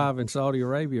to drive in Saudi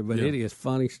Arabia, but it is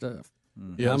funny stuff.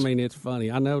 Yes. I mean, it's funny.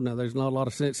 I know now there's not a lot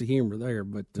of sense of humor there,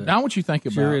 but now what you think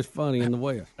about sure is funny in the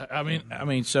West. I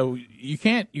mean, so you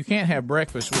can't have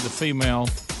breakfast with a female,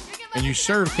 and you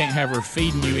sure can't have her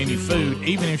feeding you any food,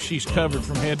 even if she's covered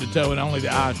from head to toe and only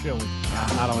the eyes showing.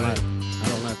 I don't know.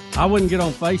 I wouldn't get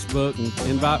on Facebook and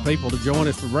invite people to join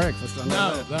us for breakfast.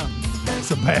 No.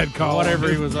 It's a bad call. Whatever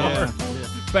he was on. Yeah.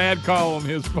 bad call on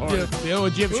his part. The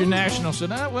old Egyptian national said,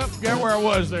 well, get where I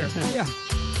was there. Yeah.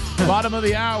 Bottom of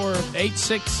the hour,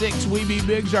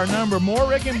 866-WE-BE-BIG's our number. More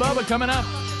Rick and Bubba coming up.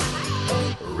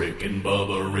 Rick and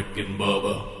Bubba, Rick and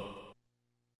Bubba.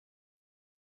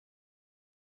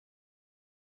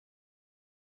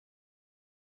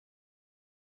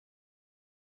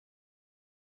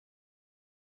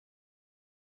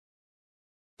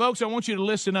 Folks, I want you to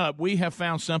listen up. We have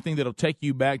found something that'll take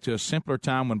you back to a simpler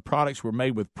time when products were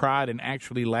made with pride and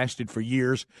actually lasted for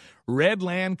years.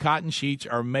 Redland cotton sheets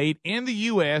are made in the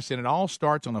U.S., and it all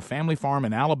starts on a family farm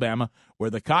in Alabama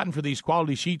where the cotton for these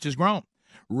quality sheets is grown.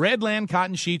 Redland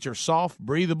cotton sheets are soft,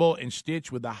 breathable, and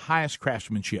stitched with the highest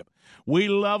craftsmanship. We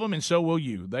love them, and so will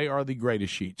you. They are the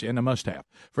greatest sheets and a must-have.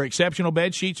 For exceptional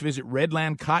bed sheets, visit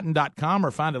redlandcotton.com or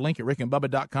find a link at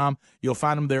rickandbubba.com. You'll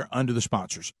find them there under the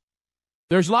sponsors.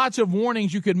 There's lots of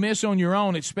warnings you could miss on your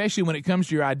own, especially when it comes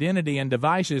to your identity and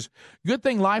devices. Good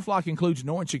thing LifeLock includes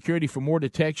Norton Security for more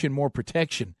detection, more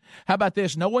protection. How about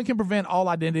this? No one can prevent all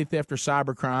identity theft or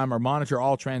cybercrime or monitor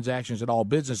all transactions at all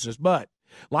businesses, but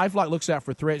LifeLock looks out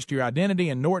for threats to your identity,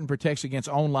 and Norton protects against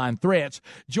online threats.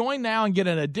 Join now and get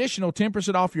an additional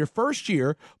 10% off your first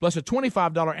year, plus a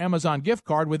 $25 Amazon gift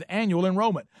card with annual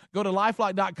enrollment. Go to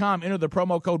LifeLock.com, enter the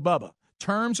promo code BUBBA.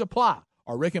 Terms apply.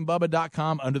 Or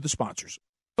rickandbubba.com under the sponsors.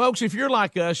 Folks, if you're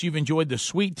like us, you've enjoyed the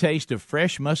sweet taste of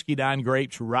fresh muscadine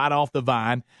grapes right off the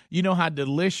vine. You know how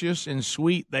delicious and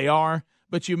sweet they are,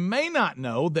 but you may not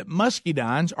know that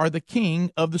muscadines are the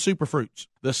king of the superfruits.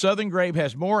 The Southern grape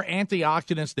has more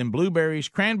antioxidants than blueberries,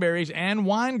 cranberries, and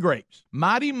wine grapes.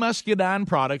 Mighty Muscadine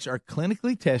products are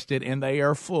clinically tested, and they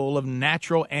are full of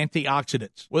natural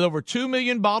antioxidants. With over 2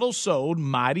 million bottles sold,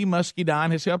 Mighty Muscadine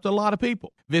has helped a lot of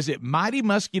people. Visit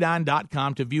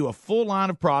mightymuscadine.com to view a full line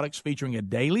of products featuring a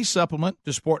daily supplement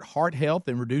to support heart health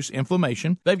and reduce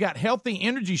inflammation. They've got healthy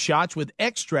energy shots with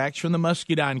extracts from the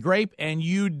muscadine grape, and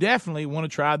you definitely want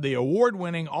to try the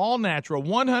award-winning, all-natural,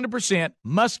 100%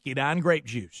 muscadine grape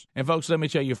juice. And folks, let me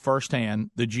tell you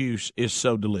firsthand, the juice is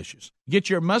so delicious. Get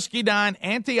your muscadine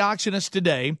antioxidants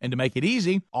today, and to make it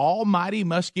easy, all Mighty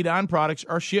Muscadine products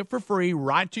are shipped for free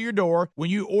right to your door when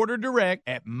you order direct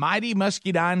at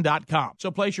mightymuscadine.com.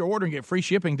 So place your order and get free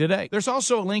shipping today. There's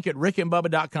also a link at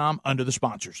rickandbubba.com under the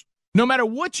sponsors. No matter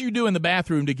what you do in the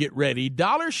bathroom to get ready,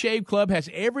 Dollar Shave Club has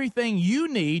everything you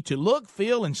need to look,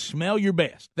 feel, and smell your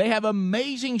best. They have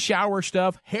amazing shower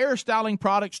stuff, hairstyling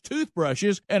products,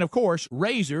 toothbrushes, and of course,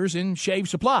 razors and shave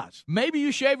supplies. Maybe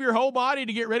you shave your whole body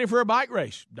to get ready for a bike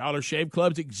race. Dollar Shave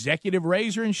Club's executive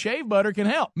razor and shave butter can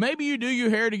help. Maybe you do your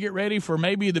hair to get ready for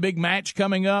maybe the big match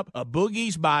coming up. A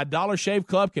Boogies by Dollar Shave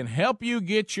Club can help you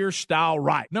get your style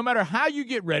right. No matter how you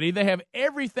get ready, they have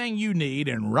everything you need,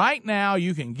 and right now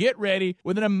you can get ready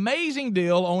with an amazing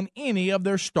deal on any of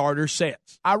their starter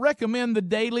sets. I recommend the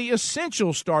Daily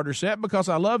Essentials starter set because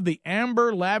I love the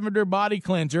Amber Lavender Body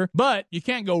Cleanser, but you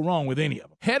can't go wrong with any of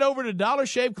them. Head over to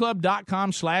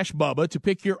dollarshaveclub.com/Bubba to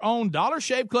pick your own Dollar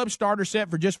Shave Club starter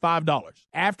set for just $5.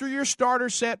 After your starter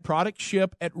set, products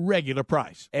ship at regular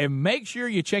price. And make sure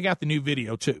you check out the new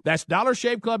video too. That's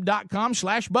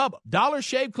dollarshaveclub.com/Bubba.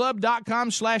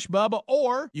 dollarshaveclub.com/Bubba,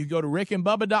 or you go to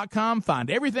rickandbubba.com, find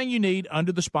everything you need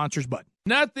under the sponsors button.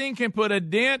 Nothing can put a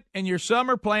dent in your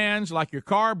summer plans like your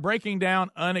car breaking down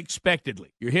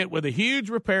unexpectedly. You're hit with a huge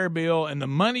repair bill, and the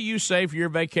money you save for your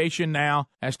vacation now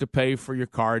has to pay for your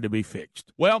car to be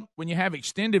fixed. Well, when you have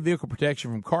extended vehicle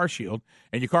protection from CarShield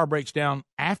and your car breaks down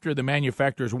after the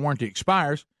manufacturer's warranty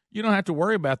expires, you don't have to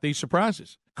worry about these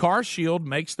surprises. CarShield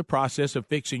makes the process of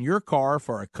fixing your car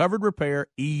for a covered repair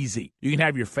easy. You can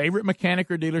have your favorite mechanic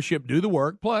or dealership do the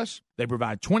work. Plus, they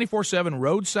provide 24/7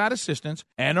 roadside assistance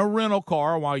and a rental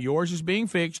car while yours is being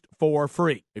fixed for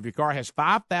free. If your car has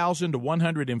 5,000 to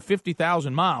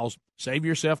 150,000 miles, save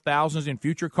yourself thousands in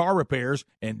future car repairs,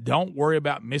 and don't worry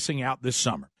about missing out this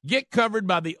summer. Get covered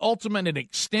by the ultimate in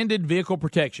extended vehicle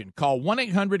protection. Call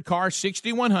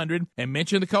 1-800-CAR-6100 and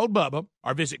mention the code BUBBA,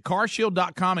 or visit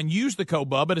carshield.com and use the code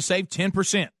BUBBA to save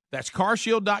 10%. That's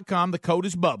carshield.com. The code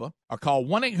is BUBBA, or call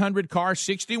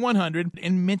 1-800-CAR-6100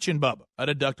 and mention BUBBA. A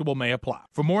deductible may apply.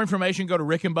 For more information, go to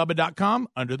rickandbubba.com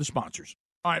under the sponsors.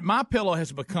 All right, MyPillow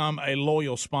has become a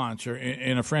loyal sponsor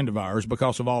and a friend of ours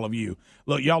because of all of you.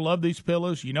 Look, y'all love these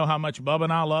pillows. You know how much Bubba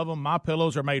and I love them.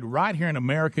 MyPillows are made right here in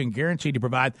America and guaranteed to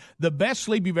provide the best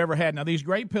sleep you've ever had. Now, these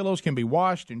great pillows can be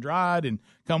washed and dried and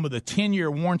come with a 10-year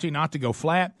warranty not to go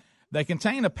flat. They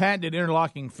contain a patented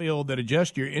interlocking fill that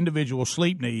adjusts your individual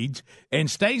sleep needs and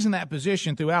stays in that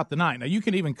position throughout the night. Now, you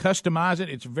can even customize it.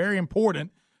 It's very important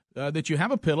that you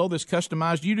have a pillow that's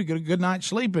customized you to get a good night's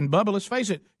sleep. And, Bubba, let's face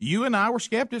it, you and I were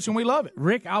skeptics, and we love it.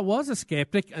 Rick, I was a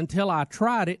skeptic until I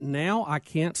tried it. Now I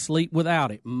can't sleep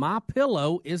without it. My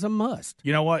pillow is a must.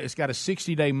 You know what? It's got a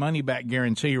 60-day money-back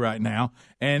guarantee right now,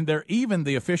 and they're even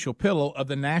the official pillow of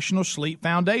the National Sleep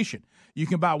Foundation. You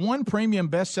can buy one premium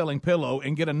best-selling pillow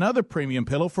and get another premium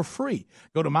pillow for free.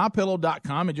 Go to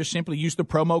MyPillow.com and just simply use the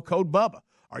promo code BUBBA.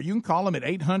 Or you can call them at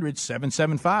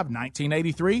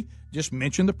 800-775-1983. Just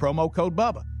mention the promo code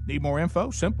BUBBA. Need more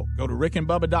info? Simple. Go to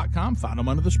rickandbubba.com. Find them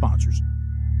under the sponsors.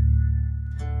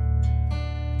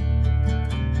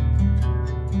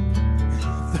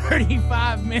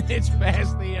 "35 minutes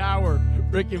past the hour,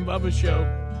 Rick and Bubba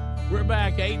Show. We're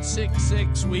back.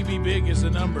 866-WE-BE-BIG is the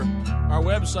number. Our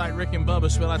website, Rick and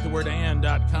Bubba, spell out the word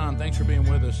and.com. Thanks for being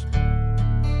with us.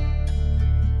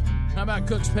 How about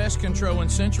Cook's Pest Control and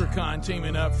Centricon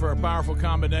teaming up for a powerful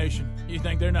combination? You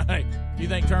think they're not? You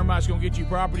think termites going to get you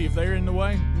property if they're in the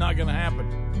way? Not going to happen.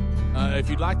 If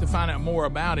you'd like to find out more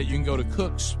about it, you can go to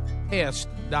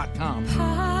cookspest.com.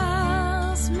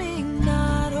 Pass me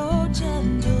not, oh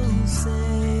gentle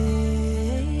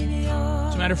Savior.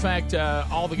 As a matter of fact,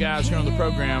 all the guys here on the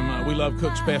program, we love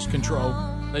Cook's Pest Control.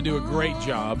 They do a great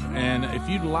job, and if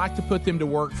you'd like to put them to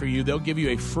work for you, they'll give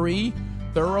you a free,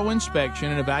 thorough inspection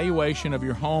and evaluation of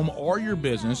your home or your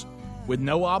business with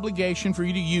no obligation for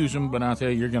you to use them, but I'll tell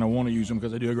you, you're going to want to use them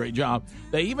because they do a great job.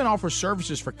 They even offer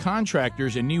services for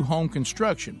contractors and new home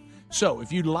construction. So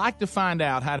if you'd like to find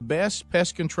out how to best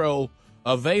pest control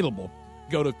available,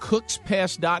 go to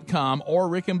cookspest.com or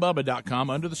rickandbubba.com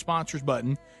under the sponsors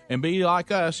button and be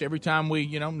like us every time we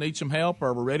need some help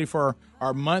or we're ready for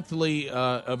our monthly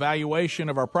evaluation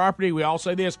of our property. We all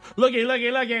say this: looky,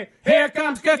 looky, looky, here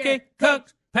comes Cookie,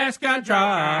 Cook's Pest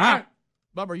Control.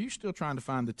 Bubba, are you still trying to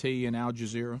find the T in Al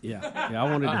Jazeera? Yeah, I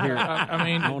wanted to hear it.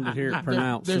 I wanted to hear it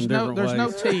pronounced there's in different ways.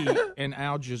 There's no T in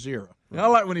Al Jazeera. I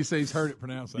like when he says he's heard it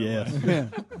pronounced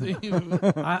that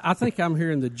way. I think I'm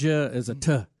hearing the J as a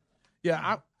T.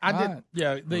 Yeah, I did.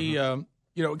 Yeah,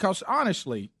 because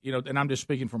honestly, and I'm just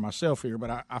speaking for myself here,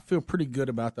 but I feel pretty good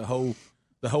about the whole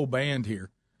band here.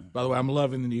 By the way, I'm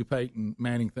loving the new Peyton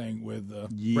Manning thing with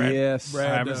Brad. Yes,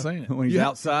 Brad, I haven't seen it. When he's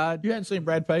outside. You hadn't seen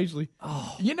Brad Paisley?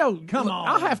 Oh, come on.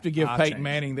 I'll have to give Peyton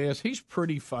Manning this. He's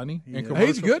pretty funny in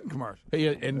commercials. He's good in commercials.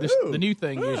 And the new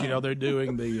thing is, they're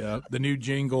doing the new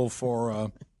jingle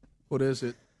for, what is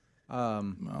it?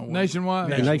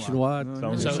 Nationwide.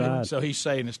 So he's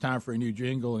saying it's time for a new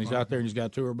jingle, and he's out there and he's got a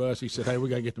tour bus. He said, "Hey, we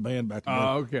got to get the band back together."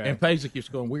 Oh, okay. And Paisley keeps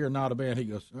going, "We are not a band." He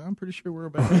goes, "I'm pretty sure we're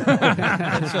a band."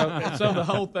 and so the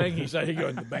whole thing, he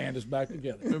goes, "The band is back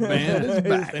together. The band is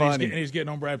back." And he's getting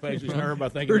on Brad Paisley's nerve by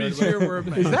thinking, "Pretty sure we're a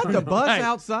band." Is that the bus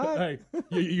outside?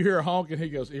 Hey, you hear a honk, and he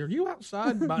goes, "Are you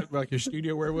outside?" Like your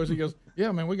studio where it was. He goes,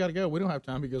 "Yeah, man, we got to go. We don't have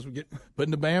time." He goes, "We're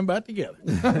putting the band back together."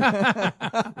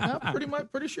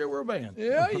 Pretty sure we're a band.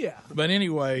 Yeah. But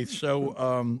anyway,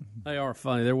 so they are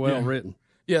funny. They're well written.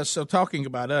 Yeah. So talking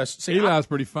about us, see, Eli's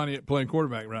pretty funny at playing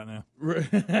quarterback right now.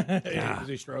 Does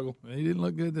he struggle? He didn't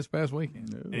look good this past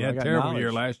weekend. No, He had a terrible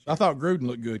year last year. I thought Gruden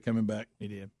looked good coming back. He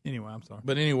did. Anyway, I'm sorry.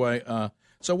 But anyway,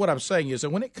 so what I'm saying is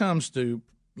that when it comes to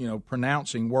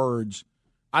pronouncing words,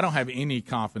 I don't have any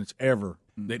confidence ever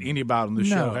that anybody on the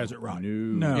show has it right.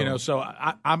 No. So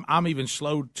I'm even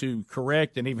slow to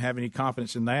correct and even have any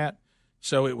confidence in that.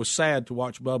 So it was sad to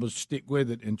watch Bubba stick with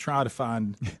it and try to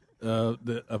find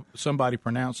somebody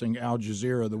pronouncing Al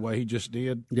Jazeera the way he just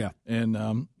did. Yeah.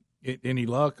 And any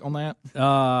luck on that?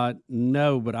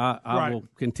 No, but I will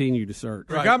continue to search.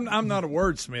 Rick, I'm not a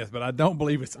wordsmith, but I don't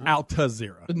believe it's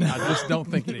Altazira. I just don't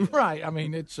think it is. Right. I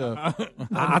mean, it's.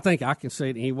 I think I can say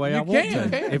it any way I want to.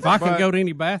 Can. If I can go to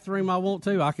any bathroom I want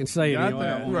to, I can say it any way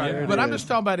I want right. to. But I'm just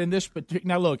talking about in this particular.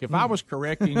 Now, look, if I was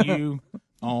correcting you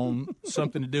on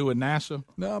something to do with NASA,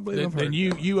 no, I believe then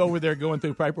you over there going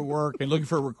through paperwork and looking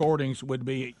for recordings would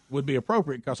be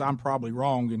appropriate because I'm probably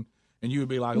wrong and you would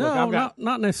be like, look, no, I've got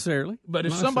not necessarily. But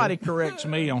if somebody corrects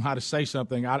me on how to say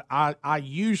something, I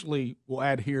usually will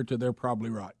adhere to they're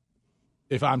probably right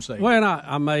if I'm saying. Well,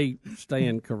 I may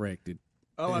stand corrected.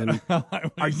 Are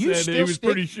you still? He was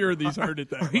pretty sure these heard it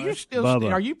that way. Are you still?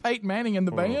 Are you Peyton Manning in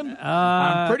the band?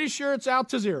 I'm pretty sure it's out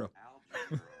to zero.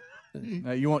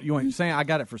 You want Sam? I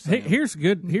got it for Sam. Here's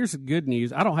good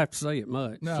news. I don't have to say it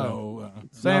much. No,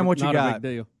 Sam, what you not got? A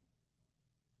big deal.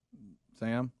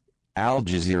 Sam, Al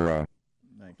Jazeera.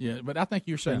 Yeah, but I think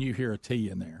you're saying you hear a T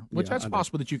in there, which that's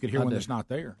possible that you could hear when it's not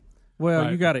there. Well,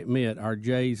 Right. you got to admit, our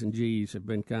J's and G's have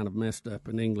been kind of messed up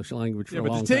in the English language for a long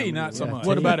time. but the T, not so much.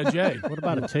 What about a J? What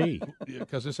about a T?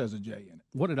 Because this has a J in it.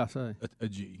 What did I say? A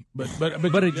G.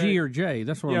 But a G or J.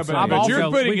 That's what I'm saying. but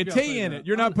you're putting a T in it.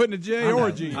 You're not putting a J or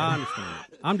a G in it. I understand.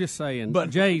 I'm just saying, but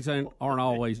J's aren't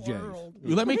always J's.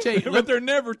 Let me tell you. But they're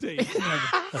never T's.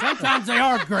 Sometimes they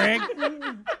are, Greg.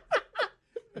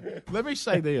 Let me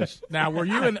say this. Now, were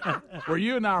you and I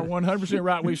are 100%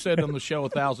 right? We've said it on the show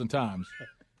 1,000 times.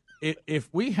 If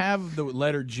we have the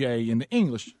letter J in the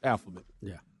English alphabet,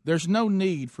 there's no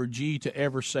need for G to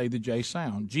ever say the J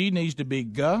sound. G needs to be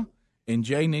G, and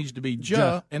J needs to be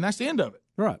J, and that's the end of it.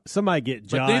 Right. Somebody get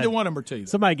But neither one of them are T.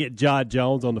 Somebody get John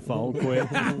Jones on the phone quick.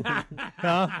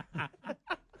 Huh?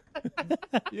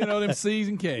 You know, them C's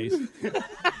and K's.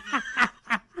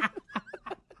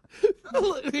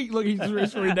 Look, he's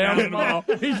reaching down the ball.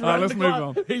 He's running let's the move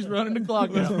clock. on. He's running the clock.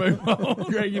 Let's move on.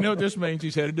 Greg, you know what this means?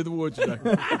 He's headed to the woods today.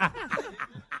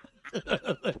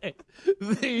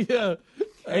 The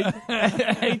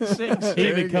 8-6. He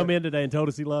even come in today and told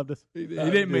us he loved us. He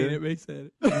didn't mean it, but he said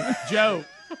it. Joe,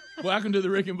 welcome to the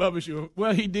Rick and Bubba Show.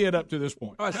 Well, he did up to this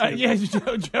point. Yes,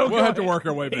 Joe. We'll have to work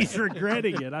our way back. He's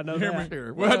regretting it. I know that.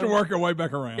 Here. We'll have to work our way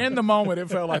back around. In the moment, it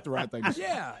felt like the right thing to say.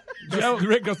 Yeah. Joe,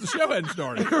 Rick, because the show hadn't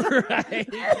started.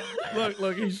 Right.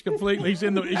 Look, he's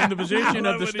in the position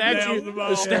of the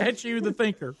statue, the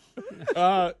thinker.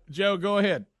 Joe, go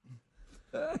ahead.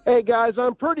 Hey, guys,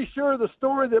 I'm pretty sure the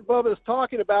story that Bubba's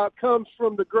talking about comes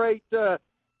from the great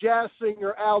jazz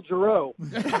singer Al Jarreau.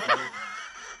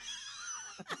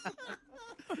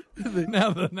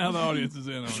 Now the audience is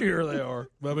in on it. Sure they are.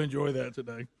 Bubba, enjoy that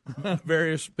today.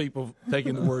 Various people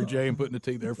taking the word J and putting the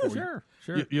T there for you.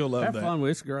 Sure. You'll love Have that. fun with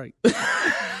it. It's great.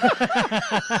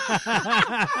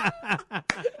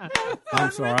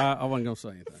 I'm sorry. I wasn't going to say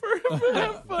anything.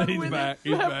 Have fun He's with back. it.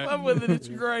 He's Have back. fun with it. It's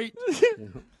great.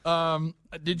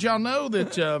 Did y'all know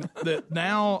that that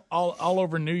now all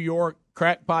over New York,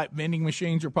 crack pipe vending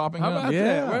machines are popping How up? about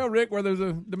that? Well, Rick, where there's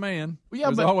a demand, Yeah,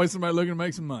 there's but- always somebody looking to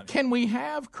make some money. Can we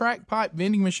have crack pipe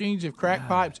vending machines if crack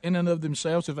pipes in and of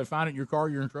themselves, if they find it in your car,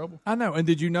 you're in trouble? I know. And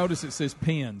did you notice it says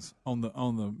pins on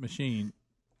the machine?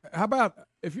 How about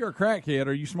if you're a crackhead,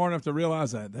 are you smart enough to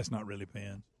realize that that's not really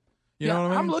pins? You know what I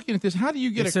mean? I'm looking at this. How do you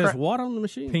get It a says crack what on the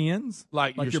machine? Pins?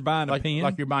 like you're buying a pen?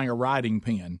 Like you're buying a writing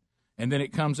pen, and then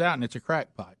it comes out and it's a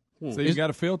crack pipe. So you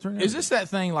got a filter in it? Is this that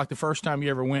thing like the first time you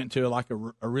ever went to like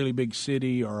a really big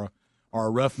city or a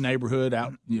rough neighborhood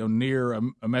out near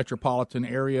a metropolitan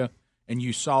area, and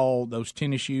you saw those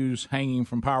tennis shoes hanging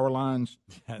from power lines,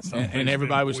 and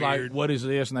everybody was like, "What is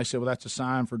this?" And they said, "Well, that's a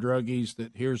sign for druggies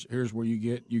that here's where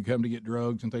you come to get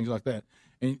drugs and things like that."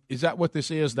 And is that what this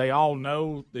is? They all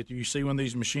know that you see one of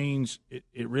these machines,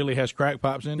 it really has crack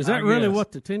pipes in it. Is that really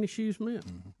what the tennis shoes meant?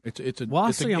 It's a. Well, I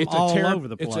it's a- see 'em it's a all terri- over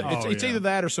the place. It's either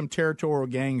that or some territorial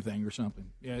gang thing or something.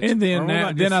 Yeah, And then Or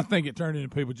what about I think it turned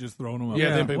into people just throwing them up.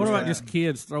 Yeah, then people What about say- just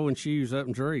kids throwing shoes up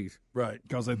in trees? right,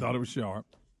 because they thought it was sharp.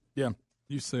 yeah,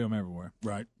 You see them everywhere.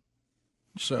 right.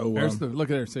 So There's look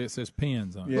at there. It says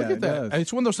pins on it. Yeah, look at it that. does.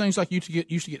 It's one of those things like you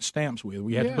used to get stamps with.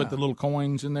 We had to put the little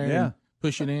coins in there Yeah. and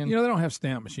push it in. You know, they don't have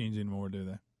stamp machines anymore, do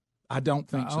they? I don't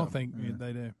think I so. don't think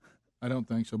they do. I don't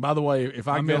think so. By the way, if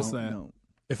I miss go, that.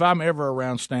 if I'm ever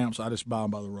around stamps, I just buy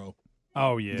them by the roll.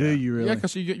 Oh, yeah. Do you really? Yeah,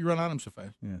 because you run out of them so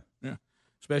fast. Yeah.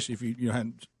 Especially if you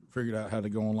hadn't figured out how to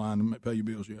go online and pay your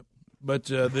bills yet.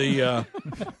 But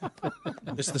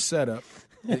it's the setup.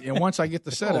 And once I get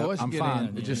the setup, once you I'm get fine.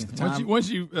 in, It's yeah. just the time. Once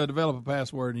you develop a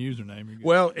password and username, you're good.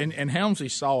 Well, and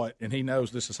Helmsy saw it, and he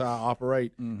knows this is how I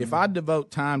operate. Mm-hmm. If I devote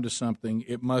time to something,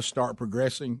 it must start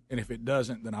progressing, and if it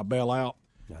doesn't, then I bail out.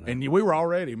 And we were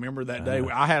already, remember that day,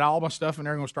 I had all my stuff in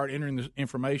there, going to start entering the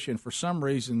information. For some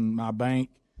reason, my bank,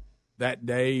 that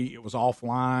day, it was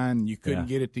offline. You couldn't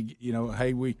get it to, hey,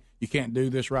 you can't do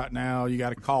this right now. You got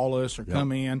to call us or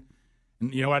come in.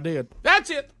 And I did. That's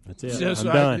it. That's it. Just,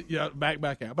 I'm done.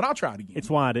 back out. But I'll try it again. It's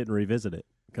why I didn't revisit it.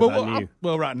 'Cause I knew.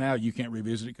 Well, right now you can't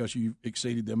revisit it because you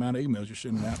exceeded the amount of emails you're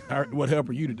sending out. What help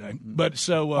are you today? But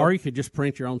so, Or you could just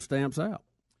print your own stamps out.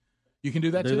 you can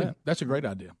do that too. that. That's a great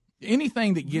idea.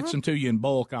 Anything that gets them to you in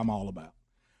bulk, I'm all about.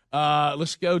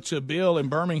 Let's go to Bill in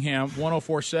Birmingham,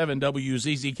 104.7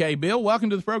 WZZK. Bill,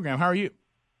 welcome to the program. How are you?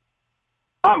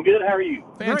 I'm good. How are you?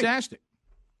 Fantastic.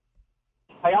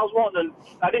 Hey, I was wanting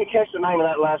to. I didn't catch the name of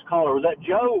that last caller. Was that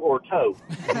Joe or Toe?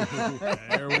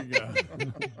 There we go.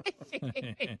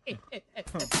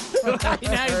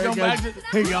 Now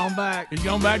he's going back. He's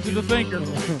going back to the thinker.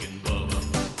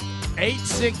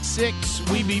 866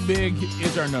 We Be Big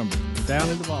is our number. Down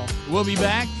in the ball. We'll be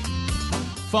back.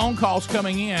 Phone calls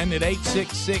coming in at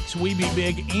 866 We Be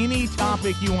Big. Any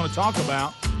topic you want to talk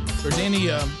about, If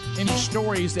there's any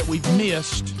stories that we've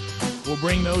missed, we'll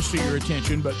bring those to your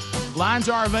attention. But lines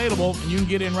are available, and you can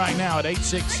get in right now at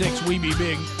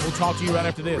 866-WE-BE-BIG. We'll talk to you right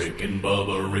after this. Rick and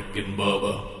Bubba, Rick and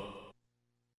Bubba.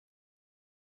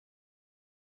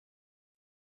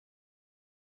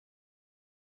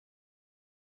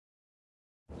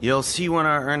 You'll see when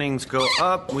our earnings go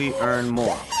up, we earn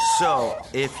more. So,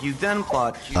 if you then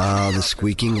plot... the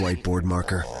squeaking whiteboard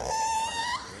marker.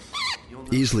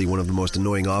 Easily one of the most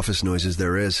annoying office noises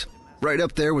there is. Right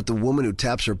up there with the woman who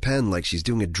taps her pen like she's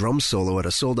doing a drum solo at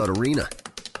a sold-out arena.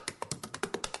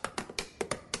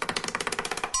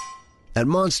 At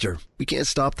Monster, we can't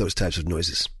stop those types of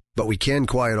noises. But we can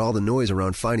quiet all the noise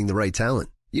around finding the right talent.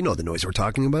 You know the noise we're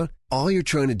talking about. All you're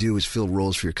trying to do is fill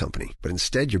roles for your company, but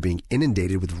instead you're being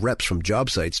inundated with reps from job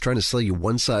sites trying to sell you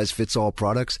one-size-fits-all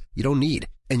products you don't need.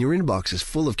 And your inbox is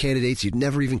full of candidates you'd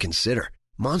never even consider.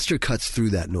 Monster cuts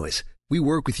through that noise. We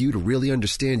work with you to really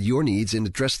understand your needs and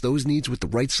address those needs with the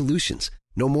right solutions.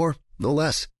 No more, no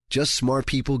less. Just smart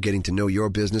people getting to know your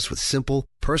business with simple,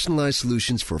 personalized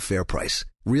solutions for a fair price.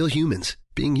 Real humans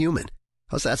being human.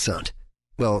 How's that sound?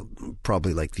 Well,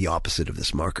 probably like the opposite of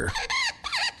this marker.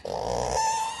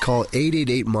 Call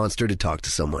 888-MONSTER to talk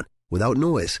to someone without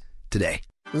noise today.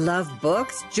 Love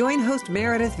books? Join host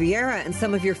Meredith Vieira and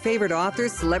some of your favorite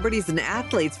authors, celebrities, and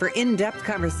athletes for in-depth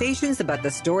conversations about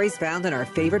the stories found in our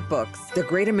favorite books. The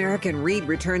Great American Read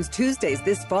returns Tuesdays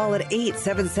this fall at 8,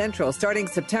 7 Central, starting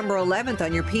September 11th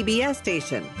on your PBS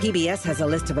station. PBS has a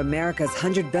list of America's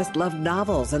 100 best-loved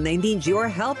novels, and they need your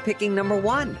help picking number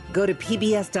one. Go to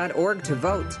pbs.org to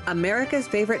vote. America's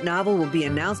favorite novel will be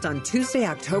announced on Tuesday,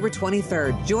 October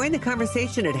 23rd. Join the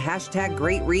conversation at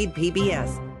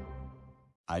 #GreatReadPBS.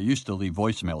 I used to leave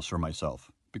voicemails for myself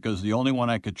because the only one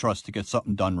I could trust to get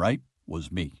something done right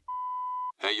was me.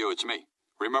 Hey, you, it's me.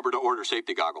 Remember to order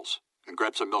safety goggles and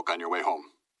grab some milk on your way home.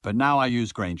 But now I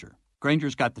use Grainger.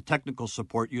 Grainger's got the technical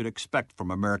support you'd expect from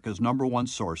America's #1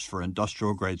 source for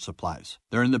industrial-grade supplies.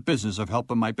 They're in the business of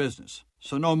helping my business,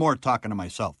 so no more talking to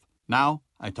myself. Now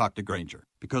I talk to Grainger,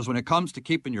 because when it comes to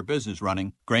keeping your business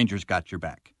running, Grainger's got your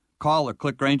back. Call or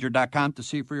click Grainger.com to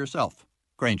see for yourself.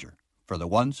 Grainger, for the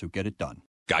ones who get it done.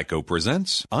 Geico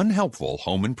presents unhelpful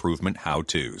home improvement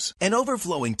how-tos. An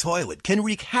overflowing toilet can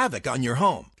wreak havoc on your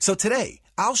home. So today,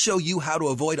 I'll show you how to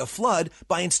avoid a flood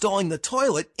by installing the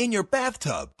toilet in your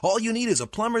bathtub. All you need is a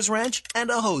plumber's wrench and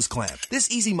a hose clamp. This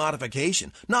easy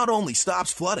modification not only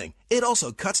stops flooding, it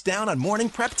also cuts down on morning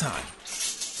prep time.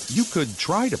 You could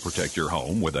try to protect your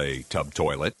home with a tub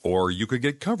toilet, or you could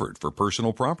get covered for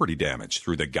personal property damage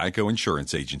through the Geico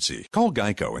Insurance Agency. Call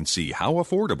Geico and see how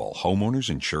affordable homeowners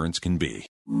insurance can be.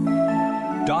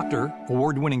 Doctor,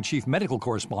 award-winning chief medical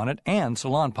correspondent, and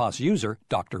Salonpas user,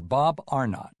 Dr. Bob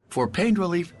Arnott. For pain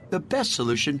relief, the best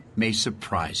solution may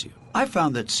surprise you. I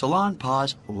found that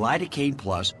Salonpas Lidocaine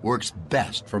Plus works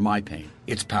best for my pain.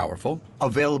 It's powerful,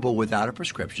 available without a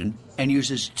prescription, and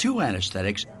uses 2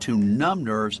 anesthetics to numb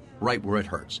nerves right where it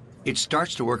hurts. It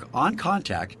starts to work on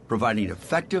contact, providing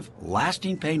effective,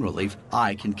 lasting pain relief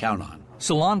I can count on.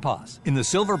 Salonpas, in the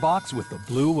silver box with the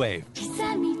blue wave.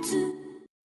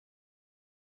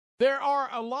 There are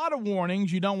a lot of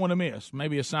warnings you don't want to miss.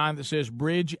 Maybe a sign that says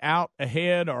bridge out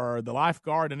ahead, or the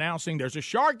lifeguard announcing there's a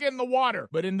shark in the water.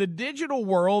 But in the digital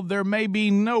world, there may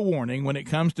be no warning when it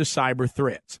comes to cyber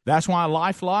threats. That's why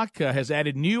LifeLock has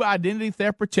added new identity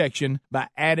theft protection by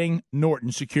adding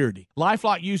Norton Security.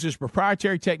 LifeLock uses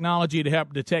proprietary technology to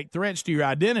help detect threats to your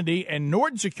identity, and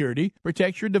Norton Security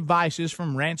protects your devices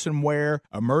from ransomware,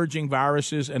 emerging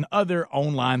viruses, and other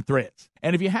online threats.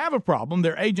 And if you have a problem,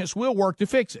 their agents will work to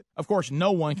fix it. Of course,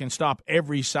 no one can stop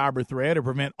every cyber threat or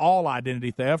prevent all identity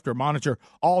theft or monitor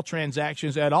all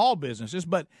transactions at all businesses,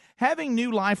 but having new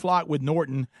LifeLock with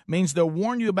Norton means they'll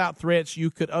warn you about threats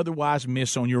you could otherwise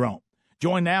miss on your own.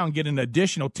 Join now and get an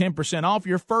additional 10% off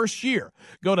your first year.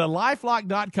 Go to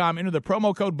LifeLock.com, enter the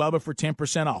promo code BUBBA for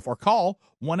 10% off, or call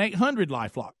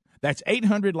 1-800-LifeLock. That's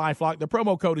 800-LifeLock. The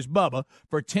promo code is BUBBA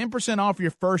for 10% off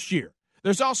your first year.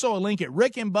 There's also a link at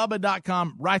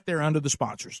rickandbubba.com right there under the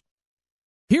sponsors.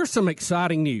 Here's some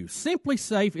exciting news. Simply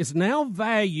Safe is now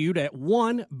valued at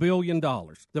 $1 billion.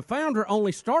 The founder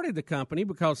only started the company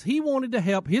because he wanted to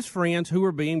help his friends who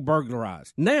were being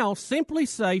burglarized. Now, Simply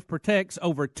Safe protects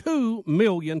over 2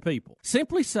 million people.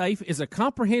 Simply Safe is a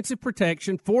comprehensive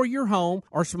protection for your home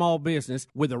or small business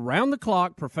with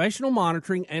around-the-clock professional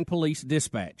monitoring and police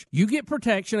dispatch. You get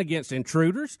protection against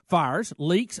intruders, fires,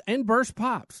 leaks, and burst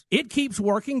pipes. It keeps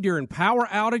working during power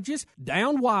outages,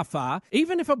 down Wi-Fi,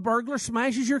 even if a burglar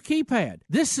smashes uses your keypad.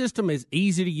 This system is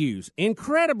easy to use,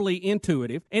 incredibly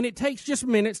intuitive, and it takes just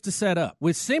minutes to set up.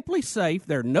 With Simply Safe,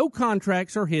 there are no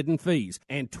contracts or hidden fees,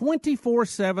 and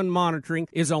 24/7 monitoring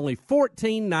is only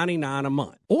 $14.99 a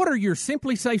month. Order your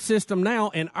Simply Safe system now,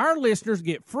 and our listeners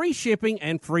get free shipping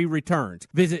and free returns.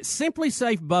 Visit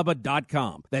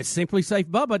simplysafebubba.com. That's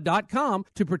simplysafebubba.com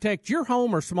to protect your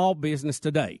home or small business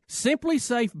today.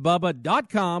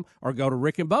 simplysafebubba.com or go to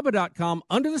rickandbubba.com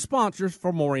under the sponsors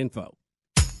for more info.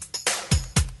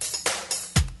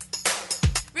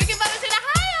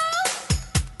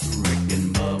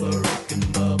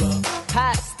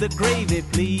 Pass the gravy,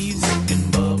 please.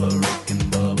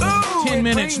 10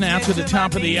 minutes now to the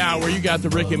top of the hour. You got the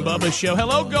Rick and Bubba Show.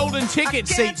 Hello, golden ticket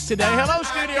seats today. Hello,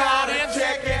 studio audience.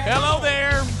 Hello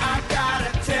there.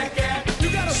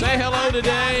 Say hello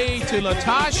today to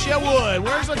Latasha Wood.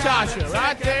 Where's Latasha?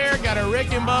 Right there. Got a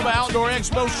Rick and Bubba Outdoor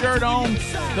Expo shirt on.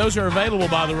 Those are available,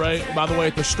 by the way,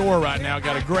 at the store right now.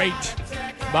 Got a great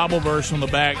Bible verse on the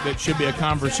back that should be a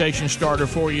conversation starter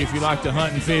for you if you like to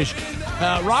hunt and fish.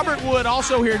 Robert Wood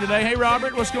also here today. Hey,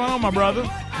 Robert, what's going on, my brother?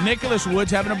 Nicholas Wood's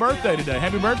having a birthday today.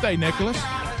 Happy birthday, Nicholas.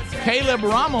 Caleb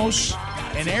Ramos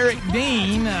and Eric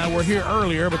Dean were here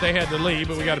earlier, but they had to leave,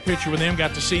 but we got a picture with them,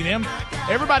 got to see them.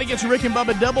 Everybody gets a Rick and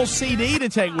Bubba double CD to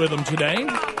take with them today.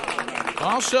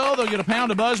 Also, they'll get a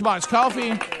pound of BuzzBox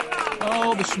coffee.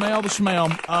 Oh, the smell.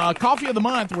 Coffee of the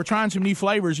month, we're trying some new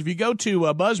flavors. If you go to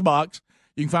BuzzBox,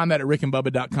 you can find that at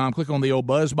rickandbubba.com. Click on the old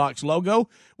BuzzBox logo.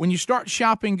 When you start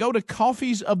shopping, go to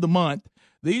Coffees of the Month.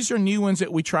 These are new ones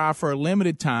that we try for a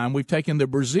limited time. We've taken the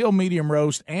Brazil medium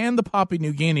roast and the Papua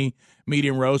New Guinea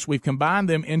medium roast. We've combined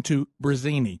them into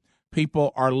Brazini.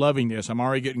 People are loving this. I'm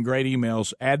already getting great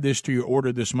emails. Add this to your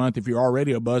order this month if you're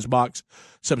already a BuzzBox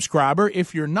subscriber.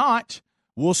 If you're not,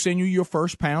 we'll send you your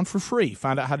first pound for free.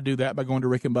 Find out how to do that by going to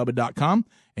rickandbubba.com,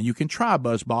 and you can try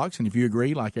BuzzBox. And if you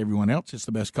agree, like everyone else, it's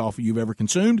the best coffee you've ever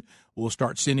consumed, we'll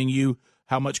start sending you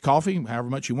how much coffee, however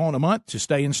much you want a month to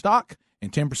stay in stock,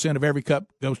 and 10% of every cup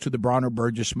goes to the Bronner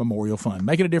Burgess Memorial Fund.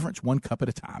 Making a difference one cup at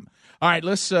a time. All right,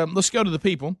 let's go to the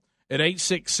people at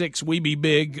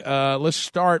 866-WE-BE-BIG. Let's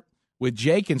start with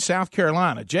Jake in South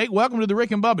Carolina. Jake, welcome to the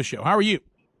Rick and Bubba Show. How are you?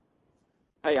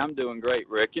 Hey, I'm doing great,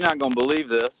 Rick. You're not going to believe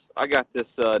this. I got this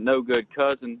no-good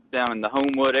cousin down in the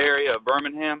Homewood area of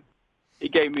Birmingham. He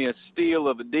gave me a steal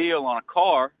of a deal on a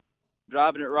car,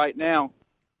 driving it right now.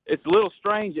 It's a little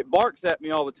strange. It barks at me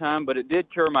all the time, but it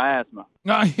did cure my asthma.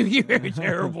 No, you're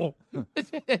terrible.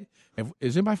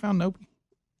 Has anybody found Nopi?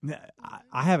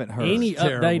 I haven't heard any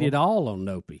update at all on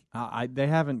Nopi. They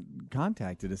haven't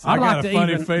contacted us. I got a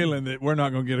funny feeling that we're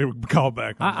not going to get a call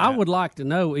back on I would like to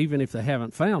know, even if they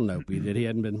haven't found Nopi, that he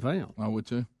hadn't been found. I would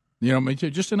too. You know, me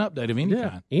too. Just an update of any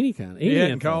kind. Any kind. He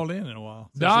hadn't called in a while.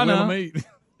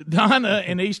 Donna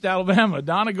in East Alabama.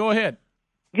 Donna, go ahead.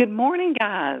 Good morning,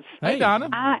 guys. Hey, Donna.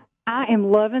 I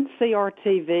am loving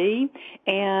CRTV,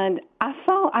 and I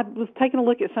was taking a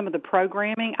look at some of the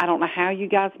programming. I don't know how you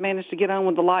guys managed to get on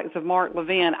with the likes of Mark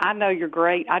Levin. I know you're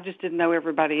great. I just didn't know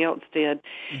everybody else did.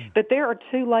 But there are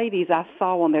two ladies I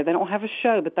saw on there. They don't have a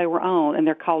show, but they were on, and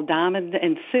they're called Diamond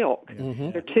and Silk.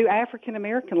 Mm-hmm. They're two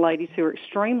African-American ladies who are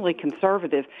extremely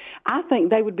conservative. I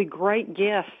think they would be great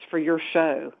guests for your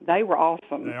show. They were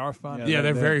awesome. They are funny. Yeah,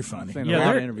 they're very funny.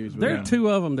 There are two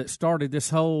of them that started this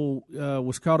whole,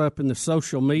 was caught up in the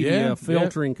social media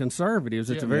filtering conservatives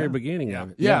at the very beginning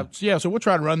of it. Yeah. So we'll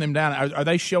try to run them down. Are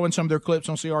they showing some of their clips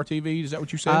on CRTV? Is that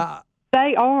what you said?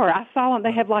 They are. I saw them.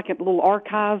 They have like a little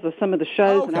archives of some of the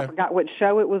shows, and I forgot what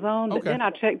show it was on. But then I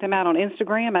checked them out on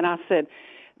Instagram, and I said,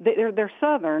 they're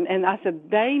Southern, and I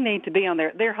said, they need to be on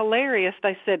there. They're hilarious.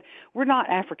 They said, we're not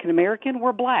African-American,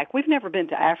 we're black. We've never been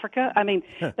to Africa. I mean,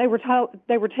 they were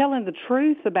telling the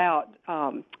truth about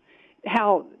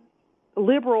how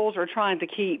liberals are trying to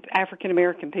keep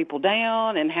African-American people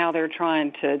down and how they're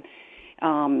trying to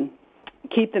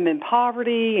keep them in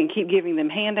poverty and keep giving them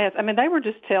handouts. I mean, they were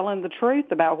just telling the truth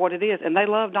about what it is, and they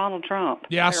love Donald Trump.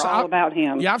 Yeah, they're all about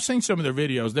him. Yeah, I've seen some of their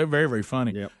videos. They're very, very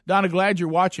funny. Yep. Donna, glad you're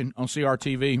watching on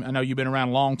CRTV. I know you've been around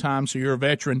a long time, so you're a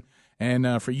veteran,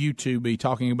 and for you to be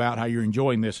talking about how you're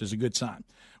enjoying this is a good sign.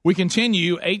 We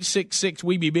continue,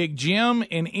 866-WE-BE-BIG. Jim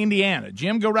in Indiana.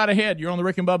 Jim, go right ahead. You're on the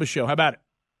Rick and Bubba Show. How about it?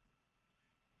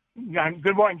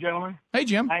 Good morning, gentlemen. Hey,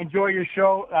 Jim. I enjoy your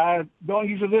show. I don't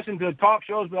usually listen to talk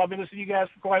shows, but I've been listening to you guys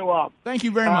for quite a while. Thank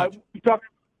you very much.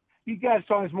 You guys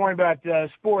talking this morning about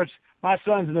sports. My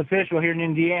son's an official here in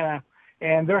Indiana,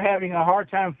 and they're having a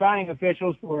hard time finding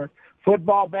officials for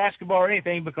football, basketball, or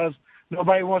anything because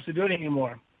nobody wants to do it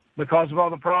anymore because of all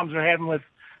the problems they're having with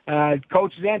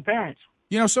coaches and parents.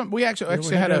 You know, we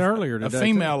actually had a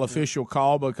female official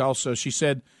call because she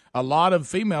said a lot of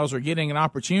females are getting an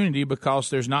opportunity because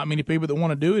there's not many people that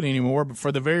want to do it anymore, but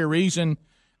for the very reason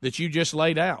that you just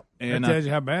laid out. And that tells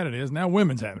you how bad it is. Now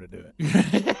women's having to do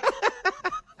it.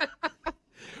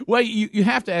 Well, you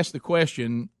have to ask the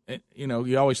question,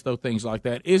 you always throw things like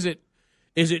that. Is it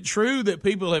true that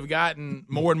people have gotten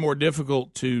more and more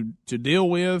difficult to deal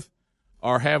with,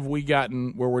 or have we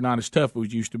gotten where we're not as tough as we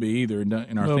used to be either,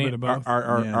 and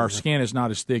our skin is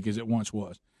not as thick as it once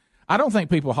was? I don't think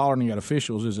people hollering at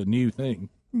officials is a new thing.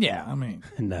 Yeah, I mean,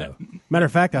 no. Matter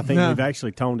of fact, I think we've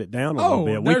actually toned it down a little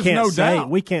bit.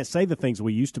 We can't say the things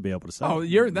we used to be able to say.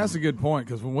 Oh, that's a good point,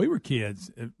 because when we were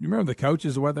kids, you remember the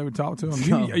coaches, the way they would talk to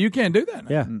them? You can't do that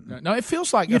now. Yeah. No, it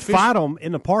feels like you'd fight them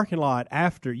in the parking lot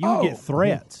after. You would get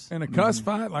threats. And a cuss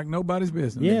fight like nobody's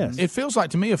business. Yes. It feels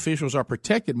like to me officials are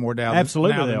protected more now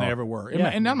than they ever were. Yeah.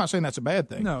 And I'm not saying that's a bad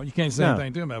thing. No, you can't say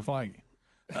anything to them about flagging.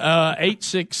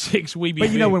 866 we be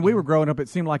But when we were growing up, it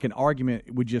seemed like an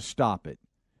argument would just stop it.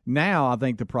 Now I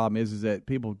think the problem is that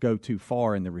people go too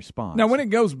far in the response. Now, when it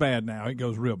goes bad, it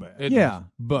goes real bad. It does.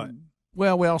 But we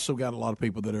also got a lot of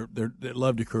people that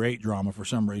love to create drama for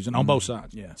some reason on both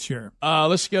sides. Yeah, sure.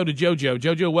 Let's go to JoJo.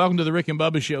 JoJo, welcome to the Rick and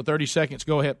Bubba Show. 30 seconds.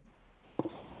 Go ahead.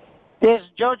 This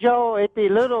JoJo, it's the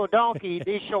little donkey,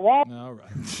 the Chihuahua. All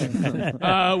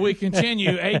right. We continue.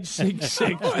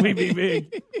 866 we be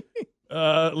big.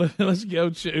 Let's go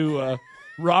to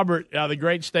Robert, the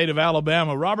great state of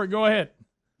Alabama. Robert, go ahead.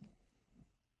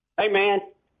 Hey, man.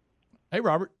 Hey,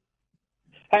 Robert.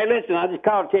 Hey, listen, I just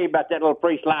called to tell you about that little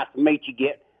free slice of meat you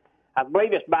get. I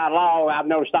believe it's by law. I've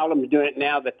noticed all of them doing it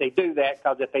now, that they do that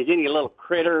because if there's any little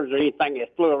critters or anything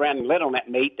that flew around and lit on that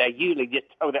meat, they usually just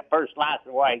throw that first slice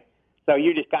away. So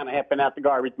you're just kind of helping out the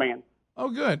garbage man. Oh,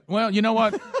 good. Well, you know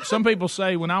what? Some people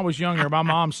say when I was younger, my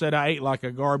mom said I ate like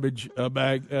a garbage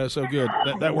bag. So good.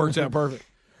 That works out perfect.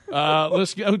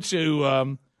 Let's go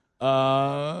to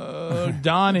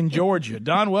Don in Georgia.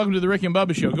 Don, welcome to the Rick and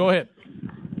Bubba Show. Go ahead.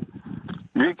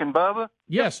 Rick and Bubba?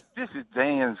 Yes. This is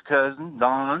Dan's cousin,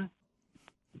 Don.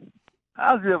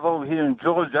 I live over here in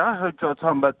Georgia. I heard y'all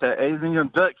talking about that alien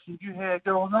abduction you had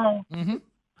going on.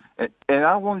 Mm-hmm. And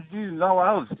I wanted you to know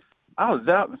I was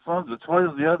out in front of the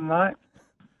toilet the other night,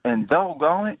 and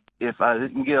doggone it, if I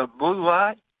didn't get a blue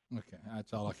light. Okay,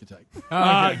 that's all I could take.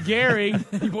 Gary.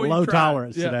 Low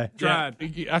tolerance today. Tried.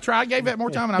 I tried. I gave that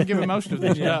more time, and I've given most of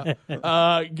this.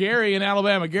 Gary in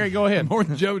Alabama. Gary, go ahead. More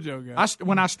than JoJo guys.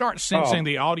 When I start sensing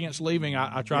the audience leaving,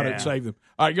 I try to save them.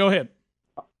 All right, go ahead.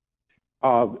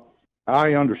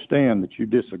 I understand that you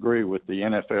disagree with the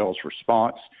NFL's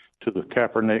response to the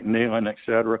Kaepernick kneeling, et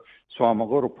cetera. So I'm a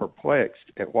little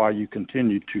perplexed at why you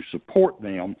continue to support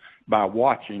them by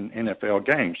watching NFL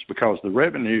games, because the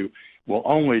revenue will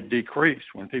only decrease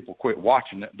when people quit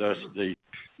watching it. Thus,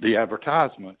 the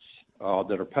advertisements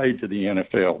that are paid to the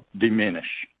NFL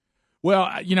diminish. Well,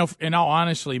 in all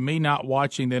honesty, me not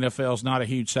watching the NFL is not a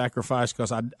huge sacrifice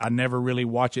because I never really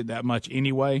watch it that much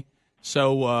anyway.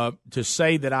 So to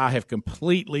say that I have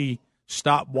completely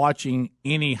stopped watching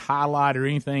any highlight or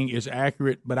anything is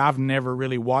accurate, but I've never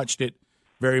really watched it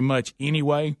very much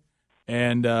anyway.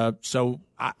 And so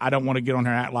I don't want to get on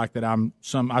here and act like that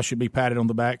I should be patted on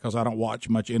the back because I don't watch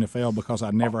much NFL because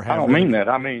I never have. I don't mean that.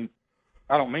 I mean,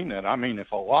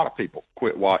 if a lot of people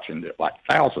quit watching it, like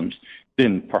thousands,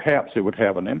 then perhaps it would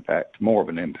have more of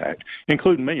an impact,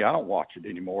 including me. I don't watch it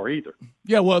anymore either.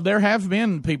 Yeah, well, there have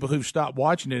been people who've stopped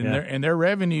watching it, and their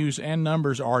revenues and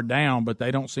numbers are down, but they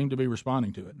don't seem to be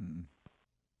responding to it.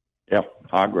 Yeah,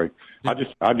 I agree. I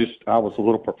was a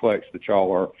little perplexed that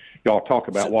y'all talk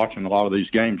about watching a lot of these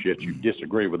games, yet you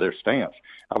disagree with their stance.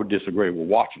 I would disagree with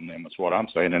watching them. Is what I'm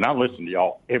saying, and I listen to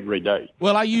y'all every day.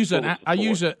 Well, I use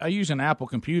an Apple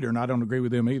computer, and I don't agree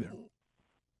with them either.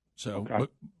 So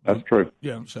that's true.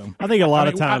 Yeah. So I think a lot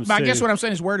of times. I guess what I'm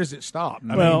saying is, where does it stop?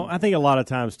 I think a lot of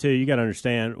times too. You got to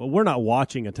understand. Well, we're not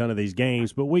watching a ton of these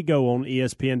games, but we go on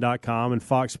ESPN.com and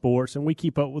Fox Sports, and we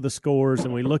keep up with the scores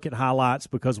and we look at highlights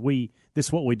because this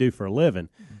is what we do for a living.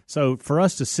 So for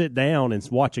us to sit down and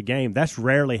watch a game, that's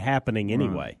rarely happening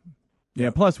anyway. Yeah.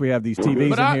 Plus, we have these TVs in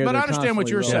here. But I understand what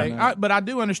you're saying. But I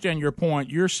do understand your point.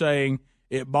 You're saying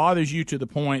it bothers you to the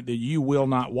point that you will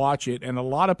not watch it, and a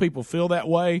lot of people feel that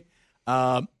way.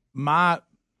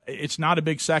 It's not a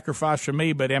big sacrifice for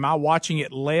me, but am I watching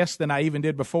it less than I even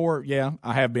did before? Yeah,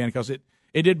 I have been, because it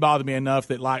did bother me enough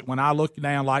that, like, when I look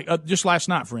down, like just last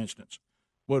night, for instance,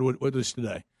 what is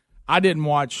today? I didn't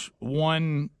watch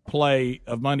one play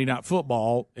of Monday Night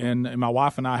Football, and my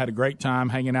wife and I had a great time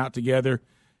hanging out together.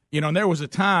 And there was a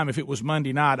time, if it was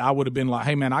Monday night, I would have been like,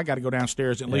 hey, man, I got to go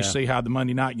downstairs and at least see how the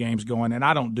Monday night game's going, and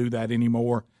I don't do that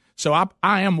anymore. So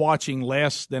I am watching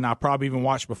less than I probably even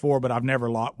watched before, but I've never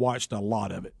watched a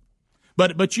lot of it.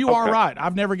 But you are right.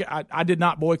 I did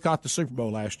not boycott the Super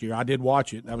Bowl last year. I did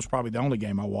watch it. That was probably the only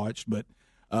game I watched. But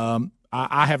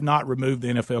I have not removed the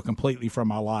NFL completely from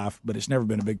my life. But it's never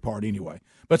been a big part anyway.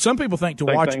 But some people think to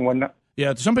watch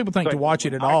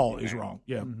it at all is wrong.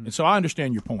 Yeah, and so I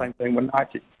understand your point. Same thing with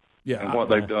Nike. Yeah, and what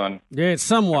they've done. Yeah, it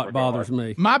somewhat bothers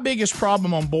me. My biggest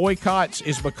problem on boycotts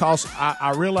is because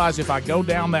I realize if I go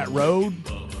down that road,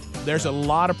 there's a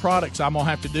lot of products I'm going to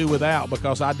have to do without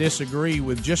because I disagree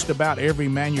with just about every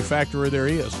manufacturer there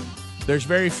is. There's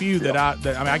very few that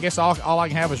I guess all I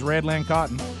can have is Redland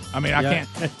cotton. I mean,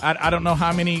 I don't know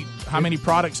how many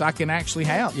products I can actually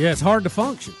have. Yeah, it's hard to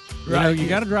function. Right. You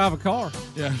got to drive a car.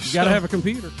 Yeah, you got to have a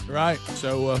computer. Right.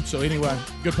 So anyway,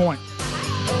 good point.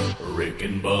 Rick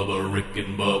and Bubba, Rick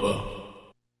and Bubba.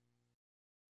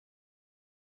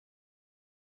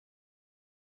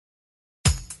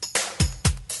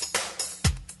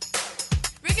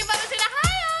 Rick and Bubba's in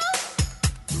Ohio.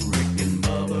 Rick and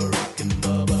Bubba, Rick and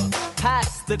Bubba.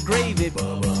 Pass the gravy,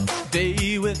 Bubba.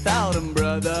 Day without 'em,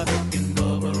 brother. Rick and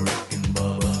Bubba, Rick and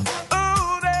Bubba.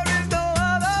 Oh, there is no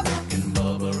other. Rick and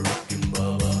Bubba, Rick and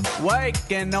Bubba.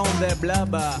 Waking on their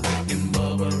blubber. Rick and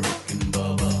Bubba, Rick and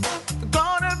Bubba.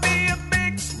 Gonna be a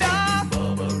big star.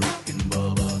 Bubba, Rick and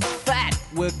Bubba. Fat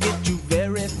will get you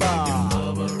very far.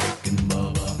 Rick and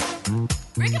Bubba.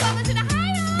 Rick and Bubba's in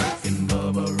Ohio. Rick and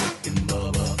Bubba, Rick and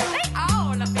Bubba. They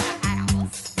all up in the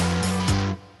house.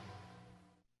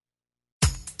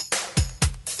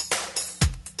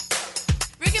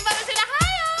 Rick and Bubba's in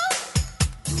Ohio.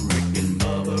 Rick and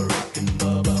Bubba, Rick and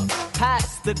Bubba. Pass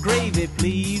the gravy,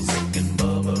 please. Rick and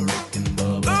Bubba, Rick and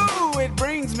Bubba. Ooh, it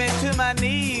brings me to my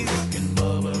knees. Rick and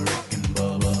Bubba, Rick and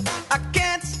Bubba. I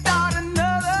can't start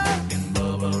another. Rick and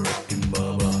Bubba, Rick and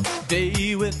Bubba.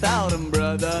 Day without 'em,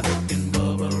 brother. Rick and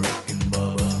Bubba, Rick and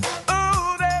Bubba.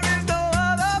 Oh, there is no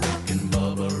other. Rick and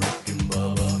Bubba, Rick and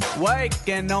Bubba.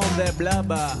 Waking on their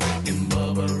blubber. Rick and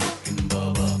Bubba, Rick and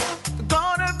Bubba.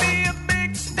 Gonna be a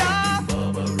big star.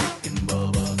 Bubba, Rick and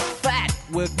Bubba. Fat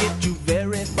will get you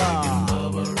very far.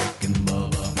 Bubba, Rick and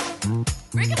Bubba.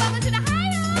 Rick and Bubba's in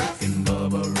Ohio. Rick and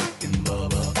Bubba, Rick and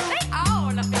Bubba. They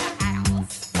all up in the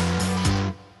house.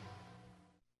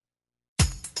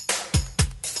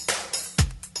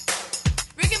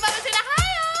 Rick and Bubba's in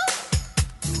Ohio.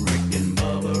 Rick and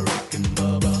Bubba, Rick and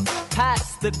Bubba. Pass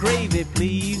the gravy,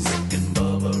 please. Rick and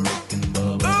Bubba, Rick and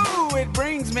Bubba. Ooh, it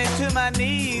brings me to my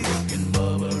knees. Rick and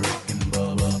Bubba, Rick and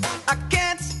Bubba. I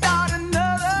can't start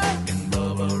another. Rick and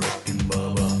Bubba, Rick and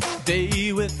Bubba.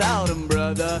 Day without 'em,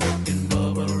 brother. Rick and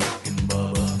Bubba, Rick and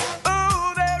Bubba.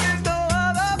 Oh, there is no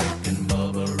other. Rick and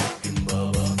Bubba, Rick and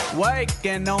Bubba.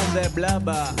 Waking on their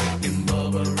blubber. Rick and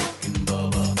Bubba, Rick and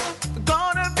Bubba.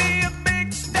 Gonna be a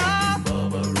big star.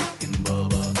 Bubba, Rick and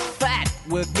Bubba. Fat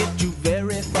will get you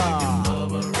very far.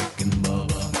 Bubba, Rick and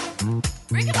Bubba.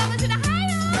 Rick and Bubba's in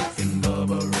Ohio. Rick and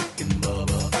Bubba, Rick and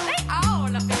Bubba. They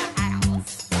all up in the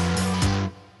house.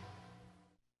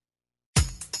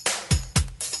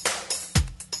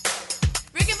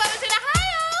 Rick and Bubba's in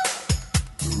Ohio.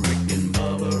 Rick and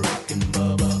Bubba, Rick and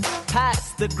Bubba. Pass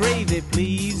the gravy,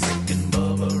 please. Rick and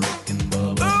Bubba, Rick and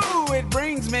Bubba. Ooh, it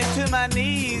brings me to my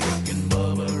knees. Rick and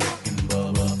Bubba, Rick and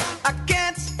Bubba. I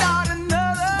can't start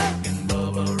another. Rick and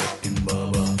Bubba, Rick and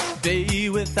Bubba. Day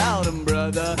without 'em,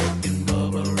 brother. Rick and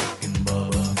Bubba, Rick and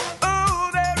Bubba. Oh,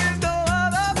 there is no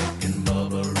other. Rick and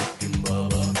Bubba, Rick and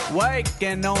Bubba.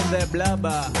 Waking on their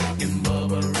blubber. Rick and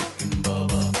Bubba, Rick and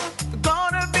Bubba.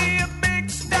 Gonna be a big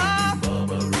star.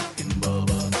 Bubba, Rick and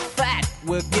Bubba. Fat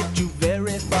will get you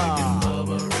very far.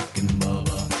 Bubba, Rick and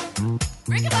Bubba.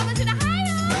 Rick and Bubba's in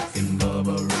Ohio. Rick and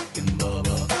Bubba, Rick and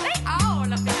Bubba. They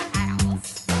all up in the house.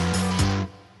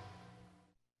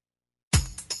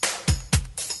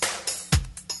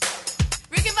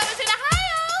 Rick and Bubba's in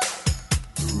Ohio.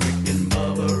 Rick and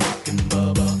Bubba, Rick and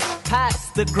Bubba. Pass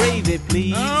the gravy,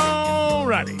 please. All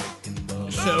righty.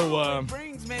 So,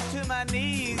 brings me to my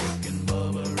knees. Rick and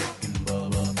Bubba, Rick and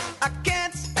Bubba. I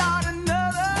can't start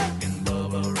another. Rick and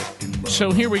Bubba, Rick and Bubba.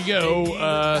 So here we go.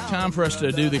 Time for us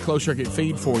to do the closed circuit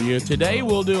feed for you. Today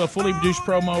we'll do a fully produced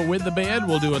promo with the bed.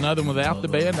 We'll do another one without the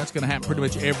bed. That's going to happen pretty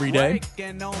much every day.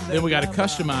 Then we got a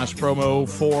customized promo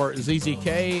for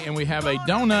ZZK, and we have a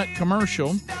donut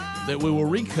commercial that we will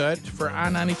recut for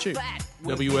I-92.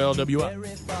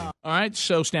 WLWI. All right,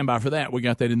 so stand by for that. We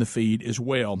got that in the feed as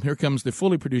well. Here comes the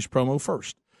fully produced promo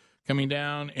first. Coming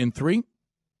down in 3,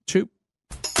 2. Rick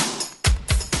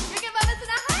and Bubba's in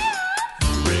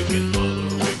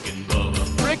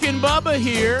Ohio. Rick and and Bubba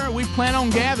here. We plan on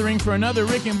gathering for another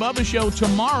Rick and Bubba show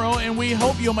tomorrow, and we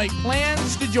hope you'll make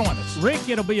plans to join us. Rick,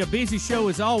 it'll be a busy show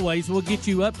as always. We'll get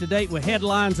you up to date with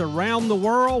headlines around the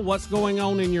world, what's going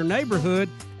on in your neighborhood,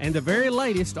 and the very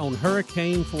latest on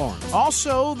Hurricane Florence.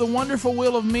 Also, the wonderful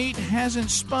Wheel of Meat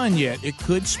hasn't spun yet. It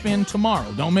could spin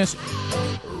tomorrow. Don't miss it.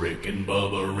 Rick and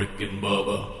Bubba, Rick and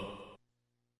Bubba.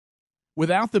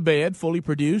 Without the Bed, fully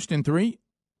produced in 3,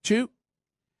 2.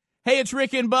 Hey, it's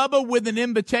Rick and Bubba with an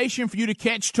invitation for you to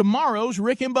catch tomorrow's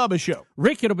Rick and Bubba show.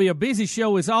 Rick, it'll be a busy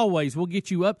show as always. We'll get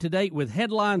you up to date with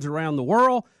headlines around the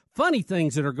world, funny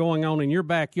things that are going on in your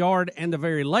backyard, and the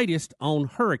very latest on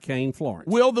Hurricane Florence.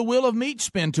 Will the Wheel of Meat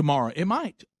spin tomorrow? It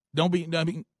might.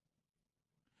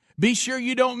 Be sure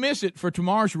you don't miss it for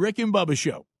tomorrow's Rick and Bubba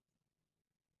show.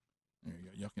 There you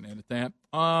go. Y'all can edit that.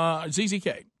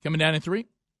 ZZK coming down in 3,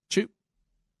 2.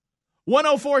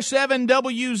 104.7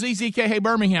 WZZK. Hey,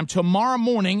 Birmingham, tomorrow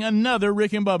morning, another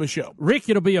Rick and Bubba show. Rick,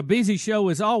 it'll be a busy show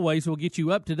as always. We'll get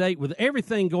you up to date with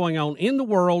everything going on in the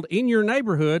world, in your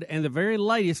neighborhood, and the very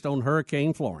latest on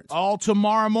Hurricane Florence. All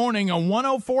tomorrow morning on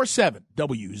 104.7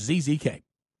 WZZK.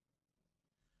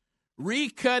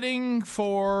 Recutting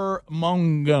for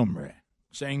Montgomery,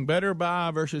 saying better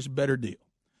buy versus better deal.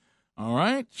 All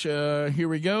right, here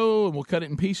we go, and we'll cut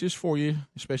it in pieces for you,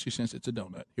 especially since it's a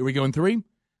donut. Here we go in 3,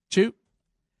 2.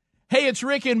 Hey, it's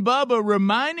Rick and Bubba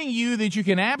reminding you that you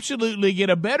can absolutely get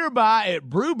a better buy at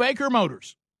Brubaker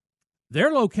Motors.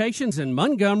 Their locations in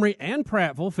Montgomery and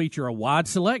Prattville feature a wide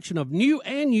selection of new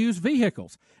and used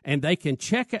vehicles, and they can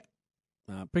check it.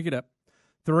 Pick it up.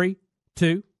 3,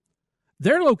 2.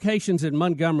 Their locations in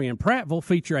Montgomery and Prattville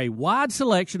feature a wide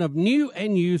selection of new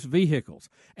and used vehicles,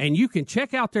 and you can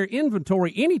check out their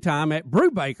inventory anytime at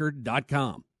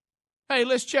Brubaker.com. Hey,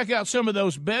 let's check out some of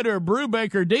those better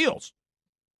Brubaker deals.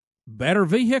 Better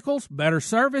vehicles, better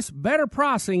service, better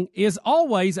pricing is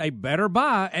always a better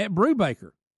buy at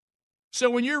Brubaker. So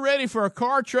when you're ready for a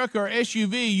car, truck, or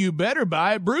SUV, you better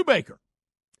buy at Brubaker.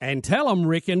 And tell them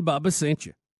Rick and Bubba sent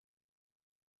you.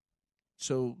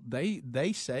 So they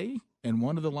say in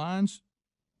one of the lines,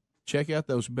 check out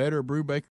those better Brubaker